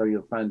 So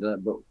you'll find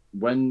that, but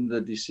when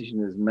the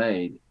decision is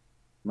made,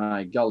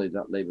 my golly,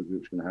 that Labour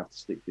group's going to have to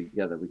stick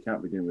together. We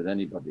can't be doing with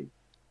anybody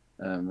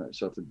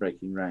sort of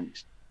breaking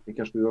ranks,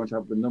 because we won't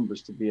have the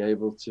numbers to be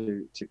able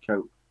to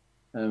cope.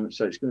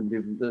 So it's going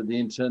to be the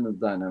internal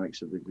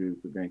dynamics of the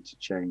group are going to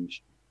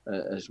change,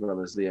 as well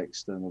as the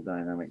external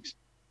dynamics.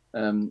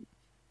 The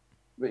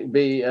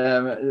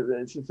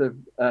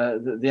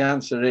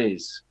answer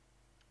is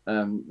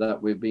that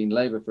we've been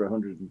Labour for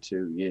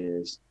 102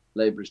 years.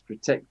 Labour is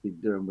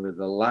protected during with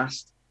the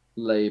last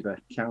Labour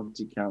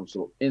county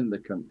council in the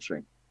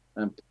country,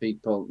 and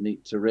people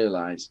need to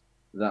realise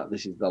that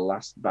this is the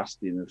last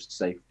bastion of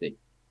safety,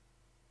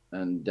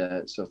 and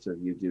sort of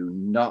you do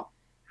not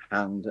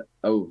hand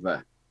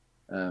over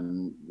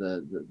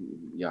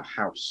your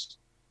house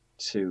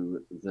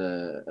to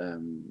the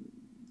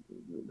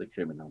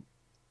criminal.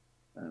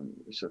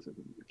 Sort of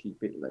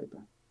keep it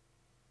Labour.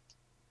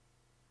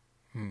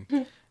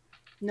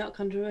 Not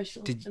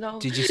controversial at all.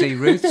 Did you say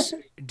Ruth's?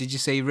 Did you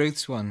say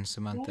Ruth's one,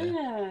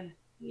 Samantha?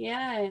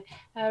 Yeah.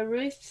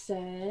 Ruth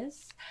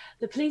says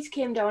the police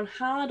came down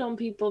hard on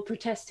people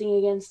protesting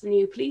against the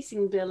new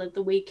policing bill at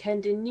the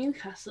weekend in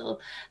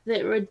Newcastle.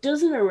 There were a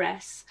dozen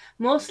arrests,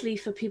 mostly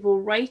for people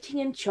writing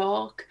in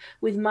chalk,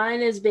 with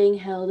minors being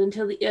held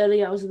until the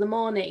early hours of the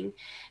morning.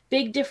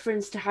 Big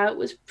difference to how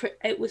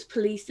it was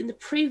policed in the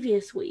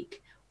previous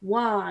week.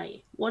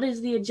 Why? What is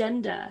the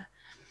agenda?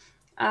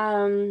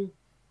 I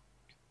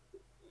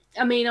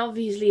mean,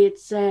 obviously,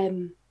 it's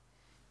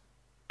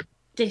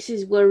this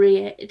is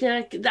worrying.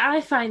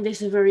 I find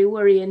this a very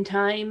worrying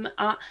time.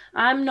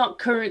 I'm not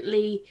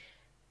currently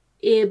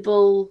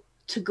able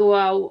to go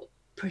out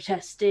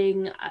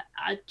protesting.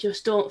 I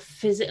just don't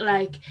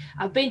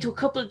I've been to a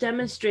couple of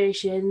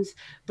demonstrations,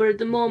 but at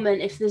the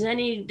moment, if there's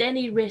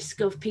any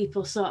risk of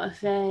people sort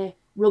of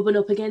rubbing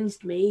up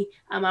against me,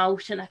 I'm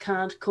out and I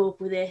can't cope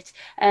with it.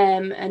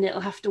 And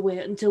it'll have to wait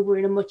until we're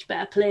in a much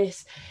better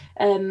place.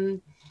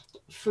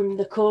 From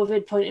the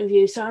COVID point of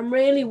view. So I'm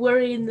really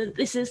worrying that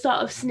this is sort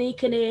of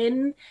sneaking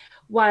in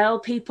while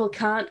people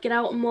can't get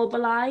out and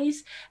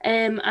mobilise,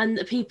 and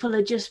the people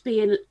are just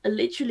being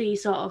literally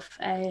sort of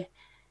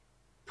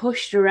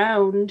pushed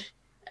around.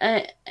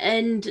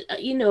 And,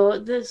 you know,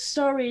 the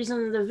stories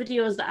and the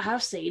videos that I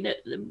have seen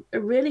are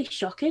really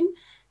shocking.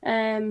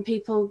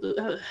 People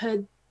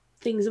heard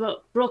things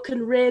about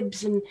broken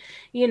ribs, and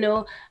you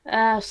know,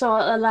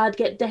 saw a lad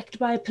get decked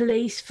by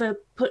police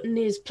for putting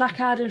his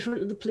placard in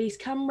front of the police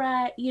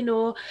camera. You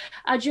know,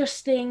 I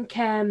just think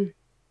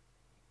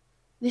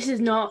this is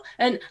not.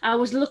 And I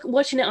was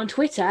watching it on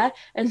Twitter,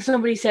 and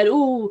somebody said,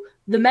 "Oh,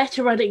 the Met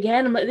are at it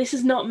again." I'm like, "This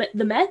is not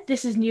the Met.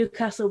 This is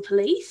Newcastle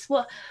Police.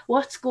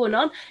 What's going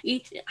on?"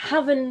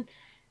 Having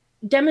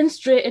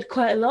demonstrated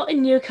quite a lot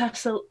in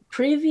Newcastle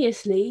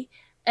previously,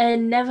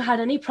 and never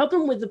had any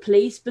problem with the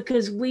police,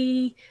 because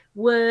we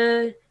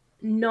were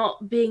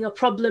not being a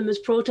problem as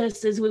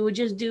protesters. We were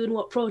just doing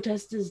what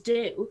protesters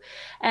do.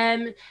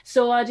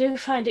 So I do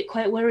find it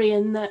quite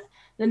worrying that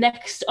the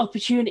next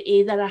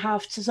opportunity that I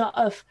have to sort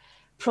of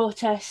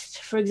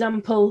protest, for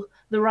example,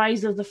 the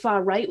rise of the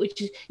far right,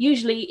 which is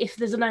usually if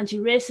there's an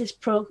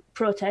anti-racist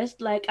protest,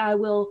 like I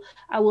will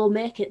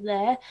make it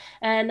there.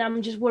 And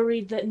I'm just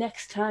worried that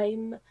next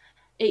time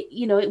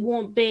it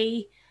won't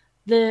be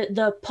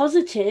the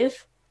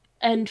positive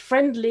and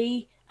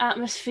friendly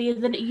atmosphere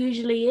that it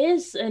usually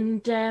is.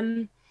 And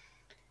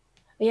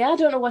I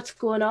don't know what's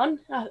going on.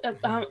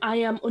 I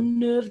am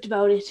unnerved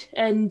about it.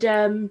 And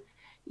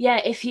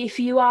if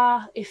you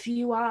are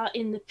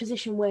in the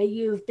position where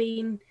you've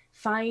been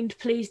fined,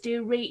 please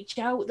do reach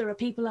out. There are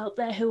people out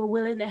there who are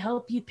willing to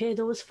help you pay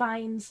those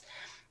fines,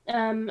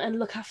 and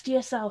look after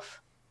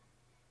yourself.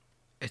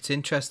 It's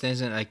interesting,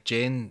 isn't it? Like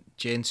Jane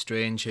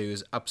Strange, who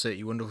is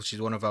absolutely wonderful.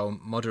 She's one of our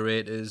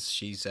moderators.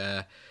 She's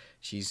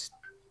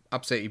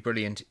absolutely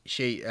brilliant.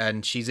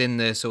 She's in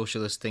the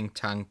Socialist Think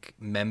Tank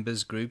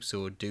members group,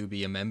 so do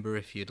be a member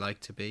if you'd like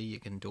to be. You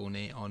can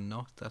donate or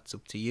not. That's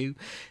up to you.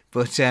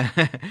 But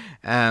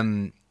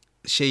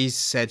she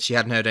said she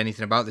hadn't heard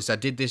anything about this. I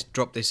did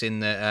drop this in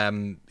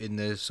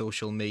the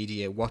social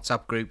media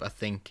WhatsApp group, I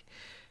think,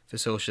 for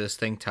Socialist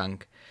Think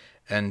Tank.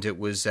 And it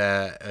was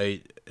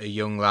a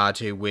young lad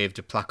who waved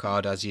a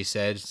placard, as you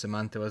said,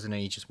 Samantha, wasn't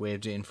he? He just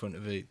waved it in front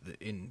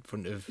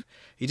of.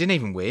 He didn't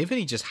even wave it.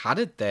 He just had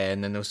it there,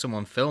 and then there was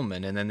someone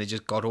filming, and then they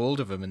just got hold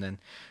of him and then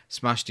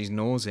smashed his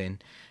nose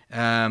in,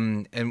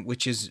 and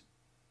which is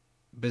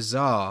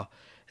bizarre.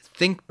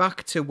 Think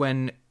back to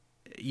when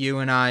you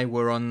and I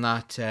were on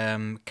that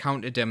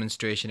counter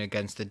demonstration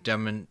against the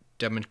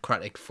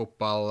Democratic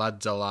Football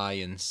Lads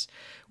Alliance,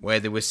 where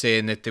they were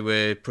saying that they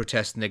were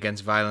protesting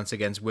against violence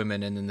against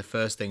women, and then the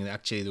first thing,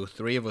 actually there were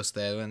three of us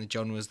there, and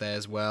John was there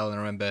as well, and I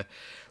remember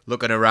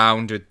looking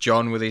around at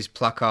John with his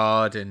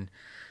placard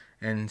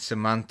and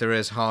Samantha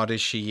as hard as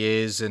she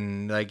is,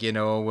 and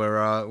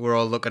we're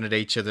all looking at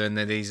each other, and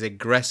then these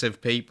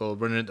aggressive people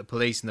running at the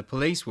police, and the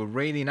police were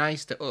really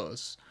nice to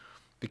us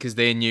because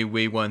they knew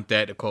we weren't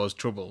there to cause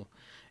trouble.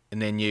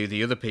 And they knew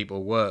the other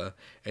people were.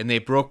 And they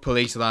broke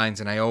police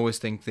lines, and I always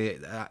think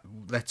that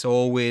let's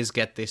always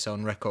get this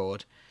on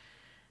record.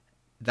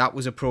 That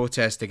was a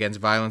protest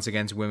against violence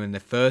against women. The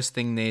first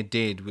thing they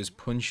did was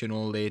punch an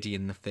old lady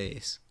in the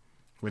face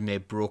when they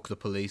broke the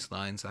police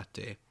lines that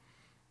day.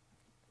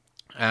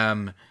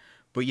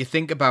 But you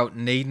think about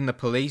needing the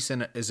police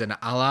as an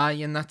ally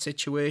in that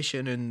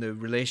situation, and the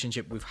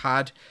relationship we've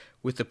had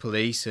with the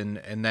police,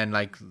 and then,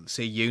 like,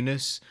 say,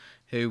 Eunice,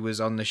 who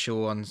was on the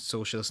show on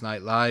Socialist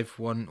Night Live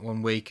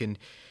one week, and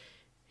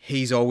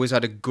he's always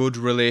had a good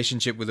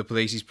relationship with the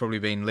police. He's probably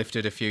been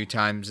lifted a few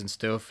times and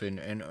stuff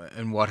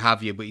and what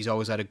have you, but he's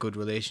always had a good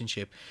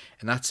relationship.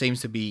 And that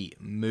seems to be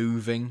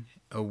moving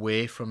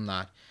away from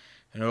that.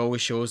 And it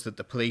always shows that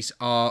the police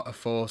are a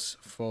force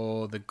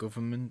for the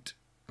government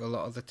a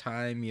lot of the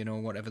time.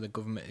 Whatever the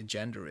government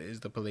agenda is,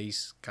 the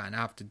police kind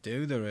of have to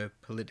do. They're a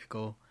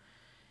political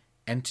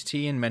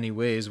entity in many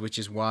ways, which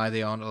is why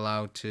they aren't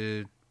allowed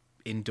to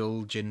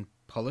indulge in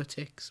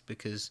politics,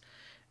 because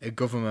a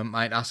government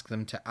might ask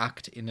them to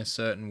act in a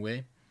certain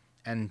way,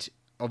 and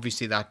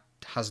obviously that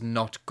has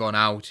not gone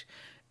out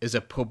as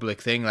a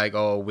public thing, like,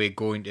 oh, we're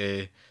going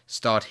to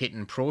start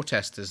hitting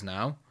protesters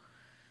now,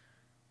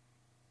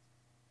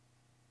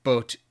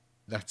 but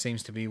that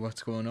seems to be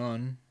what's going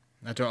on.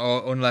 I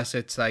don't, unless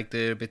it's like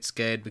they're a bit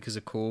scared because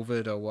of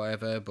COVID or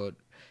whatever, but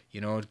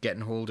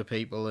getting hold of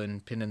people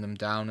and pinning them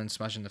down and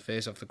smashing the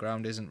face off the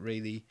ground isn't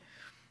really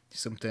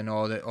something,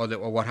 or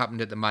what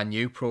happened at the Man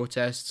U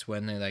protests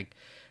when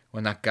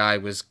that guy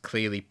was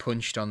clearly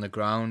punched on the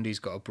ground. He's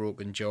got a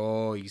broken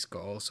jaw. He's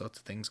got all sorts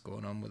of things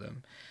going on with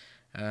him,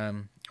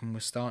 and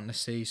we're starting to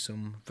see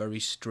some very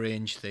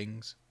strange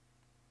things.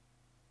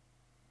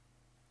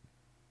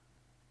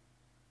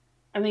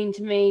 I mean,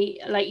 to me,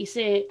 like you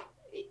say,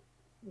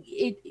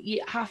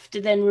 you have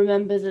to then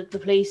remember that the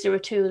police are a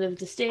tool of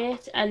the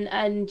state,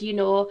 and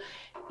you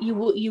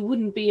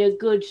wouldn't be a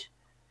good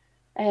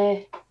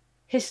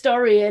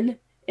historian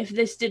if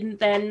this didn't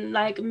then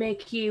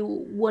make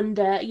you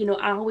wonder,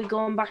 are we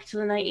going back to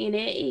the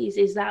 1980s?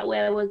 Is that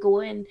where we're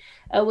going?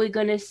 Are we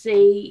going to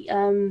see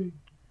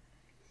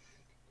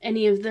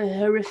any of the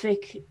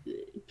horrific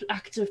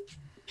acts of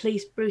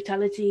police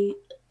brutality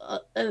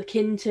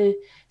akin to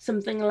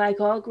something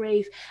like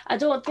Orgreave? I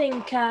don't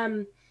think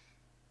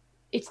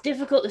it's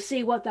difficult to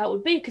see what that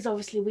would be, because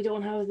obviously we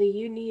don't have the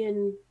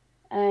union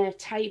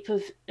type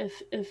of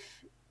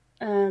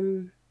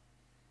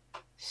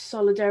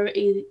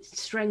solidarity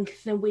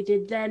strength than we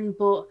did then.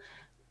 But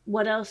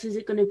what else is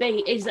it going to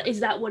be? Is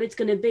that what it's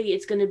going to be?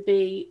 It's going to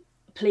be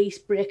police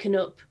breaking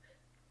up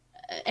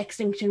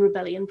Extinction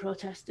Rebellion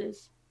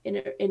protesters in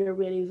a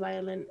really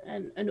violent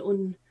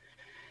and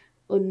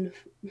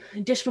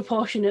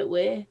disproportionate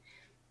way.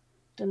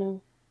 Don't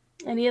know.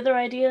 Any other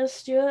ideas,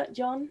 Stuart,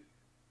 John?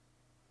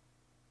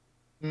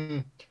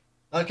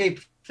 I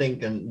keep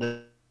thinking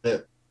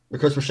that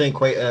because we're seeing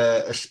quite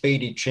a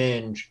speedy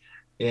change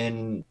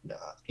in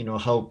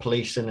how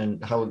policing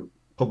and how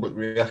public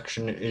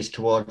reaction is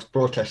towards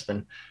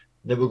protesting,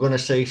 that we're going to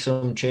see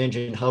some change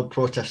in how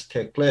protests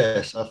take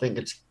place. I think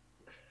it's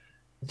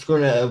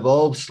going to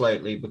evolve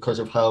slightly because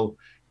of how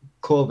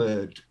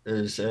COVID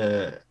has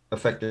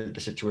affected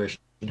the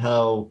situation, and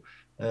how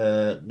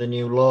the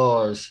new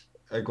laws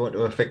are going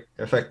to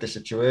affect the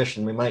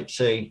situation. We might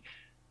see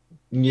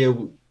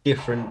new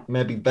different,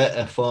 maybe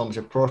better forms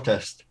of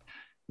protest,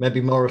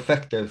 maybe more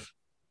effective,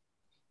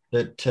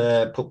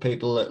 that put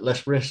people at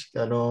less risk.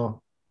 I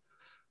know,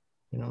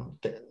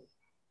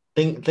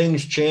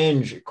 things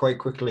change quite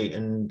quickly,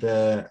 and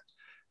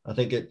I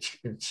think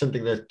it's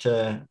something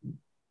that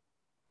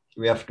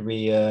we have to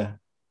be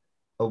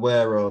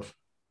aware of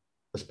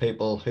as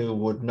people who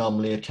would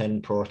normally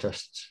attend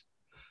protests.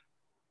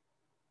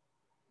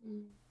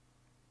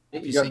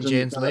 Have you seen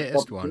Jane's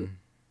latest one?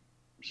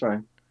 Sorry.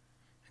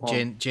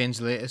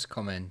 Jane's latest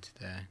comment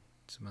there,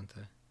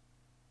 Samantha.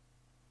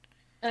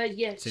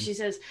 Yes, she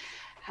says,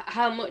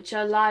 how much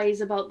are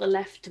lies about the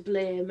left to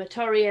blame? A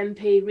Tory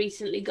MP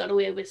recently got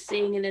away with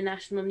saying in a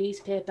national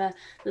newspaper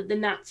that the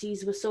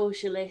Nazis were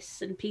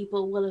socialists, and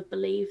people will have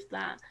believed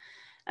that.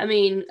 I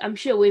mean, I'm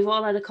sure we've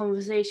all had a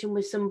conversation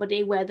with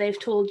somebody where they've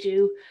told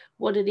you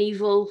what an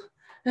evil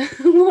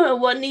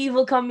what an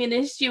evil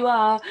communist you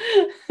are,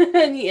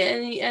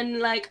 and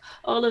like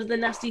all of the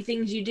nasty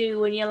things you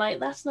do, and you're like,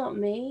 that's not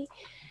me.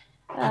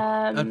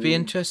 I'd be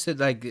interested,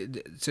 like,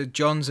 so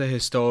John's a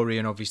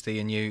historian, obviously,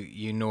 and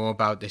you know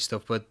about this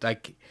stuff, but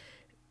like,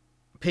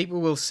 people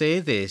will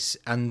say this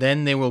and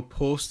then they will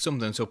post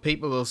something. So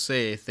people will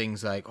say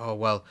things like, oh,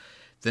 well,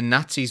 the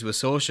Nazis were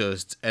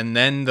socialists, and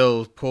then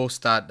they'll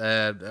post that,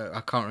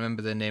 I can't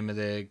remember the name of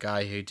the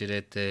guy who did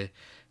it, the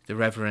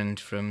Reverend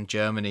from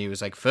Germany,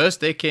 was like, first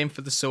they came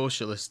for the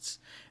socialists,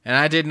 and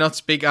I did not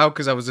speak out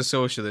because I was a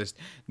socialist.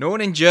 No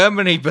one in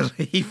Germany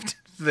believed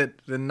that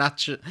the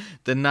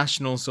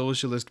National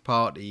Socialist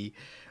Party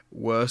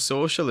were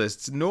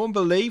socialists. No one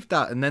believed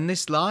that, and then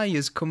this lie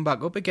has come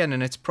back up again,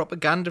 and it's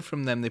propaganda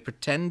from them. They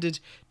pretended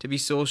to be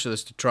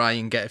socialists to try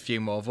and get a few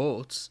more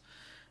votes,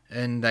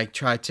 and like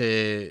try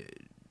to,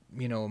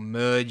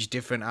 merge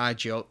different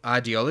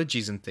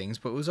ideologies and things,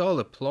 but it was all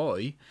a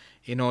ploy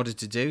in order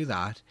to do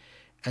that.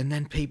 And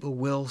then people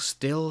will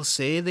still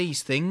say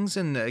these things,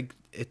 and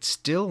it's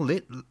still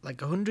lit,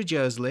 like 100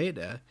 years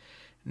later,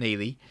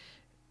 nearly,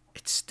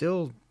 it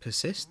still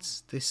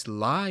persists, this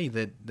lie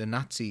that the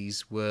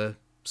Nazis were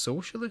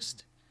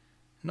socialist.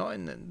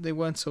 They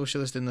weren't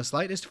socialist in the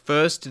slightest.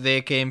 First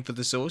they came for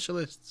the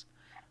socialists.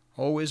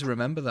 Always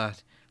remember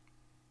that.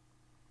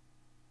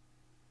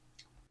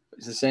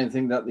 It's the same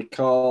thing that they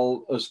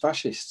call us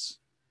fascists.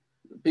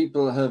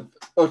 People have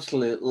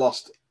utterly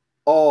lost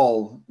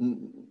all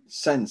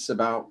sense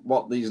about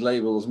what these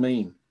labels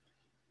mean.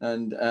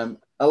 And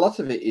a lot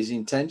of it is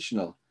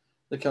intentional.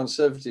 The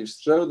Conservatives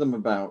throw them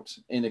about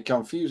in a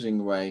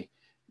confusing way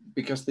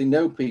because they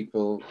know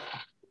people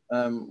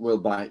will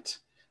bite,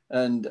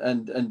 and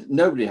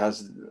nobody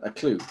has a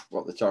clue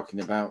what they're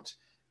talking about,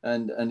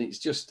 and it's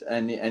just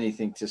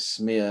anything to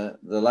smear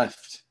the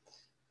left,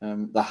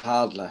 the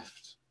hard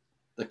left,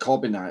 the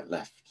Corbynite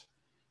left,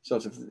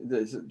 sort of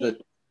the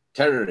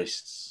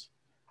terrorists,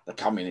 the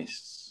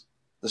communists,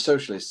 the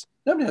socialists.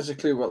 Nobody has a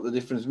clue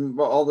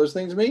what all those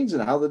things means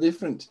and how they're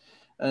different.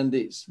 And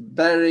it's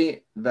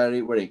very,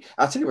 very worrying.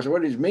 I'll tell you what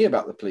worries me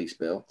about the police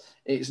bill.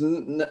 It's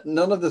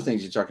none of the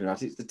things you're talking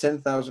about. It's the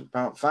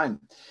 £10,000 fine.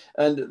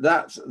 And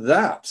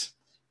that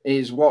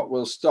is what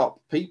will stop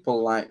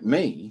people like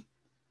me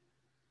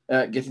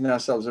getting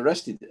ourselves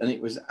arrested. And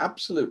it was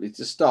absolutely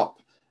to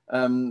stop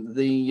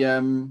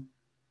the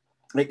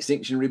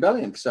Extinction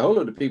Rebellion. Because a whole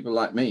load of people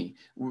like me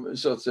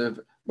sort of...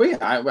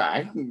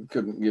 I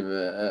couldn't give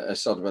a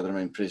sod whether I'm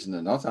in prison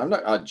or not. I'm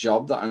not got a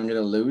job that I'm going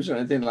to lose or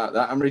anything like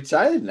that. I'm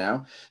retired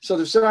now,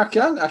 so I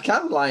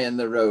can lie in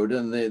the road,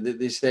 and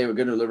they say we're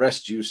going to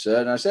arrest you,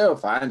 sir, and I say, oh,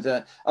 fine,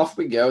 off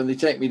we go, and they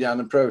take me down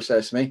and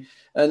process me,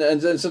 and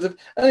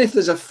if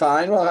there's a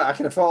fine, well, I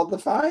can afford the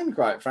fine,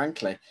 quite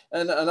frankly,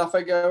 and off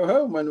I go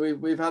home when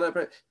we've had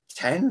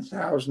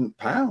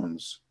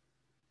 £10,000.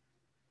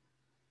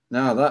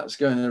 Now that's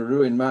going to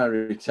ruin my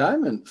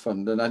retirement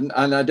fund, and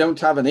I don't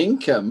have an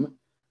income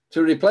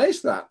to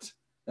replace that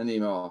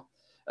anymore.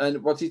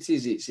 And what it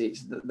is, it's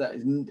that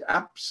is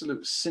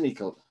absolute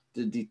cynical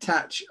to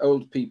detach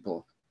old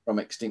people from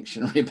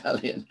Extinction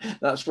Rebellion.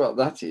 That's what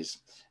that is.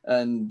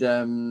 And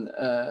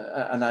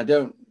I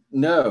don't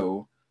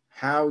know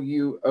how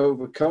you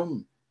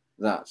overcome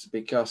that,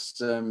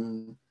 because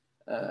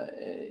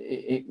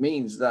it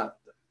means that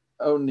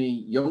only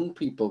young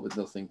people with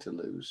nothing to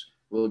lose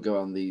will go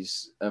on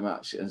these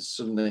marches, and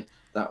suddenly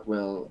that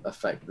will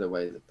affect the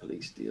way the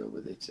police deal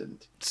with it.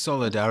 And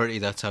solidarity,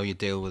 that's how you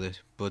deal with it.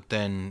 But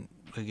then,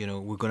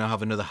 we're going to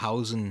have another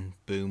housing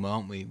boom,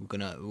 aren't we?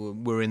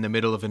 We're in the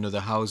middle of another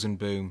housing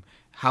boom.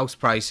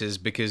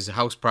 Because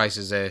house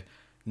prices are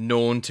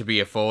known to be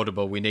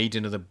affordable. We need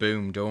another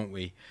boom, don't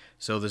we?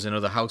 So there's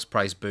another house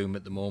price boom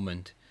at the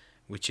moment,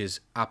 which is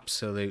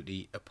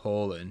absolutely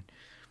appalling.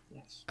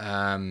 yes.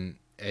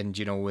 And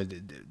with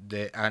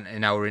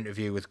in our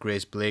interview with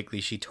Grace Blakely,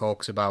 she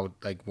talks about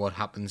like what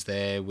happens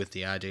there with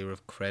the idea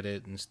of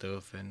credit and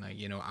stuff, and like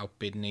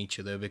outbidding each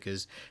other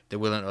because they're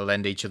willing to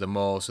lend each other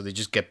more, so they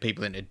just get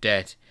people into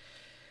debt,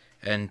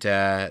 and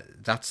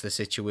that's the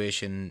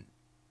situation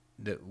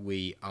that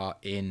we are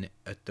in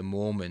at the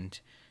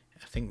moment.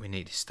 I think we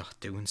need to start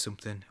doing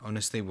something.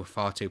 Honestly, we're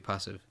far too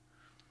passive.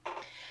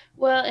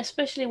 Well,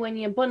 especially when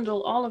you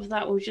bundle all of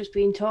that we've just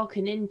been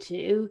talking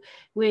into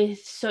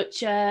with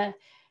such a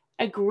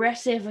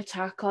aggressive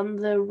attack on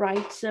the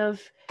rights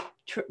of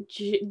the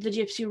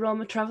Gypsy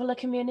Roma traveller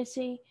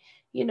community.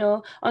 You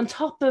know, on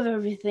top of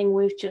everything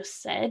we've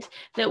just said,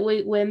 that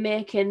we're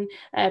making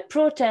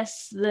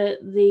protests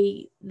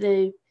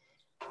the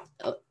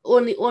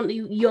only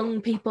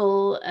young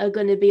people are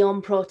going to be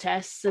on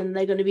protests and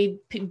they're going to be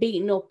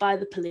beaten up by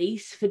the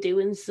police for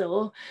doing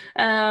so.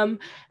 And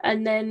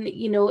then,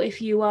 you know, if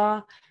you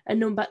are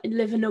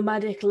live a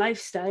nomadic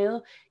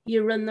lifestyle,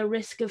 you run the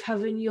risk of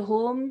having your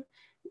home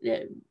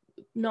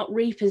not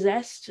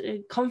repossessed,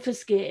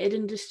 confiscated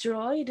and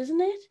destroyed,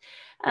 isn't it?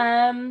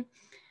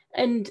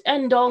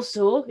 And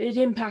also it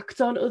impacts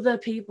on other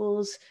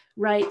people's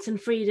rights and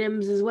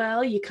freedoms as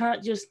well. You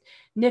can't just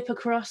nip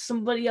across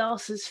somebody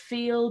else's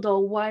field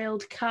or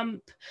wild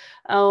camp,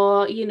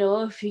 or, you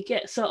know, if you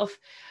get sort of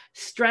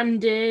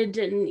stranded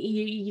and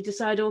you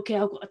decide, okay,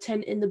 I've got a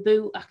tent in the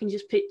boot, I can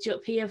just pitch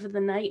up here for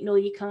the night. No,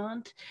 you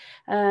can't.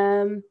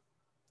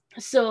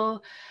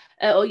 So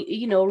or,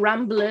 you know,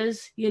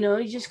 ramblers, you know,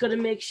 you just got to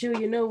make sure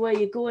you know where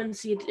you're going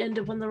so you end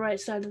up on the right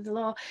side of the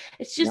law.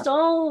 It's just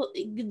all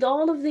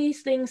of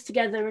these things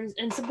together.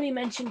 And somebody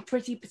mentioned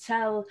Priti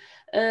Patel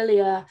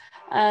earlier.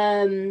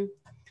 Priti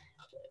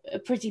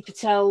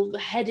Patel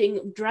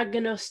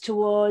dragging us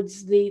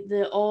towards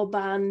the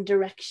Orban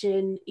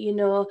direction, you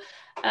know.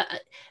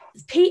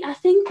 Pete, I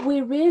think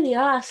we really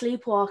are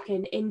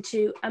sleepwalking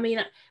into, I mean,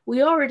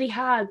 we already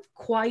had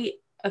quite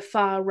a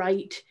far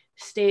right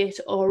state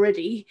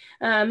already.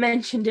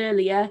 Mentioned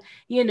earlier,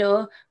 you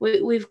know,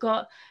 we've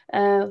got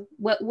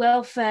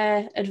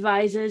welfare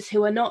advisors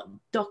who are not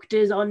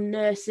doctors or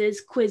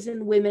nurses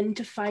quizzing women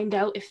to find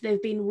out if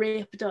they've been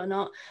raped or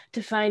not,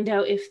 to find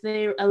out if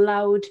they're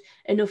allowed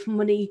enough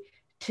money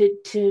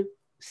to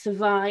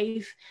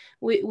survive.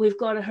 We've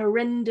got a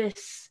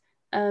horrendous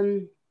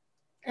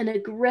an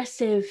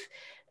aggressive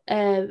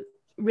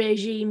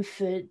regime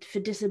for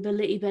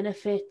disability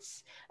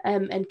benefits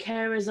and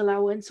carers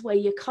allowance, where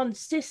you're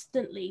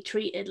consistently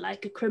treated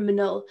like a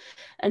criminal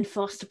and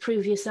forced to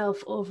prove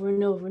yourself over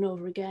and over and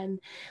over again.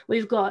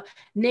 We've got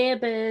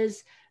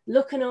neighbours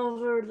looking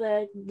over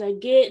the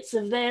gates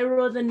of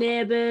their other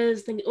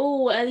neighbours, thinking,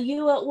 oh, are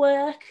you at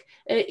work?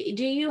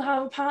 Do you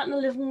have a partner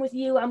living with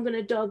you? I'm going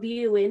to dob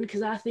you in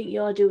because I think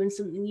you're doing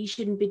something you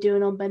shouldn't be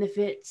doing on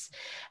benefits.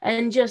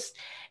 And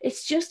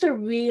it's just a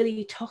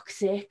really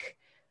toxic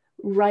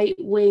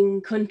right-wing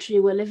country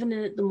we're living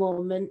in at the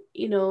moment,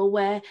 you know,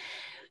 where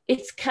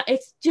it's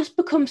just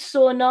become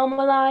so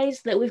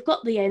normalized that we've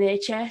got the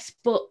NHS,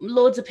 but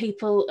loads of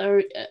people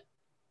are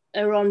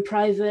on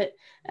private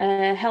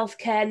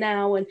healthcare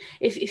now, and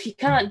if you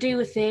can't do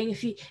a thing,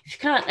 if you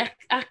can't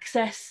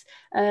access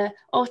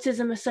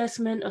autism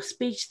assessment or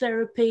speech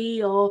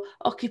therapy or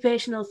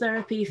occupational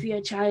therapy for your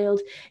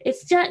child,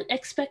 it's just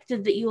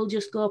expected that you'll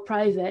just go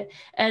private.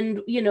 And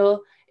you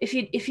know, if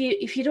you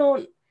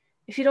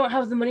don't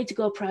have the money to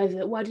go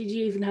private, why did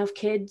you even have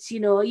kids? You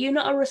know, you're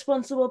not a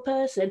responsible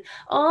person.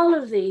 All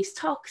of these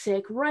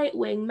toxic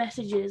right-wing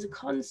messages are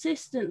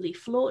consistently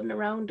floating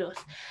around us.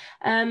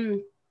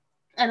 And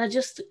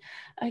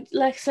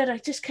like I said, I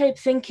just kept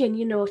thinking,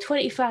 you know,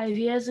 25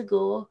 years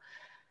ago,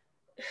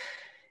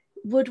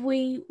 would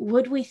we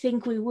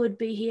think we would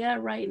be here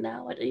right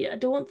now? I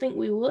don't think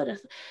we would.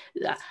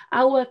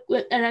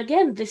 And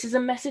again, this is a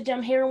message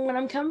I'm hearing when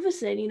I'm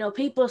canvassing. You know,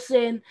 people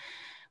saying,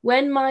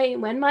 when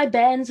my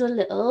bairns were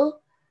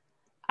little,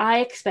 I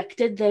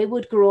expected they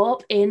would grow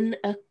up in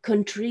a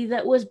country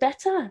that was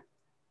better,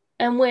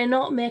 and we're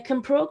not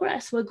making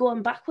progress. We're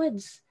going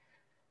backwards.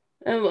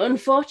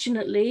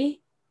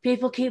 Unfortunately,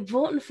 people keep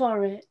voting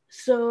for it.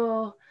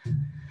 So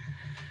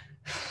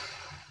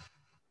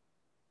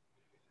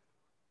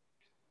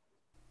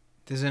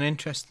there's an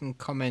interesting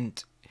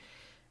comment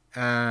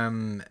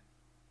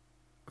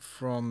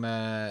from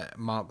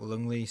Mark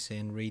Lungley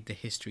saying, read The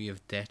History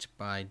of Debt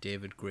by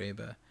David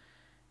Graeber.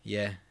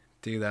 Yeah,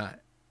 do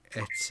that.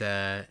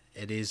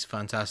 It is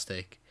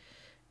fantastic.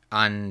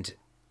 And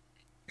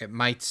it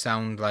might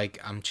sound like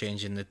I'm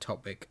changing the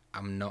topic.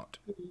 I'm not.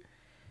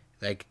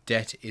 Like,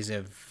 debt is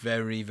a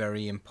very,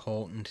 very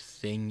important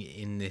thing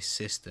in this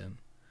system,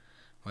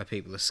 where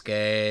people are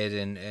scared,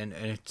 and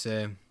it's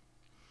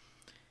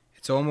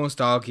almost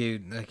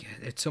argued, like,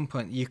 at some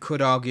point you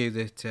could argue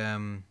that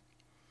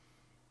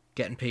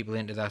getting people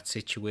into that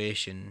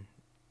situation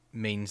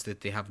means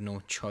that they have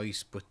no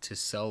choice but to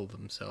sell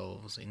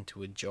themselves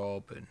into a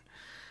job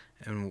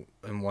and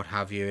what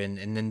have you, and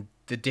then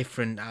the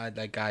different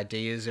like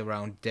ideas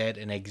around debt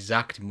and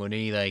exact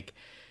money, like,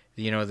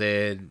 you know,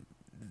 the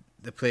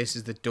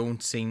places that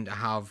don't seem to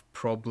have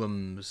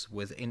problems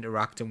with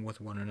interacting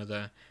with one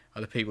another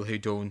are the people who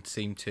don't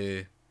seem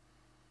to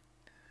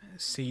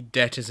see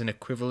debt as an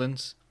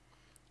equivalence.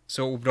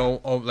 So,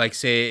 like,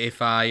 say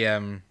if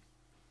I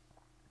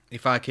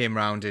came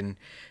round and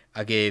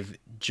I gave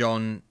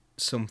John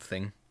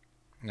something,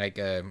 like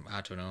I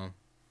don't know,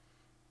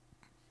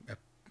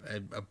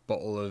 a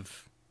bottle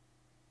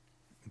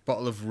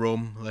bottle of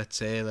rum, let's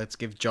say. Let's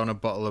give John a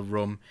bottle of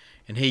rum,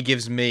 and he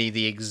gives me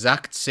the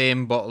exact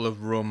same bottle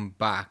of rum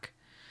back.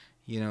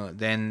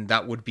 Then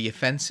that would be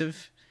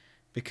offensive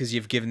because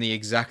you've given the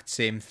exact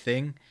same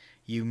thing.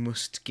 You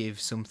must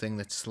give something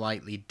that's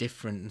slightly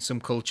different. And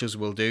some cultures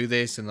will do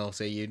this, and they'll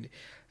say you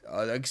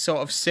like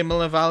sort of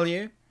similar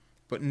value,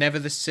 but never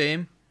the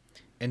same.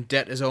 And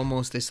debt is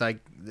almost this, like,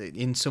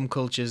 in some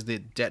cultures, the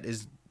debt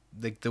is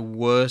like the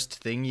worst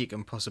thing you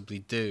can possibly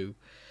do.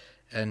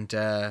 And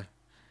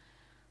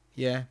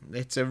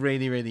it's a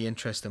really, really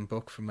interesting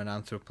book from an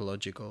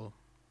anthropological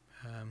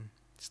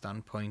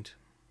standpoint.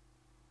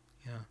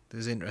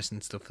 There's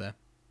interesting stuff there.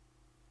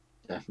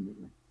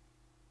 Definitely.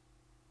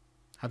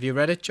 Have you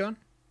read it, John?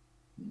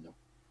 No.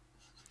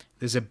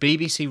 There's a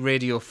BBC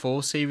Radio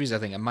 4 series, I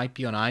think it might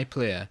be on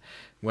iPlayer,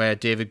 where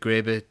David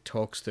Graeber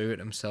talks through it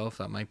himself.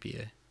 That might be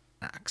an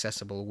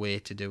accessible way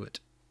to do it.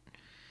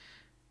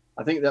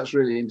 I think that's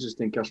really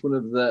interesting, because one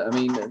of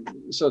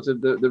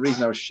the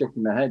reason I was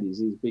shaking my head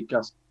is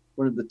because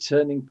one of the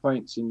turning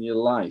points in your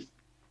life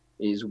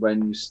is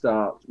when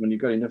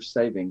you've got enough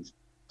savings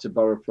to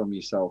borrow from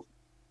yourself.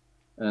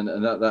 And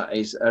that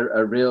is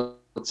a real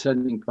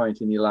turning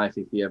point in your life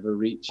if you ever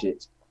reach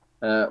it.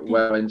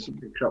 Where when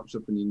something crops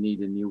up and you need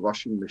a new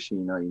washing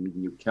machine or you need a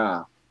new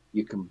car,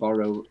 you can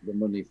borrow the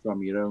money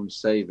from your own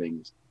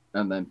savings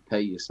and then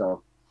pay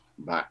yourself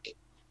back.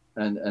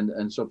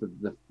 And sort of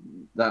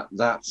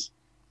that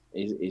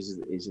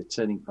is a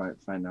turning point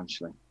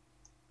financially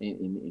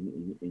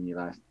in your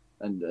life.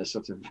 And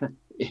sort of,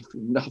 if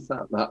you're not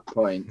at that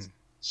point,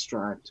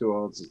 strive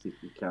towards it if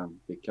you can,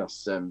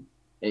 because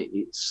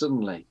it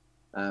suddenly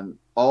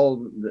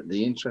all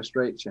the interest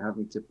rates you're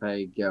having to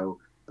pay go,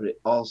 but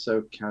it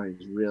also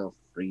carries real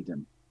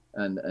freedom.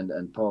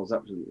 And Paul's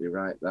absolutely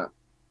right that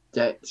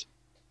debt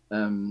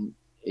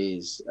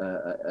is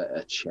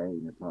a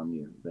chain upon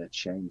you. They're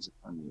chains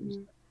upon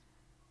you,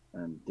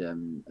 and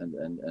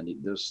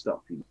it does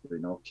stop you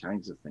doing all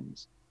kinds of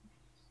things.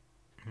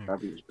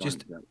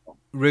 Just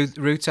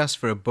Ruth asked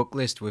for a book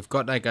list. We've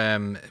got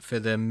for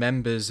the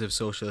members of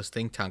Socialist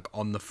Think Tank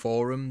on the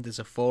forum. There's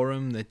a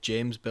forum that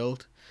James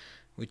built,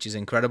 which is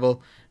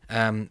incredible.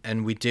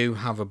 And we do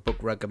have a book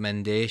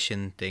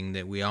recommendation thing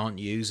that we aren't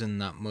using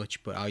that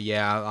much. But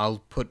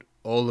I'll put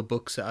all the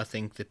books that I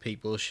think that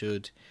people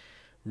should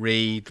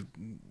read,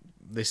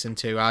 listen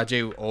to. I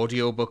do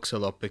audiobooks a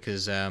lot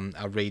because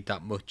I read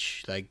that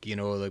much. Like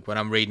when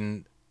I'm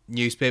reading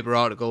newspaper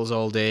articles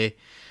all day,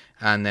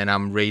 and then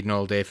I'm reading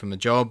all day from a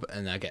job,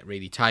 and I get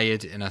really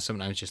tired, and I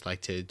sometimes just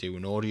like to do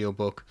an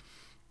audiobook.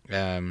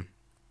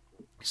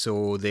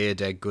 So they're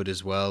dead good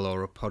as well,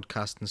 or a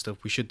podcast and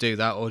stuff. We should do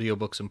that,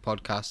 audiobooks and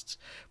podcasts.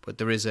 But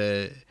there is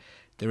a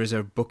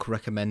book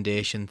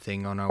recommendation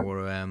thing on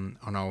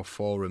our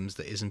forums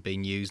that isn't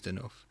being used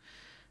enough.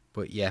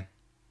 But yeah,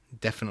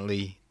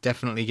 definitely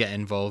get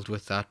involved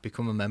with that.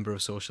 Become a member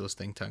of Socialist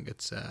Think Tank.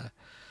 It's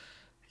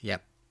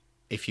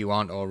if you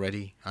aren't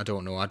already. I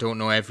don't know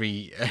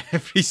every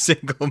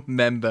single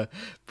member,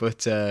 but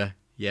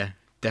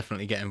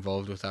definitely get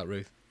involved with that,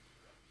 Ruth.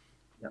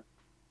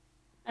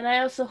 And I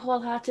also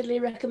wholeheartedly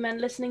recommend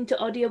listening to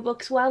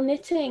audiobooks while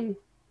knitting.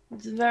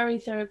 It's very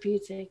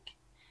therapeutic.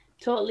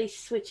 Totally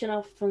switching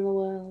off from the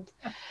world.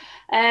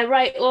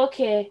 Right,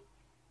 okay.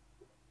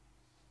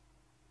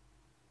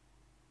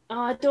 Oh,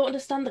 I don't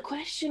understand the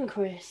question,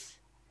 Chris.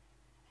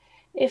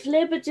 If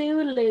Labour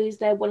do lose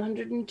their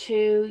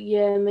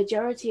 102-year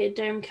majority at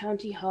Durham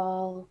County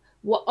Hall,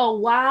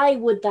 why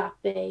would that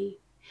be?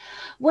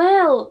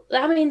 Well,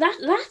 I mean,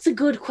 that's a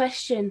good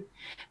question,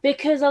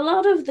 because a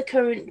lot of the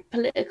current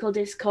political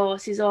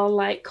discourse is all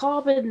like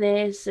Corbyn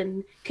this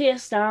and Keir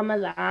Starmer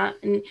that.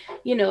 And,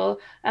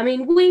 I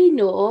mean, we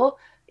know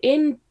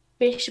in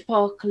Bishop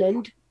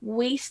Auckland,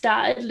 we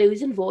started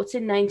losing votes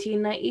in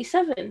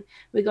 1997.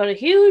 We got a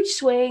huge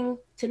swing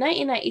to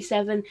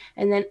 1997,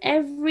 and then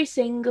every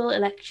single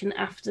election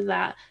after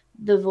that,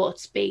 the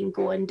votes been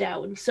going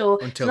down. So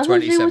until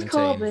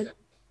 2017.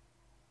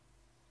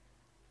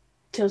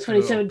 Till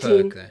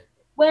 2017.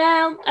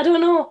 Well, I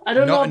don't know. I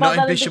don't know about not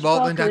that in Bishop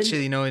Auckland,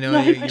 actually. No, you're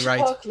right.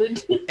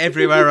 Auckland.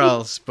 Everywhere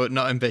else, but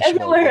not in Bishop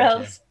Everywhere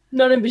Auckland. else,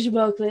 not in Bishop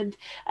Auckland.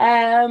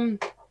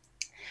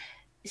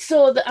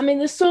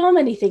 There's so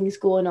many things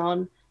going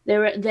on.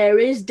 There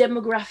is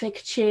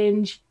demographic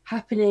change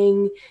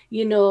happening.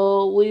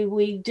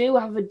 We do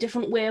have a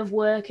different way of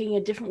working,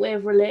 a different way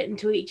of relating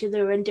to each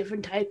other, and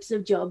different types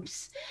of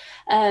jobs.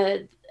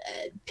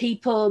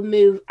 People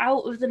move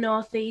out of the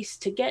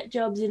northeast to get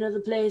jobs in other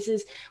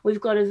places.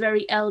 We've got a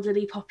very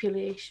elderly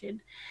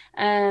population,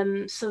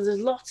 so there's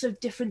lots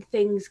of different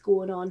things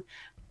going on.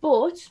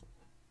 But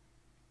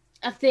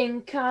I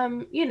think,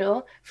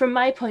 from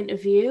my point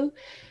of view,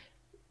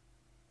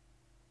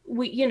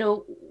 we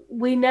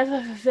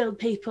never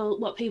fulfilled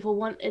what people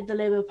wanted the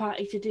Labour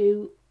Party to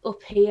do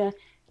up here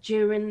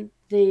during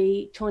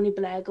the Tony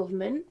Blair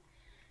government.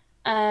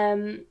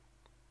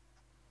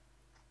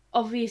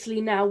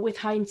 Obviously now, with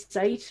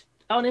hindsight,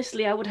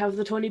 honestly, I would have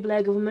the Tony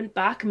Blair government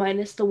back,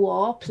 minus the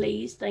war,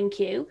 please, thank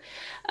you,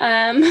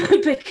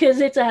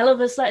 because it's a hell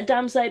of a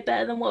damn sight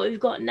better than what we've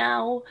got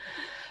now.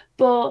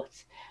 But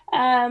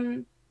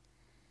I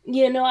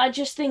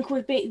just think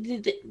we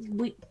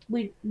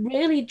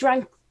really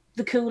drank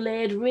the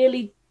Kool-Aid,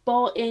 really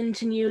bought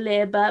into New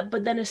Labour,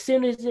 but then as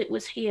soon as it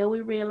was here,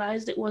 we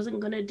realised it wasn't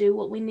going to do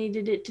what we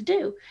needed it to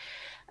do,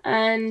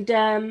 and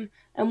then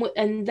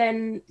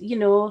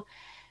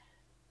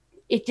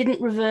it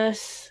didn't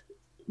reverse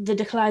the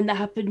decline that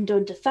happened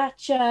under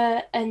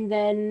Thatcher, and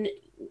then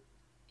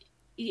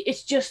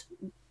it's just.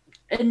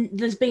 And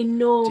there's been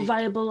no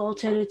viable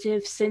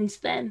alternative since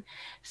then.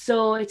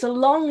 So it's a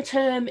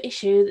long-term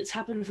issue that's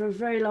happened for a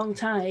very long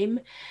time.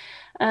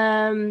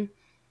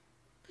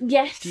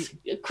 Yes,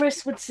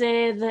 Chris would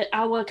say that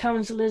our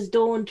councillors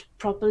don't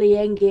properly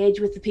engage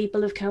with the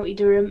people of County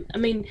Durham. I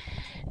mean,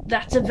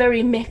 that's a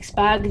very mixed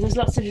bag. There's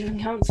lots of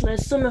different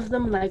councillors. Some of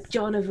them, like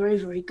John, are very,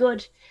 very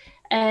good.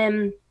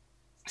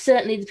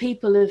 Certainly the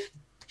people of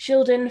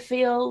Shildon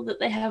feel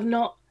that they have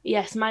not.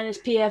 Yes, minus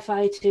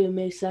PFI too,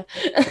 Musa.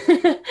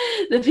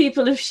 The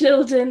people of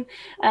Shildon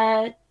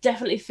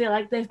definitely feel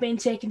like they've been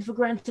taken for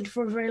granted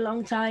for a very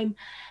long time.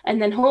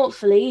 And then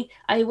hopefully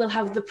I will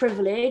have the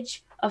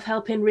privilege of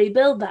helping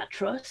rebuild that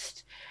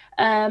trust.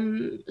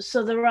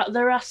 So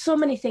there are so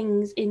many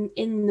things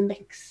in the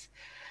mix.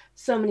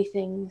 So many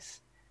things.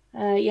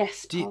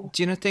 Yes. Do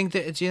you not think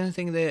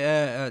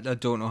that I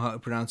don't know how to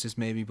pronounce this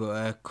maybe,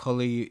 but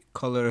Collie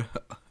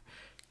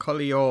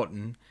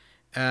Orton.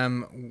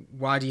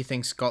 Why do you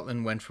think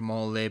Scotland went from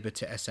all Labour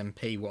to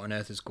SNP? What on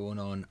earth is going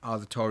on? Are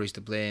the Tories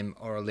to blame,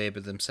 or are Labour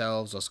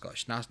themselves, or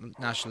Scottish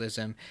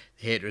nationalism,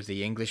 the hatred of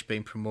the English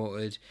being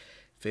promoted,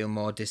 feel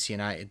more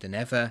disunited than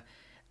ever?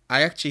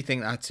 I actually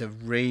think that's a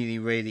really,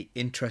 really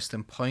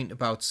interesting point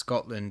about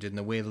Scotland and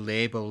the way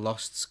Labour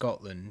lost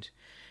Scotland.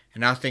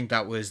 And I think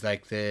that was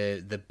like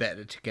the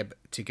Better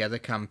Together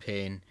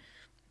campaign.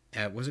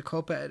 Was it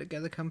called Better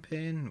Together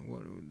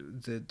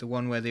campaign? The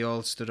one where they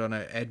all stood on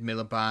a Ed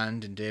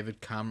Miliband and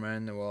David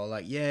Cameron. They were all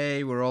like,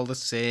 "Yay, we're all the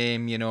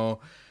same,"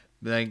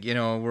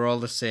 we're all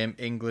the same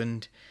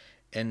England.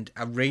 And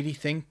I really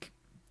think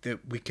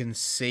that we can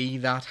see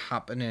that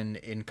happening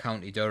in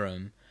County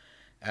Durham,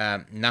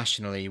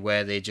 nationally,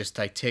 where they just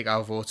like take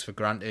our votes for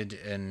granted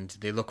and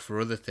they look for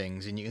other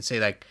things. And you can see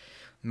like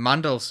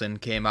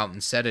Mandelson came out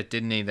and said it,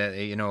 didn't he? That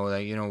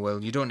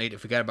well, you don't need to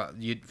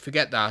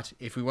forget that.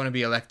 If we want to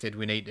be elected,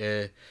 we need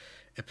to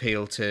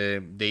appeal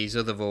to these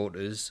other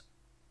voters.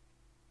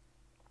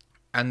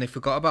 And they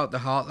forgot about the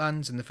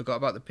heartlands, and they forgot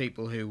about the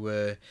people who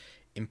were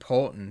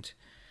important,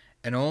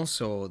 and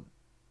also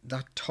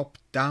that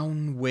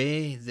top-down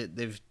way that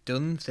they've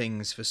done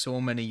things for so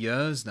many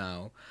years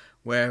now,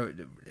 where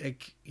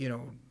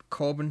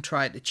Corbyn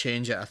tried to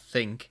change it, I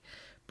think.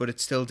 But it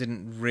still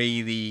didn't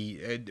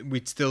really.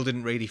 We still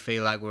didn't really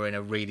feel like we were in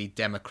a really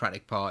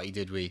democratic party,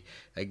 did we?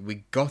 Like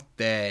we got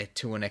there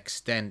to an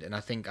extent, and I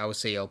think our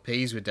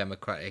CLPs were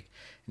democratic.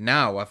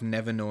 Now I've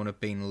never known it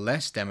being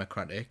less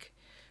democratic,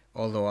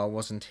 although I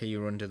wasn't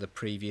here under the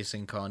previous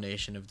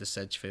incarnation of the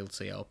Sedgefield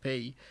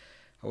CLP.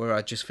 However,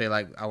 I just feel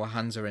like our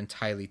hands are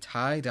entirely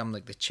tied. I'm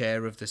like the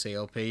chair of the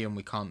CLP, and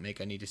we can't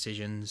make any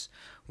decisions.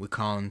 We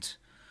can't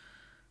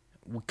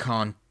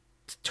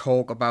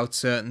talk about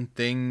certain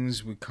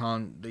things. We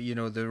can't,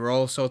 there are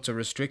all sorts of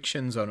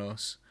restrictions on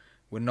us.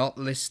 We're not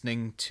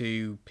listening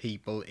to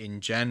people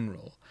in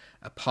general,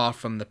 apart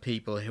from the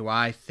people who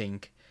I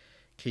think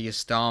Keir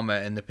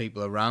Starmer and the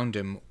people around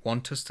him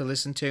want us to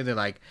listen to. They're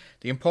like,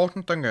 the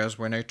important thing is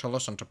we need to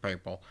listen to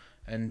people.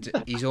 And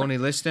he's only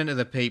listening to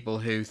the people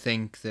who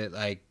think that,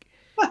 like,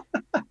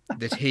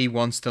 that he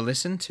wants to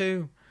listen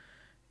to.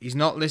 He's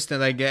not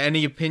listening, like,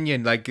 any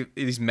opinion, like,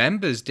 his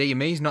members,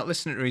 DME, he's not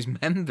listening to his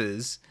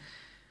members.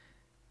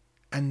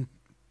 And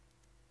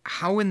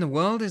how in the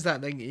world is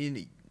that? Like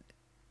in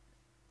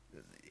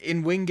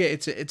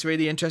Wingate, it's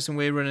really interesting.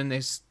 We're running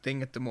this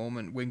thing at the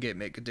moment. Wingate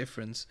Make a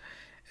Difference.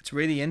 It's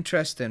really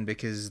interesting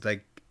because,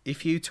 like,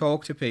 if you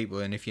talk to people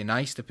and if you're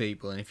nice to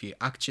people and if you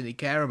actually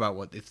care about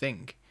what they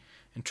think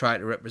and try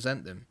to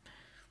represent them,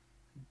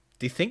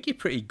 they think you're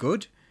pretty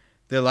good.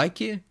 They like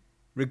you,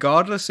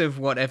 regardless of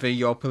whatever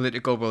your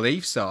political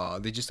beliefs are.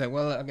 They're just like,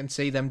 well, I can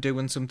see them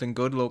doing something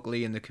good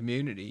locally in the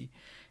community.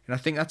 And I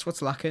think that's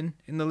what's lacking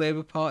in the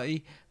Labour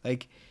Party.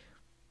 Like,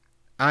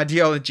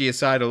 ideology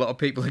aside, a lot of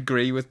people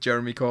agree with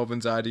Jeremy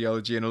Corbyn's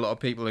ideology, and a lot of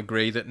people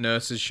agree that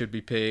nurses should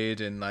be paid,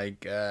 and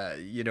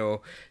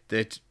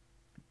that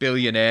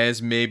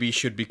billionaires maybe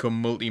should become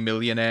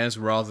multi-millionaires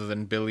rather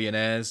than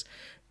billionaires.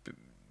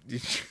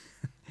 It's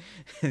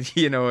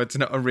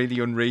not a really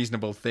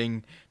unreasonable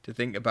thing to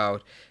think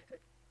about.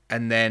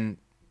 And then,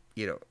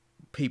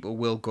 people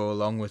will go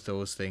along with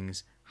those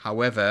things.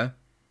 However,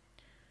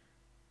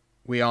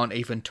 we aren't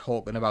even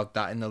talking about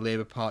that in the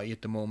Labour Party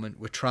at the moment.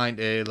 We're trying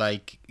to,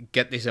 like,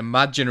 get this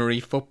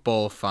imaginary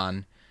football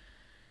fan,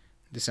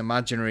 this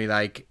imaginary,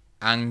 like,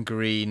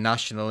 angry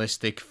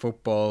nationalistic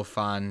football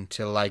fan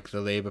to like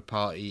the Labour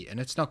Party, and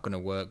it's not going to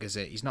work, is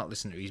it? He's not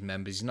listening to his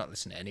members. He's not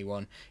listening to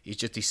anyone. He's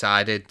just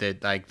decided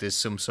that like there's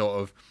some sort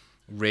of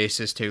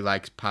racist who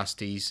likes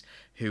pasties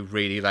who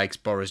really likes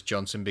Boris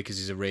Johnson because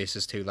he's a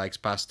racist who likes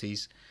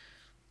pasties.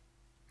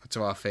 That's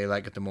what I feel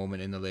like at the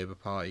moment in the Labour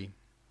Party.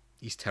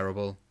 He's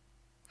terrible.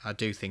 I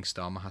do think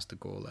Starmer has to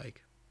go,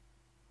 like,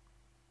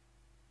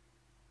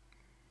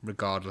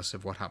 regardless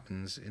of what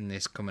happens in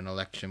this coming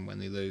election when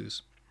they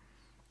lose.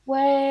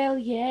 Well,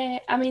 yeah.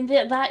 I mean,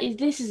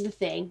 this is the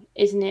thing,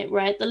 isn't it?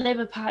 Right? The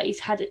Labour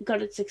Party's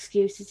got its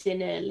excuses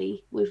in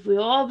early. We've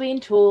all been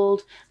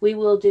told we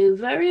will do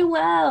very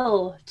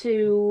well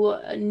to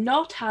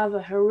not have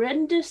a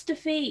horrendous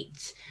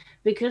defeat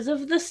because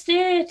of the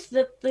state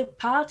that the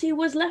party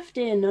was left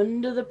in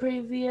under the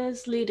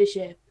previous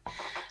leadership.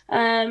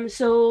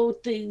 So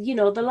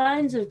the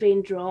lines have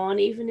been drawn.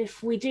 Even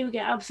if we do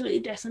get absolutely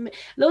decimated,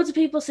 loads of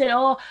people say,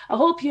 "Oh, I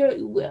hope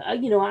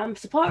I'm a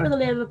supporter of the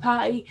Labour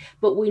Party,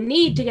 but we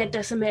need to get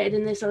decimated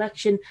in this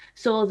election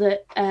so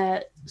that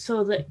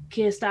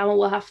Keir Starmer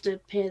will have to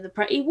pay the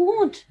price." He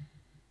won't,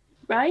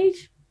 right?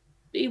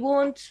 He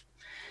won't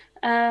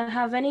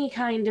have any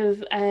kind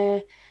of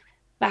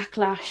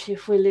backlash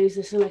if we lose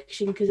this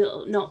election because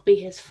it'll not be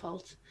his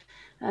fault.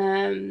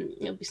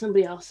 It'll be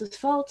somebody else's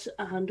fault,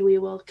 and we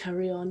will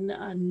carry on.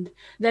 And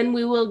then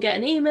we will get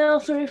an email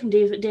through from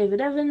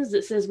David Evans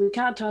that says we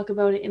can't talk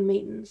about it in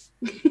meetings.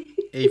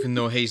 Even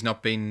though he's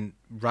not been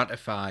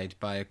ratified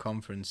by a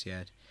conference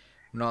yet.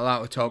 We're not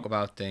allowed to talk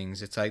about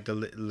things. It's like the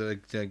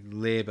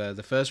Labour.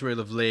 The first rule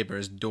of Labour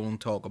is don't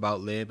talk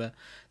about Labour.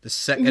 The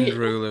second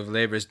rule of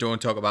Labour is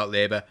don't talk about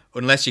Labour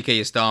unless you're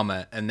Keir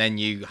Starmer, and then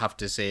you have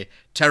to say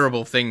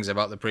terrible things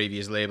about the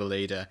previous Labour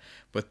leader,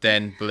 but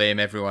then blame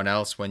everyone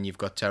else when you've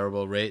got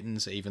terrible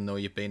ratings, even though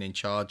you've been in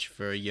charge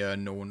for a year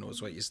and no one knows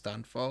what you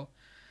stand for.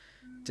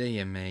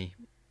 Dear me.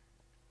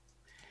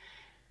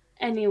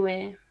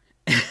 Anyway,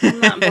 on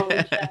that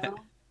bombshell,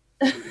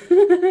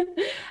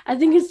 I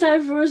think it's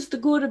time for us to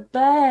go to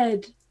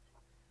bed.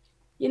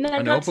 I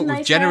know, but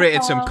we've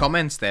generated some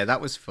comments there.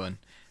 That was fun.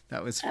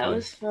 That was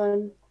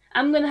fun.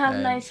 I'm going to have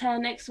nice hair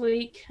next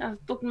week.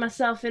 I've booked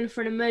myself in for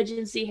an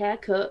emergency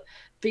haircut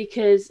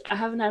because I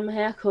haven't had my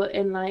haircut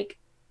in like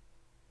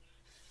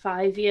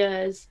 5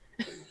 years.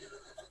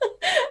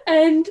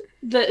 And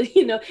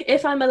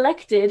if I'm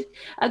elected,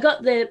 I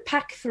got the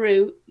pack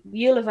through.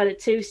 You'll have had it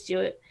too,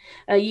 Stuart.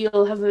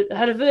 You'll have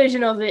had a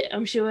version of it,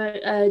 I'm sure,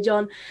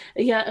 John.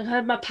 Yeah, I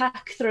had my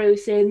pack through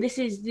saying this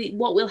is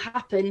what will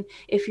happen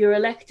if you're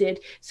elected.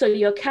 So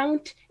your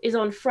count is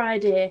on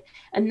Friday,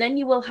 and then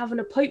you will have an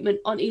appointment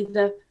on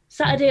either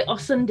Saturday or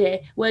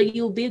Sunday where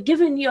you'll be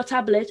given your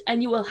tablet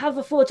and you will have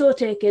a photo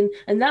taken,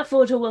 and that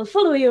photo will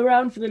follow you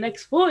around for the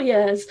next 4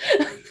 years.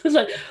 I was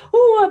like,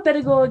 oh, I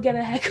better go and get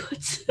a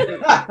haircut.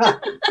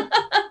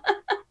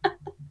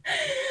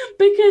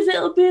 Because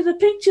it'll be the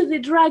picture they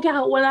drag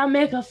out when I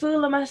make a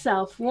fool of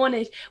myself, won't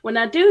it? When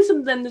I do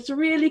something that's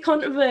really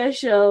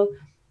controversial,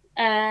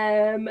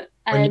 and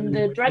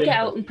they drag it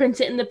out and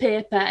print it in the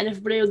paper, and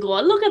everybody will go,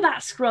 oh, look at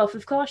that scruff,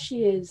 of course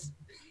she is.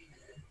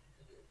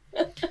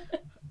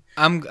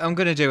 I'm going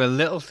to do a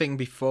little thing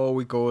before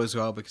we go as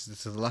well, because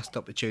this is the last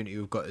opportunity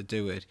we've got to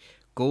do it.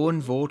 Go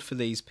and vote for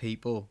these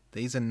people.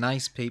 These are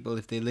nice people.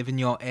 If they live in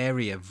your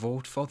area,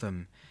 vote for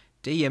them.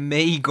 Dear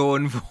me, go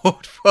and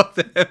vote for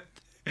them.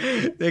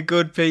 They're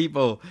good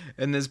people,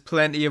 and there's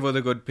plenty of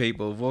other good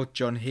people. Vote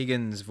John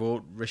Higgins,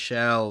 vote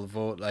Rochelle,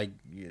 vote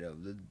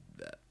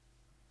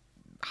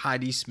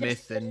Heidi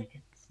Smith and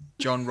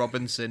John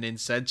Robinson in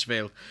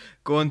Sedgefield.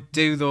 Go and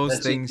do those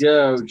things.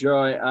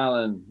 Joy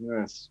Allen,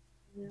 yes.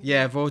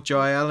 Yeah, vote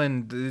Joy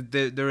Allen.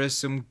 There are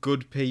some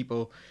good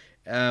people.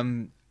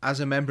 As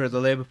a member of the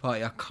Labour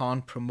Party, I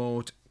can't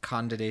promote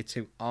candidates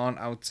who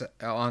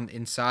aren't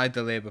inside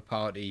the Labour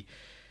Party.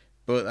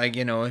 But,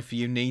 if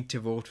you need to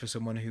vote for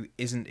someone who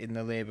isn't in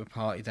the Labour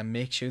Party, then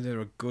make sure they're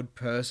a good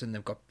person,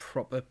 they've got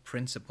proper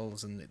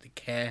principles, and they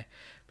care.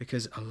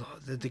 Because a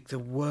lot of the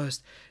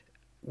worst...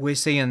 We're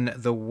seeing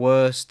the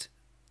worst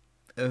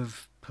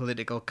of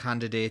political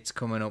candidates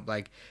coming up,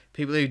 like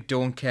people who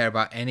don't care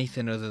about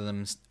anything other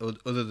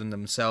than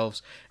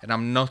themselves. And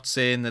I'm not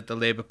saying that the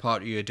Labour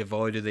Party are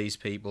devoid of these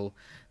people.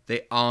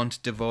 They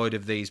aren't devoid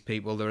of these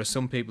people. There are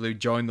some people who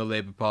join the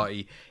Labour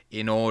Party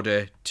in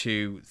order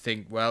to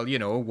think, well,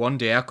 one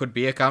day I could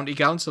be a county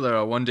councillor,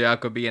 or one day I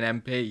could be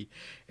an MP,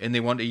 and they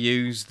want to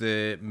use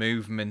the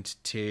movement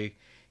to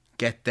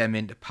get them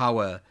into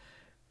power.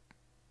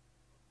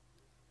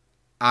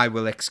 I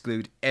will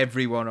exclude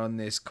everyone on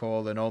this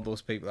call and all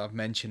those people I've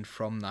mentioned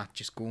from that.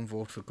 Just go and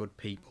vote for good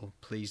people.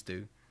 Please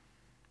do.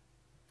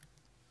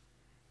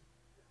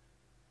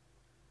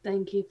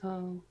 Thank you,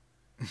 Paul.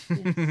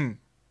 Yes.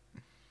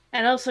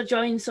 And also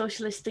join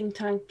Socialist Think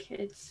Tank.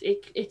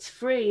 It's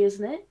free,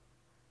 isn't it?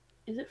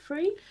 Is it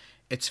free?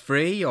 It's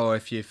free, or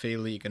if you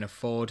feel that you can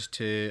afford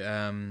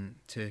to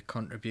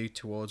contribute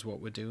towards what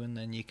we're doing,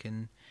 then you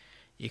can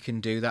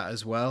do that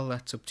as well.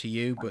 That's up to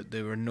you, but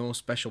there are no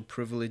special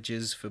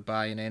privileges for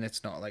buying in.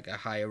 It's not like a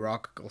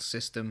hierarchical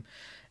system.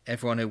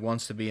 everyone who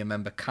wants to be a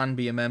member can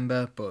be a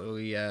member, but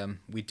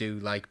we do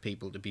like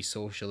people to be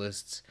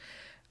socialists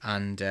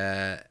and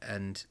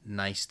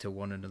nice to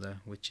one another,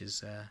 which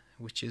is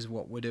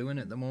what we're doing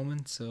at the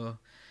moment. So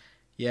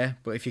yeah,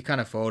 but if you can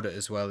afford it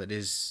as well, it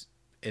is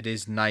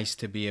nice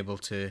to be able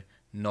to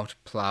not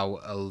plough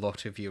a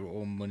lot of your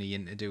own money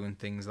into doing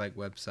things like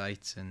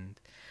websites and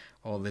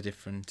all the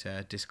different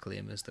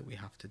disclaimers that we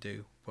have to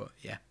do. But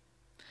yeah,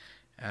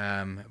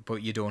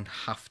 but you don't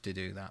have to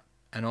do that.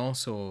 And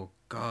also,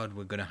 God,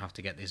 we're going to have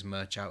to get this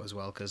merch out as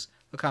well, because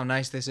look how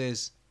nice this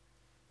is.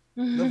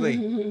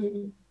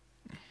 Lovely.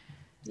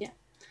 Yeah.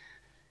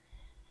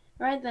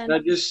 Right then. Can I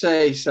just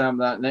say, Sam,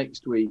 that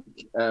next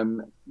week,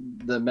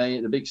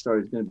 the big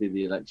story is going to be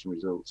the election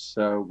results.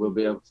 So we'll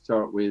be able to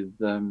talk with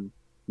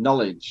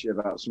knowledge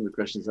about some of the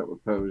questions that were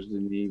posed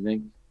in the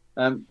evening.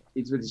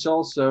 It's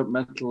also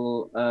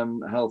Mental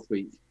Health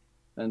Week.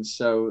 And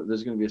so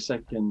there's going to be a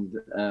second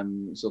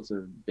sort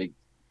of big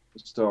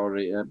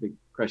story, a big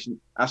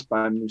question asked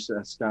by Musa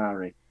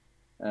Askari.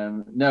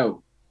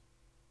 No,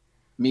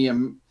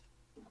 Mia's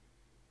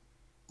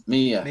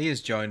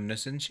joining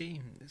us, isn't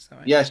she? Is that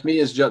right? Yes,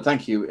 Mia's.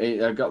 Thank you.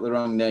 I got the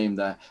wrong name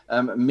there.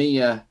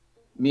 Mia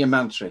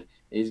Mantri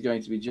is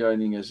going to be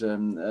joining us.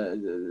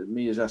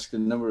 Mia's asked a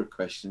number of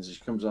questions as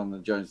she comes on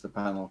and joins the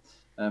panel.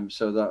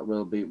 So that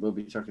we'll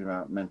be talking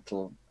about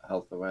mental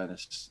health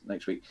awareness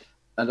next week,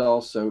 and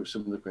also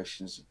some of the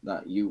questions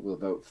that you will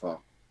vote for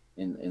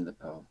in the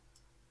poll.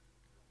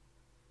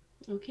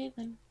 Okay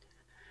then.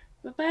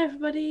 Bye bye,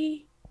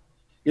 everybody.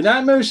 Good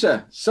night,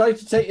 Musa. Sorry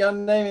to take your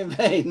name in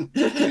vain.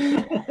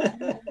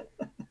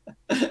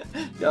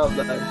 God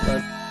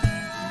bless.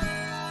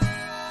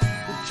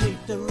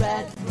 Keep the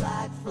red